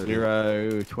 30-30.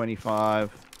 0,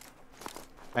 25,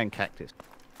 and cactus.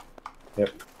 Yep.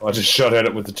 I just shot at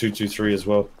it with the 223 as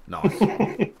well.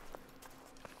 Nice.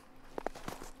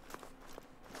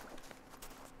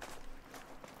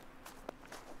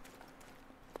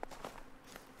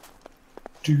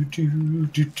 Do do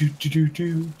do do do do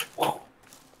do.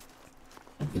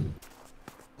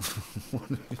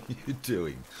 What are you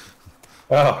doing?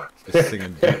 Oh. Just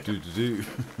singing do do do do.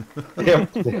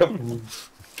 Yep. Yep.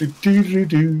 Do do do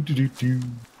do do do.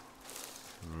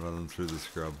 Running through the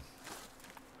scrub.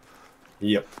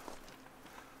 Yep.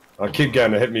 I keep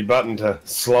going to hit me button to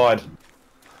slide.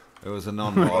 It was a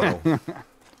non-vital.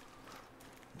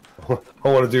 I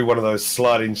want to do one of those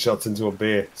sliding shots into a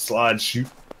bear. Slide shoot.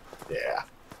 Yeah.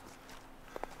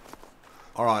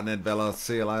 Alright, Ned Bella,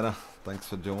 see you later. Thanks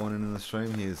for joining in the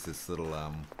stream. Here's this little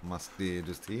musk deer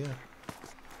just here.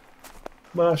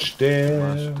 Mush deer.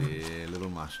 Mush deer, little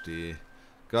mush deer.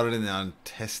 Got it in the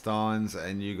intestines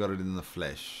and you got it in the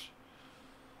flesh.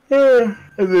 Yeah,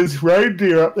 and there's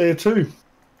reindeer up there too.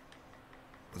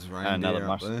 There's Another reindeer up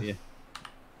musk there. deer.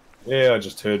 Yeah, I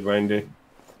just heard reindeer.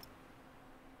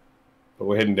 But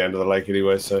we're heading down to the lake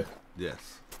anyway, so.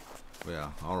 Yes.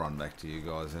 Yeah, I'll run back to you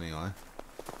guys anyway.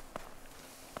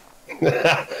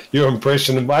 Your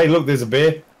impression of... Hey, look, there's a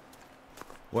bear.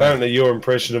 Well, Apparently your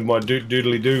impression of my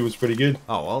doodly-doo was pretty good.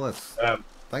 oh, well, that's...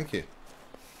 thank you.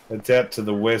 It's out to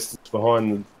the west. It's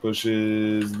behind the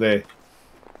bushes there.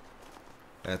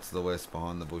 That's the west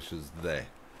behind the bushes there.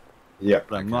 Yep.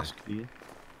 The Okay. musk deer.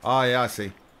 Oh, yeah, I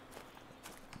see.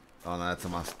 Oh, no, that's a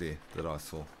musk deer that I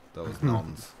saw. That was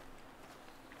nons.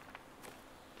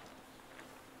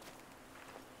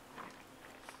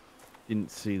 Didn't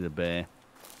see the bear.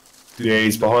 Yeah,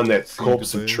 he's behind that See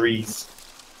corpse the of bear? trees.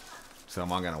 So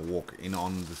am I going to walk in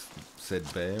on this said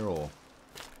bear or?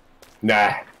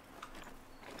 Nah.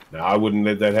 No, I wouldn't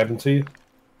let that happen to you.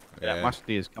 That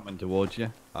musty is coming towards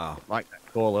you. Oh, Like that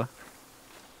caller.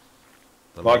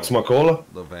 Likes my caller.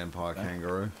 The vampire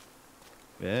kangaroo.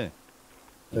 Yeah.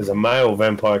 There's a male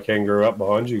vampire kangaroo up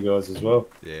behind you guys as well.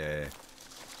 Yeah.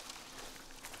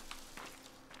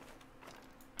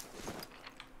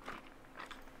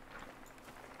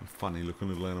 Funny looking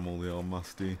little animal, the old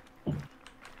musty.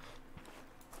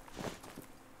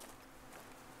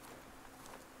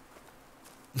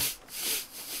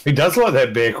 He does like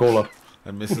that bear caller.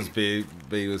 And Mrs. B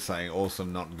was saying,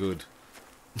 awesome, not good.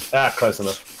 Ah, close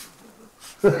enough.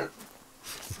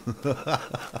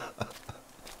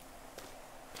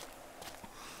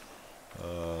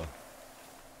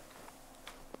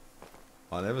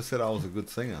 I never said I was a good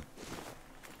singer.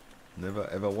 Never,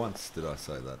 ever once did I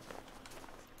say that.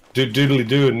 Do doodly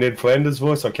do a Ned Flanders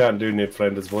voice? I can't do Ned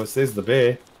Flanders voice. There's the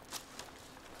bear.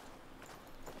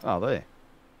 Oh, there.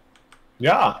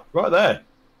 Yeah, right there.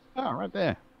 Oh, right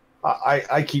there.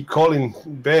 I keep calling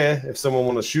bear if someone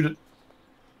want to shoot it.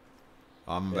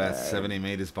 I'm about 70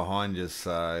 metres behind you,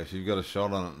 so if you've got a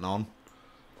shot on it, Non.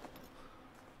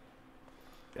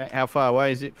 How far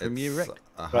away is it from you, Rick?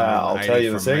 I'll tell you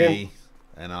in a second. Me,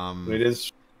 and It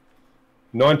is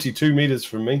 92 meters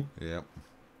from me. Yep.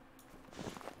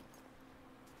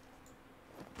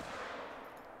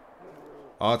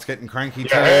 Oh, it's getting cranky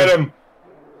too. I heard him.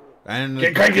 And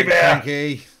Get cranky, bear.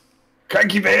 Cranky.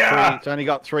 Cranky bear. It's only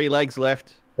got 3 legs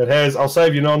left. It has. I'll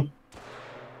save you, Non.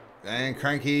 And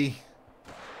cranky.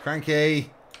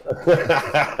 Cranky.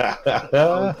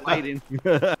 I'm waiting.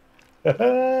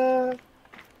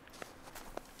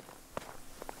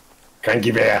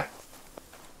 Cranky bear.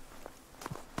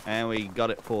 And we got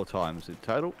it 4 times in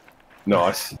total.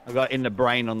 Nice. I got in the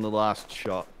brain on the last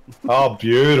shot. Oh,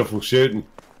 beautiful shooting.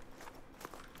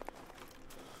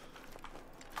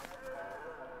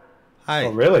 Hey.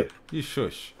 Oh, really? You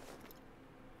shush.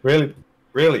 Really?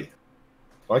 Really?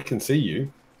 I can see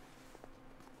you.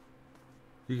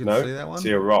 You can No, see that one?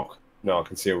 see a rock. No, I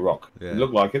can see a rock. Yeah. It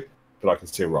looked like it, but I can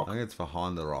see a rock. I think it's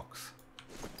behind the rocks.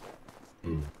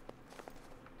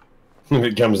 If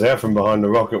it comes out from behind the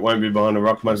rock, it won't be behind the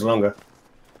rock much longer.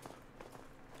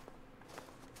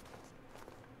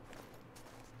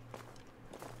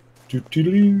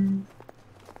 Doo-doo-doo.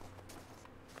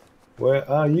 Where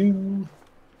are you?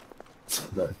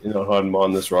 No, you're not hiding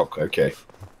behind this rock. Okay.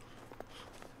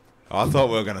 I thought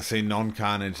we were going to see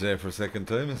non-carnage there for a second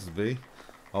too, Mrs. B.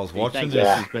 I was watching Thank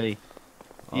this. you, Mrs.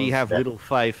 B. You have little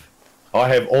faith. I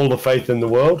have all the faith in the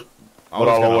world, but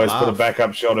I'll always put a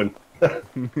backup shot in. The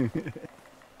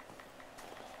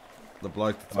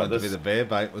bloke that's meant to be the bear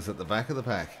bait was at the back of the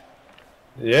pack.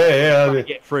 Yeah.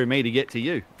 Get through me to get to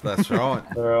you. That's right.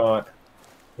 All right.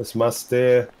 This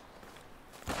mustard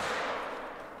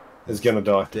is going to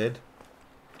die. Dead.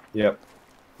 Yep.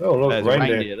 Oh, look, There's a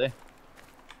reindeer. reindeer there.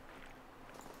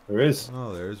 There is.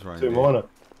 Oh, there is reindeer. 2 minor.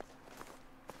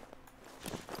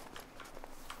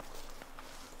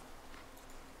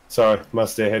 Sorry,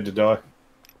 mustard had to die.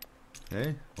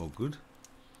 Yeah, all good.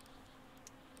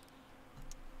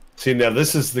 See, now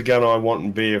this is the gun I want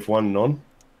in BF1 non.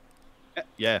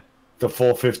 Yeah. The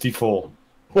 454.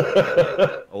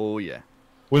 Oh, yeah.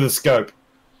 With a scope.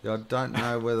 Yeah, I don't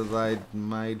know whether they'd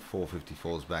made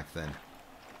 454s back then.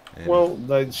 in Well,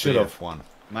 they should have. BF1.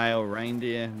 Male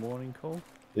reindeer warning call.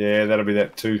 Yeah, that'll be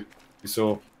that too. You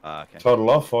saw. Ah, okay. Total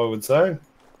off, I would say.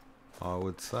 I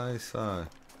would say so.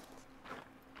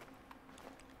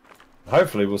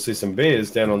 Hopefully we'll see some bears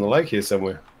down on the lake here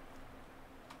somewhere.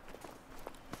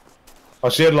 Oh,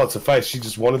 she had lots of faith. She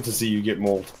just wanted to see you get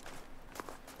mauled.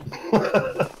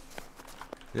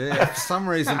 Yeah, for some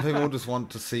reason people just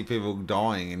want to see people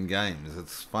dying in games.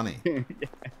 It's funny.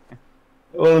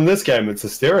 Well, in this game, it's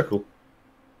hysterical.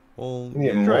 Well, You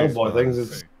get yeah, mauled by things.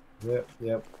 It's...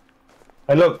 Yep.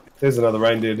 Hey, look, there's another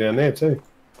reindeer down there too.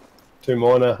 2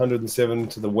 minor, 107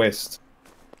 to the west.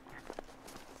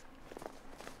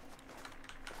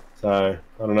 So,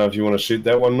 I don't know if you want to shoot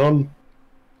that one on.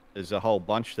 There's a whole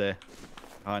bunch there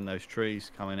behind those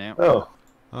trees coming out. Oh,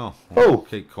 Oh, Oh.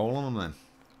 keep calling them then.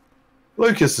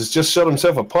 Lucas has just shot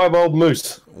himself a piebald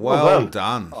moose. Well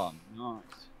done. Oh, nice.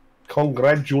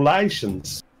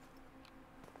 Congratulations.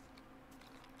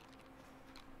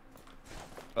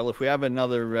 Well, if we have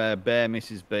another bear,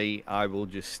 Mrs. B, I will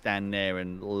just stand there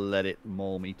and let it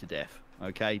maul me to death.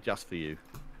 Okay, just for you.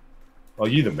 Oh,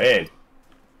 you the man.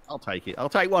 I'll take it. I'll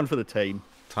take one for the team.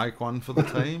 Take one for the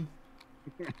team.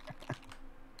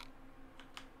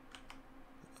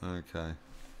 Okay.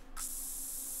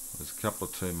 There's a couple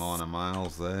of 2 minor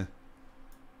males there.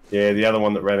 Yeah, the other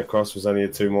one that ran across was only a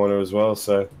 2 minor as well,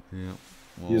 so Yeah.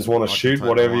 Well, you just want to shoot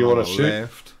whatever you want to shoot.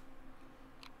 Left.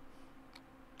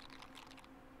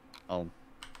 Oh,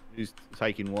 who's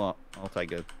taking what? I'll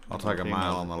take a male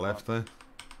on the left there.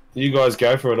 You guys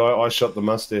go for it. I shot the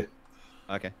musty.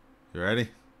 Okay. You ready?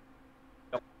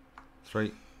 Yep.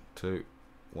 3, 2,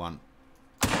 1.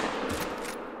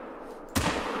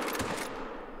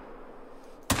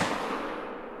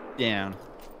 Down.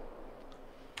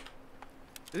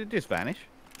 Did it just vanish?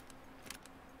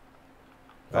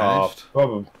 Vanished.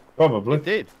 Oh, probably. It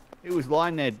did. It was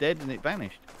lying there dead and it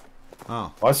vanished.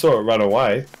 Oh. I saw it run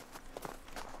away.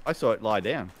 I saw it lie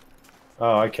down.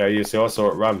 Oh, okay. You see, I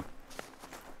saw it run.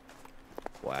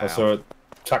 Wow. I saw it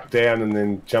tuck down and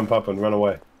then jump up and run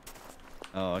away.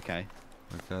 Oh, okay.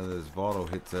 Okay, there's vital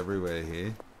hits everywhere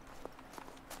here.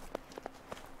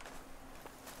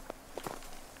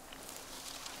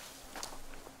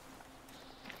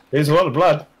 There's a lot of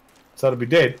blood, so it'll be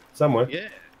dead somewhere. Yeah.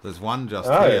 There's one just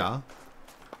Oh. here.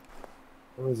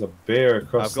 There's a bear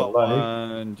across I've got the lake.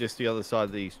 one just the other side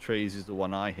of these trees is the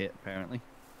one I hit, apparently.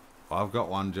 I've got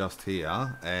one just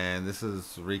here, and this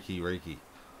is Reeky.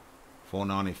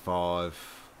 495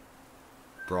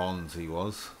 bronze he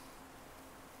was.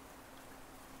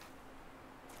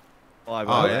 508.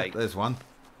 Oh yeah, there's one.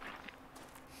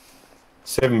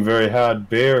 7 very hard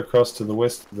bear across to the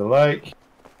west of the lake.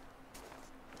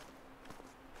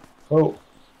 Oh.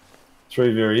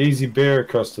 3 very easy bear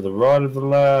across to the right of the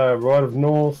right of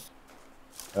north.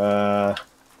 4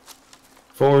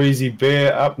 easy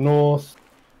bear up north.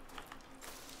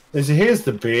 Here's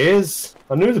the bears.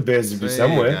 I knew the bears would be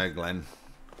somewhere. There you go, Glenn.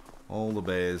 All the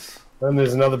bears. And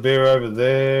there's another bear over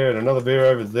there, and another bear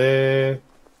over there.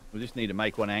 We just need to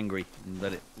make one angry and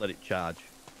let it charge.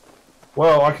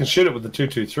 Well, I can shoot it with the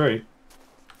 223.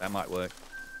 That might work.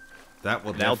 That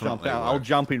will And I'll definitely jump out. work. I'll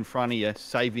jump in front of you,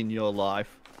 saving your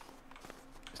life,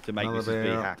 just to make Another Mrs. B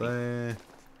bear up happy. there.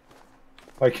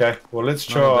 Okay, well let's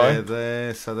Another try. bear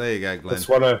there. So there you go, Glenn. This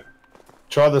one.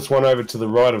 Try this one over to the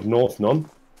right of North Non.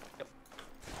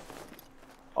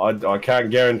 I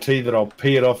can't guarantee that I'll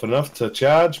pee it off enough to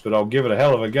charge, but I'll give it a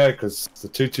hell of a go because the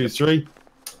 223.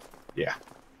 Yeah,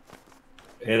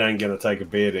 it ain't gonna take a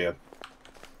bear down.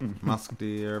 Musk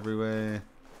deer everywhere.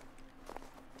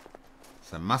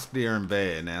 So musk deer and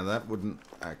bear. Now that wouldn't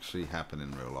actually happen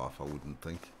in real life, I wouldn't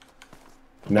think.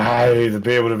 No, the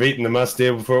bear would have eaten the musk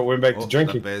deer before it went back to The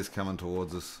drinking. bear's coming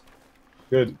towards us.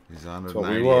 Good. He's what we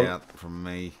 180 want. out from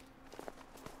me.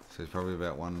 So he's probably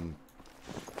about 160,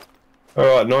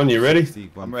 All right, Non, you ready?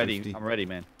 150. I'm ready,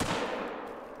 man.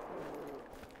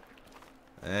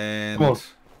 And Come on.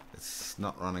 it's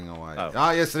not running away. Oh.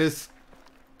 Oh yes, it is.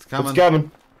 It's coming. It's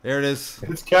coming. There it is.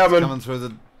 It's coming. It's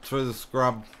coming through the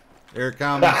scrub. Here it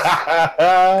comes.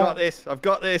 Got this. I've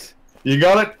got this. You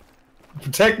got it.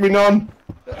 Protect me, Non.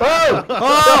 Oh!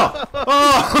 Oh!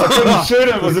 I couldn't shoot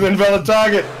it. It was an invalid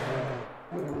target.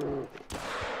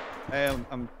 I'm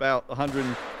about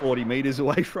 140 meters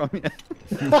away from you.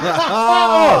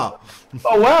 Oh!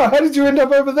 Oh wow! How did you end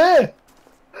up over there?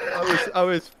 I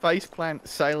was face plant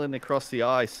sailing across the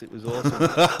ice. It was awesome.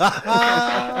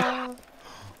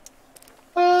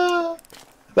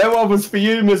 That one was for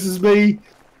you, Mrs. B.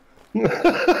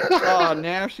 Oh,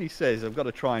 now she says I've got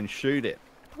to try and shoot it.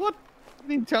 What? You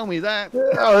didn't tell me that.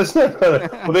 Oh, that's not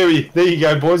bad. Well, there you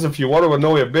go, boys. If you want to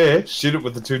annoy a bear, shoot it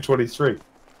with the 223.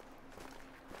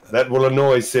 That will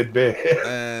annoy said bear.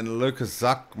 And Lucas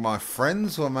Zuck, my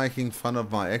friends were making fun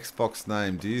of my Xbox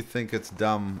name. Do you think it's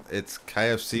dumb? It's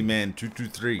KFC Man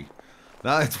 223.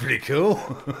 No, it's pretty cool.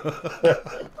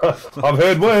 I've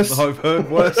heard worse. I've heard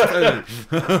worse too.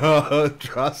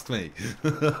 Trust me.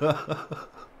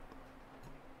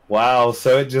 Wow,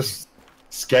 so it just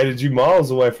skated you miles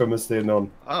away from us there,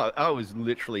 Non. Oh, I was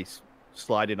literally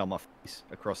sliding on my face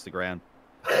across the ground.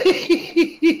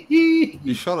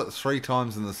 You shot it 3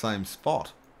 times in the same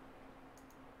spot.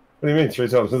 What do you mean 3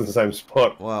 times in the same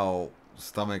spot? Well,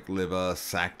 stomach, liver,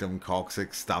 sactum,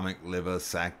 coccyx, stomach, liver,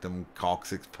 sactum,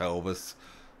 coccyx, pelvis.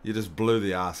 You just blew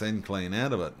the arse end clean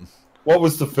out of it. What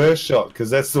was the first shot? Because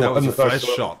that's the That one was a that I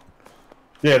flesh shot.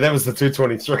 Yeah, that was the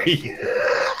 223.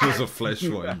 It was a flesh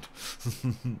wound.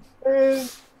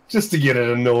 Just to get it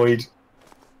annoyed.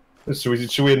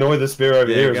 Should we annoy this bear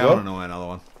over Yeah, here as go well? and annoy another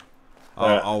one.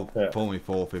 Yeah, I'll yeah. pull me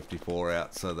 454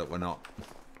 out so that we're not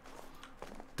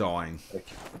dying.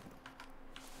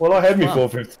 Well, I had me Wow.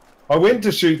 450. I went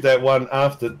to shoot that one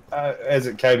after, as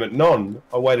it came at Non.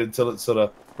 I waited until it sort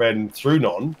of ran through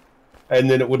Non, and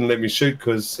then it wouldn't let me shoot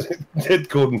because it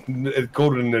called it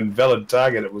an invalid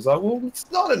target. It was like, well,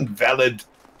 it's not invalid.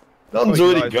 None's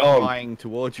Probably already guys gone. flying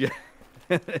towards you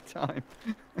at the time.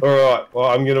 All right. Well,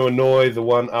 I'm going to annoy the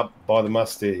one up by the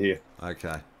muster here.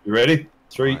 Okay. You ready?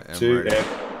 3, I am 2, ready. and...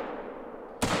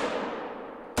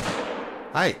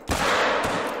 Hey.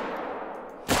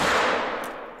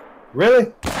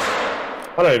 Really?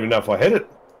 I don't even know if I hit it.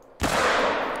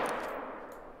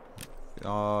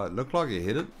 It looked like you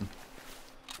hit it.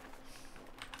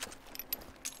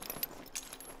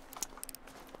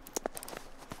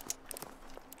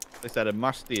 I just had a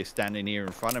musk deer standing here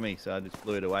in front of me, so I just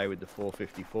blew it away with the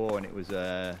 454, and it was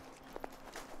a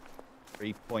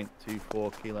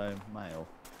 3.24 kilo male.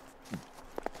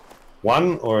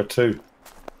 1 or a 2?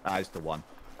 Ah, it's the 1.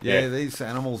 Yeah, Yeah. these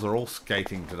animals are all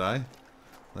skating today.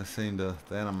 They seem to,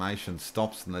 the animation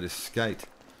stops and they just skate.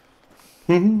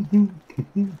 It's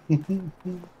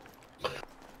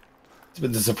a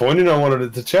bit disappointing. I wanted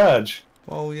it to charge.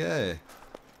 Well, yeah.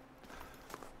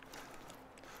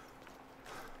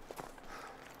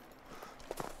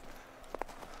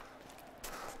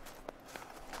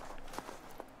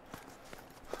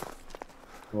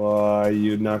 Why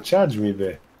you not charge me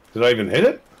there? Did I even hit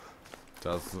it?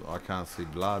 I can't see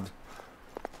blood.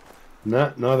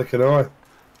 No, neither can I. I'm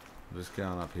just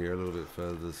going up here a little bit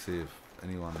further to see if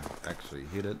anyone actually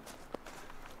hit it.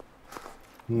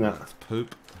 No, That's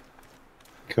poop.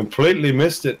 completely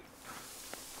missed it.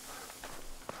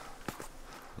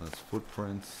 That's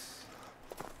footprints.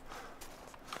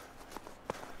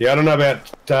 Yeah, I don't know about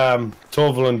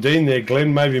Torval and Dean there,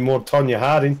 Glenn. Maybe more Tonya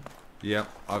Harding. Yep,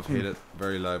 I've hit it.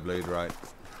 Very low bleed rate.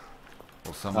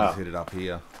 Well, someone's hit it up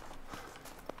here.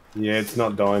 Yeah, it's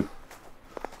not dying.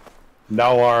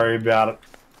 Don't worry about it.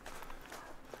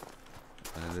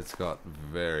 And it's got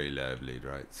very low bleed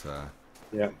rate, so...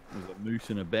 Yeah. There's a moose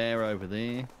and a bear over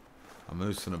there. A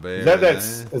moose and a bear. Is that there.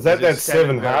 is that It's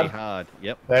 7 very hard? hard?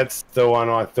 Yep. That's the one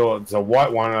I thought. It's a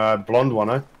white one, a blonde one,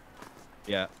 eh?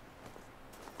 Yeah.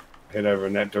 Head over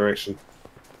in that direction.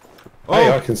 Oh!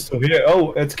 Hey, I can still hear.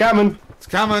 Oh, it's coming. It's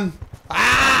coming!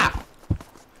 Ah!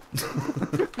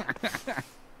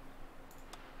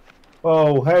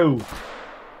 Oh, how?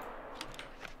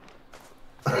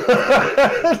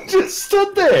 It just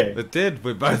stood there. It did.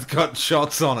 We both got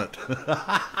shots on it.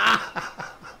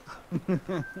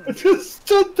 It just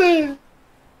stood there.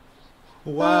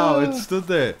 Wow, it stood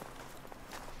there.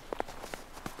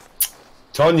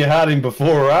 Tonya Harding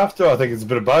before or after? I think it's a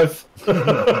bit of both.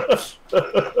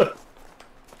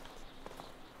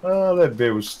 Oh, that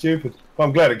bear was stupid.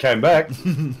 I'm glad it came back.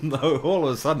 No, all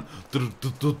of a sudden,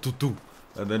 and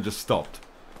then just stopped.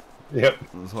 Yep.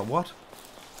 I was like, what?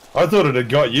 I thought it had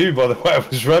got you by the way I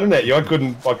was running at you. I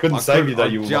couldn't save you though.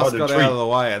 You were just behind a got tree. out of the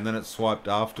way, and then it swiped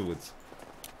afterwards.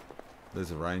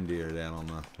 There's a reindeer down on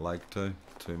the lake too.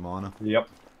 2 minor. Yep.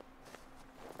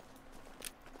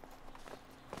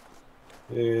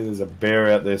 Yeah, there's a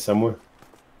bear out there somewhere.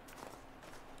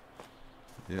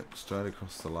 Yep, straight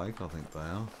across the lake, I think they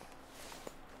are.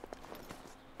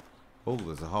 Oh,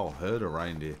 there's a whole herd of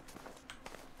reindeer.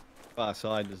 Far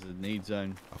side is the need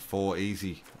zone. A 4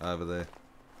 easy over there.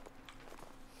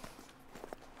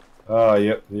 Oh,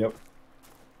 yep, yep.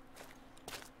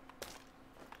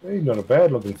 Hey, not a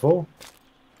bad looking fall.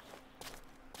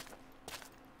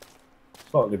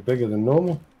 Slightly bigger than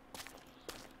normal.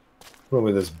 I don't know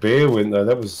where this bear went though.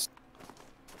 That was.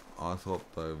 I thought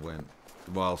they went.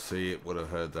 Well, see, it would have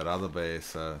heard that other bear,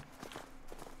 so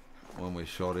when we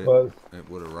shot it, Well, it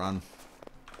would have run.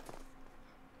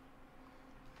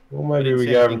 well, I maybe didn't we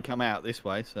see go. anything come out this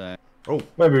way, so Oh,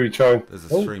 Maybe we try and. there's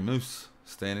a Oh, 3 moose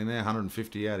standing there,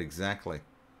 150 out exactly.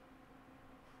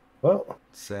 well,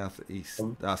 Southeast,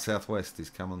 southwest is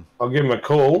coming. I'll give him a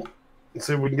call and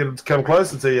see if we can get him to come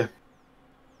closer to you.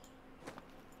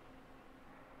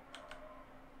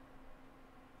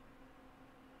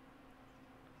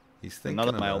 He's thinking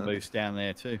another male about it. moose down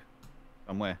there too.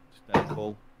 Somewhere. Just down the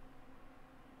hall.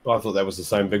 I thought that was the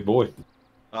same big boy.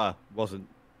 Ah, wasn't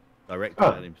directed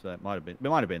Oh. at him, so it might have been. It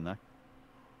might have been though.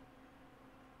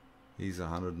 He's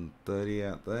 130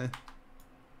 out there.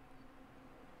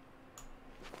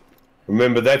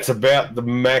 Remember, that's about the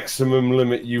maximum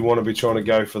limit you want to be trying to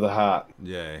go for the heart.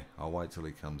 Yeah, I'll wait till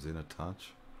he comes in a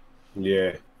touch.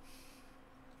 Yeah.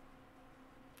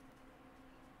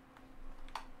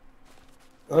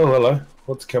 Oh, hello.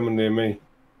 What's coming near me?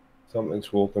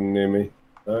 Something's walking near me.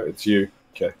 No, it's you.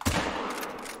 Okay.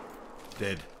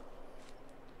 Dead.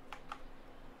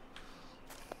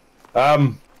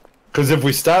 Because if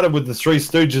we started with the Three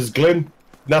Stooges, Glenn,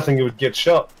 nothing would get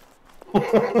shot. Hey,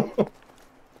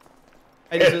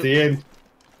 At the end.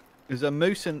 there's a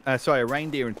moose and a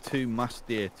reindeer and 2 musk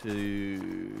deer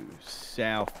to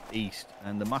southeast,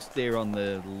 and the musk deer on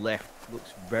the left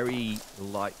looks very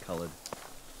light coloured.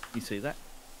 You see that?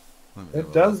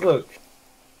 It does look.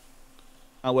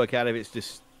 I'll work out if it's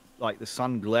just like the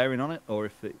sun glaring on it, or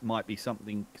if it might be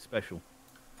something special.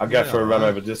 I'll go for a run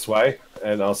over this way,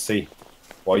 and I'll see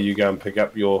while you go and pick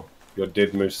up your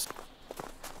dead moose.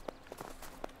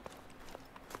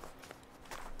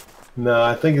 No,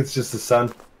 I think it's just the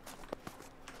sun.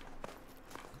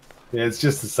 Yeah, it's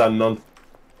just the sun, non.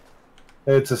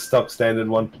 It's a stock standard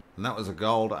one. And that was a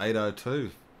gold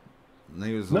 802. And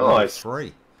he was a nice.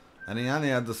 3. And he only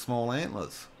had the small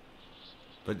antlers.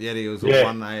 But yet he was a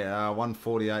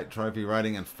 148 trophy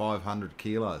rating and 500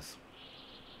 kilos.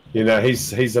 You know,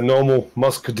 he's a normal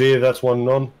muscadeer, that's one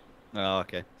non. Oh,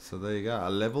 okay. So there you go, a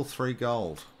level 3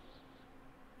 gold.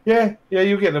 Yeah,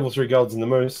 you'll get level 3 golds in the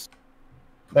moose.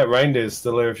 That reindeer's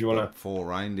still there if you want to... 4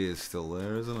 reindeers still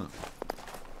there, isn't it?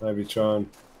 Maybe try and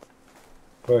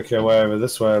work our way over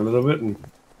this way a little bit and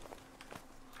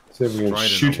see if we can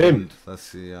shoot him.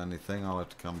 That's the only thing. I'll have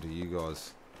to come to you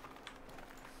guys.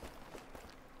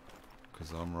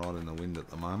 Because I'm right in the wind at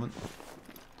the moment.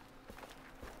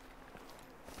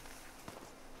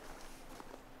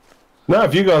 No,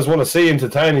 if you guys want to see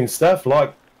entertaining stuff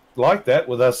like that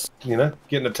with us, you know,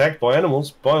 getting attacked by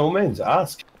animals, by all means,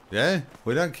 ask. Yeah,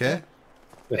 we don't care.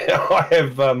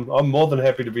 I'm more than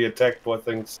happy to be attacked by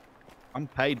things. I'm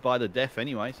paid by the deaf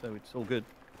anyway, so it's all good.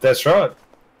 That's right.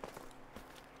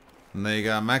 And there you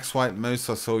go. Max weight moose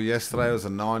I saw yesterday was a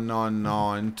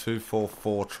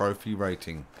 999244 trophy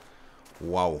rating.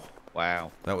 Wow.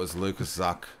 Wow. That was Lucas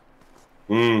Zuck.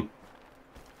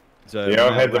 So yeah,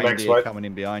 I've had the max weight coming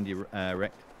in behind you, Rekt.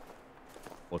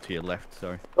 Or to your left,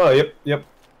 sorry. Oh, yep.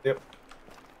 I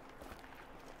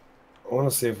want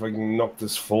to see if I can knock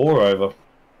this 4 over.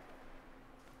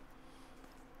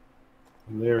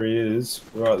 And there he is,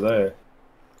 right there.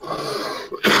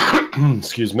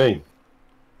 Excuse me.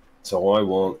 So I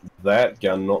want that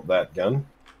gun, not that gun.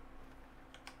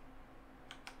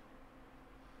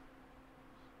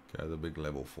 Go the big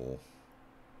level 4.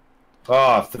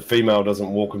 Ah, if the female doesn't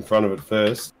walk in front of it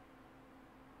first.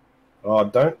 Oh,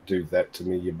 don't do that to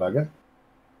me, you bugger.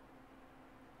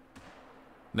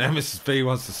 Now Mrs. B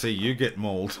wants to see you get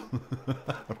mauled.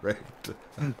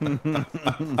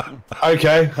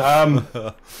 Okay,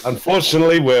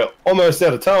 unfortunately we're almost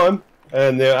out of time,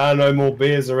 and there are no more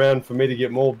bears around for me to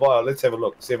get mauled by. Let's have a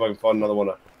look, see if I can find another one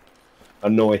to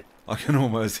annoy. I can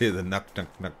almost hear the knuck, knuck,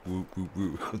 knuck, woo, woo,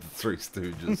 woo of the Three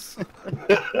Stooges.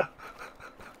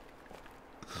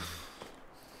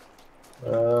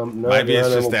 Maybe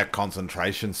it's just that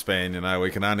concentration span, you know.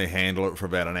 We can only handle it for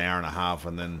about an hour and a half,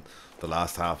 and then the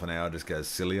last half an hour just goes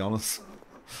silly on us.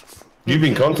 You've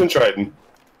been concentrating.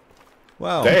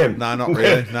 Well, damn. No, not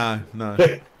really. No.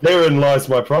 Therein lies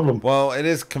my problem. Well, it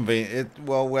is convenient.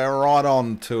 Well, we're right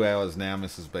on 2 hours now,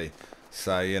 Mrs. B.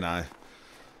 So, you know,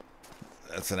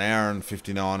 it's an hour and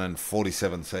 59 and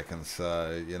 47 seconds.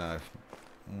 So, you know,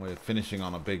 we're finishing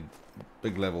on a big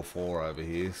level 4 over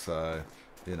here. So,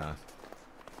 you know.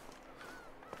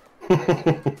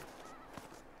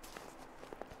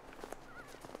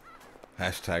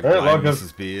 Hashtag blame like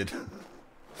Mrs. Beard.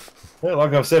 Yeah,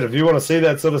 like I've said, if you want to see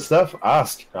that sort of stuff,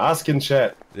 ask in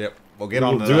chat. Yep, we'll get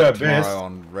on to do that our tomorrow best.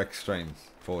 on Rec Stream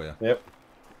for you. Yep,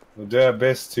 we'll do our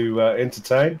best to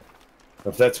entertain.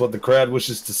 If that's what the crowd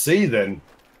wishes to see, then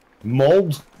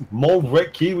mold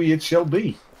Rekt'd Kiwi it shall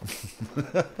be.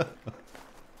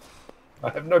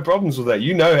 I have no problems with that.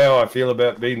 You know how I feel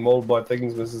about being mauled by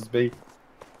things, Mrs. B.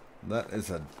 That is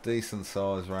a decent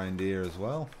sized reindeer as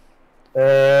well.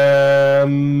 Let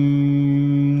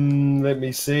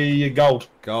me see. Gold.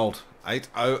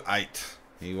 808.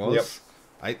 He was. Yep.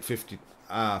 850.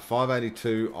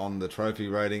 582 on the trophy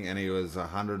rating, and he was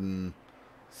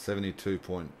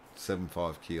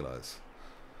 172.75 kilos.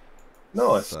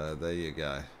 Nice. So there you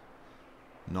go.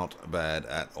 Not bad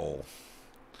at all.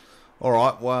 All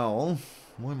right. Well,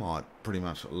 we might pretty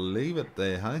much leave it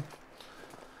there, hey?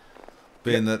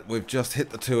 Being that we've just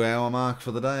hit the 2 hour mark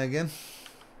for the day again.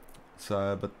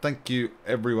 So, but thank you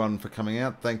everyone for coming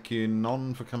out. Thank you,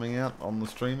 Non, for coming out on the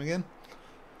stream again.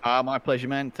 My pleasure,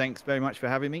 man. Thanks very much for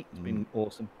having me. It's been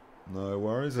awesome. No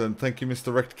worries. And thank you,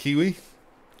 Mr. Rekt'd Kiwi.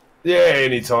 Yeah,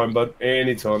 anytime, bud.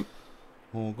 Anytime.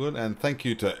 All good. And thank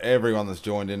you to everyone that's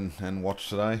joined in and watched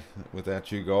today.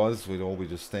 Without you guys, we'd all be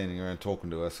just standing around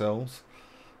talking to ourselves.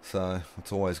 So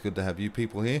it's always good to have you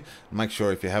people here. Make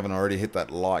sure if you haven't already, hit that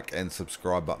like and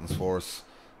subscribe buttons for us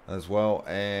as well.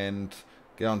 And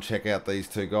go and check out these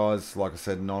two guys. Like I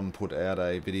said, Non put out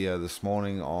a video this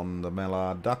morning on the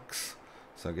mallard ducks.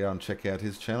 So go and check out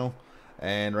his channel.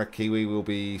 And Rekt'd Kiwi will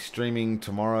be streaming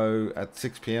tomorrow at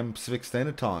 6 PM Pacific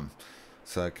Standard Time.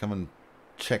 So come and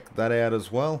check that out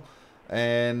as well.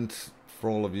 And for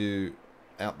all of you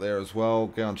out there as well,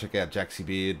 go and check out Jaxie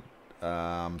Beard,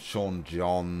 Sean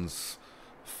Johns,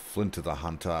 Flint of the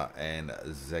Hunter, and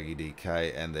Zaggy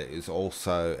DK. And there is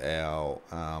also our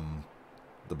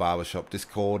the Barbershop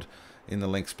Discord in the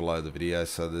links below the video.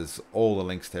 So there's all the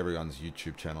links to everyone's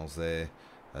YouTube channels there,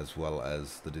 as well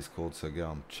as the Discord. So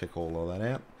go and check all of that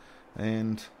out.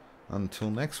 And until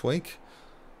next week,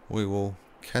 we will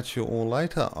catch you all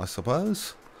later, I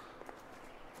suppose.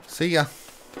 See ya.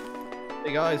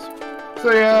 Hey guys.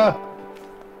 See ya.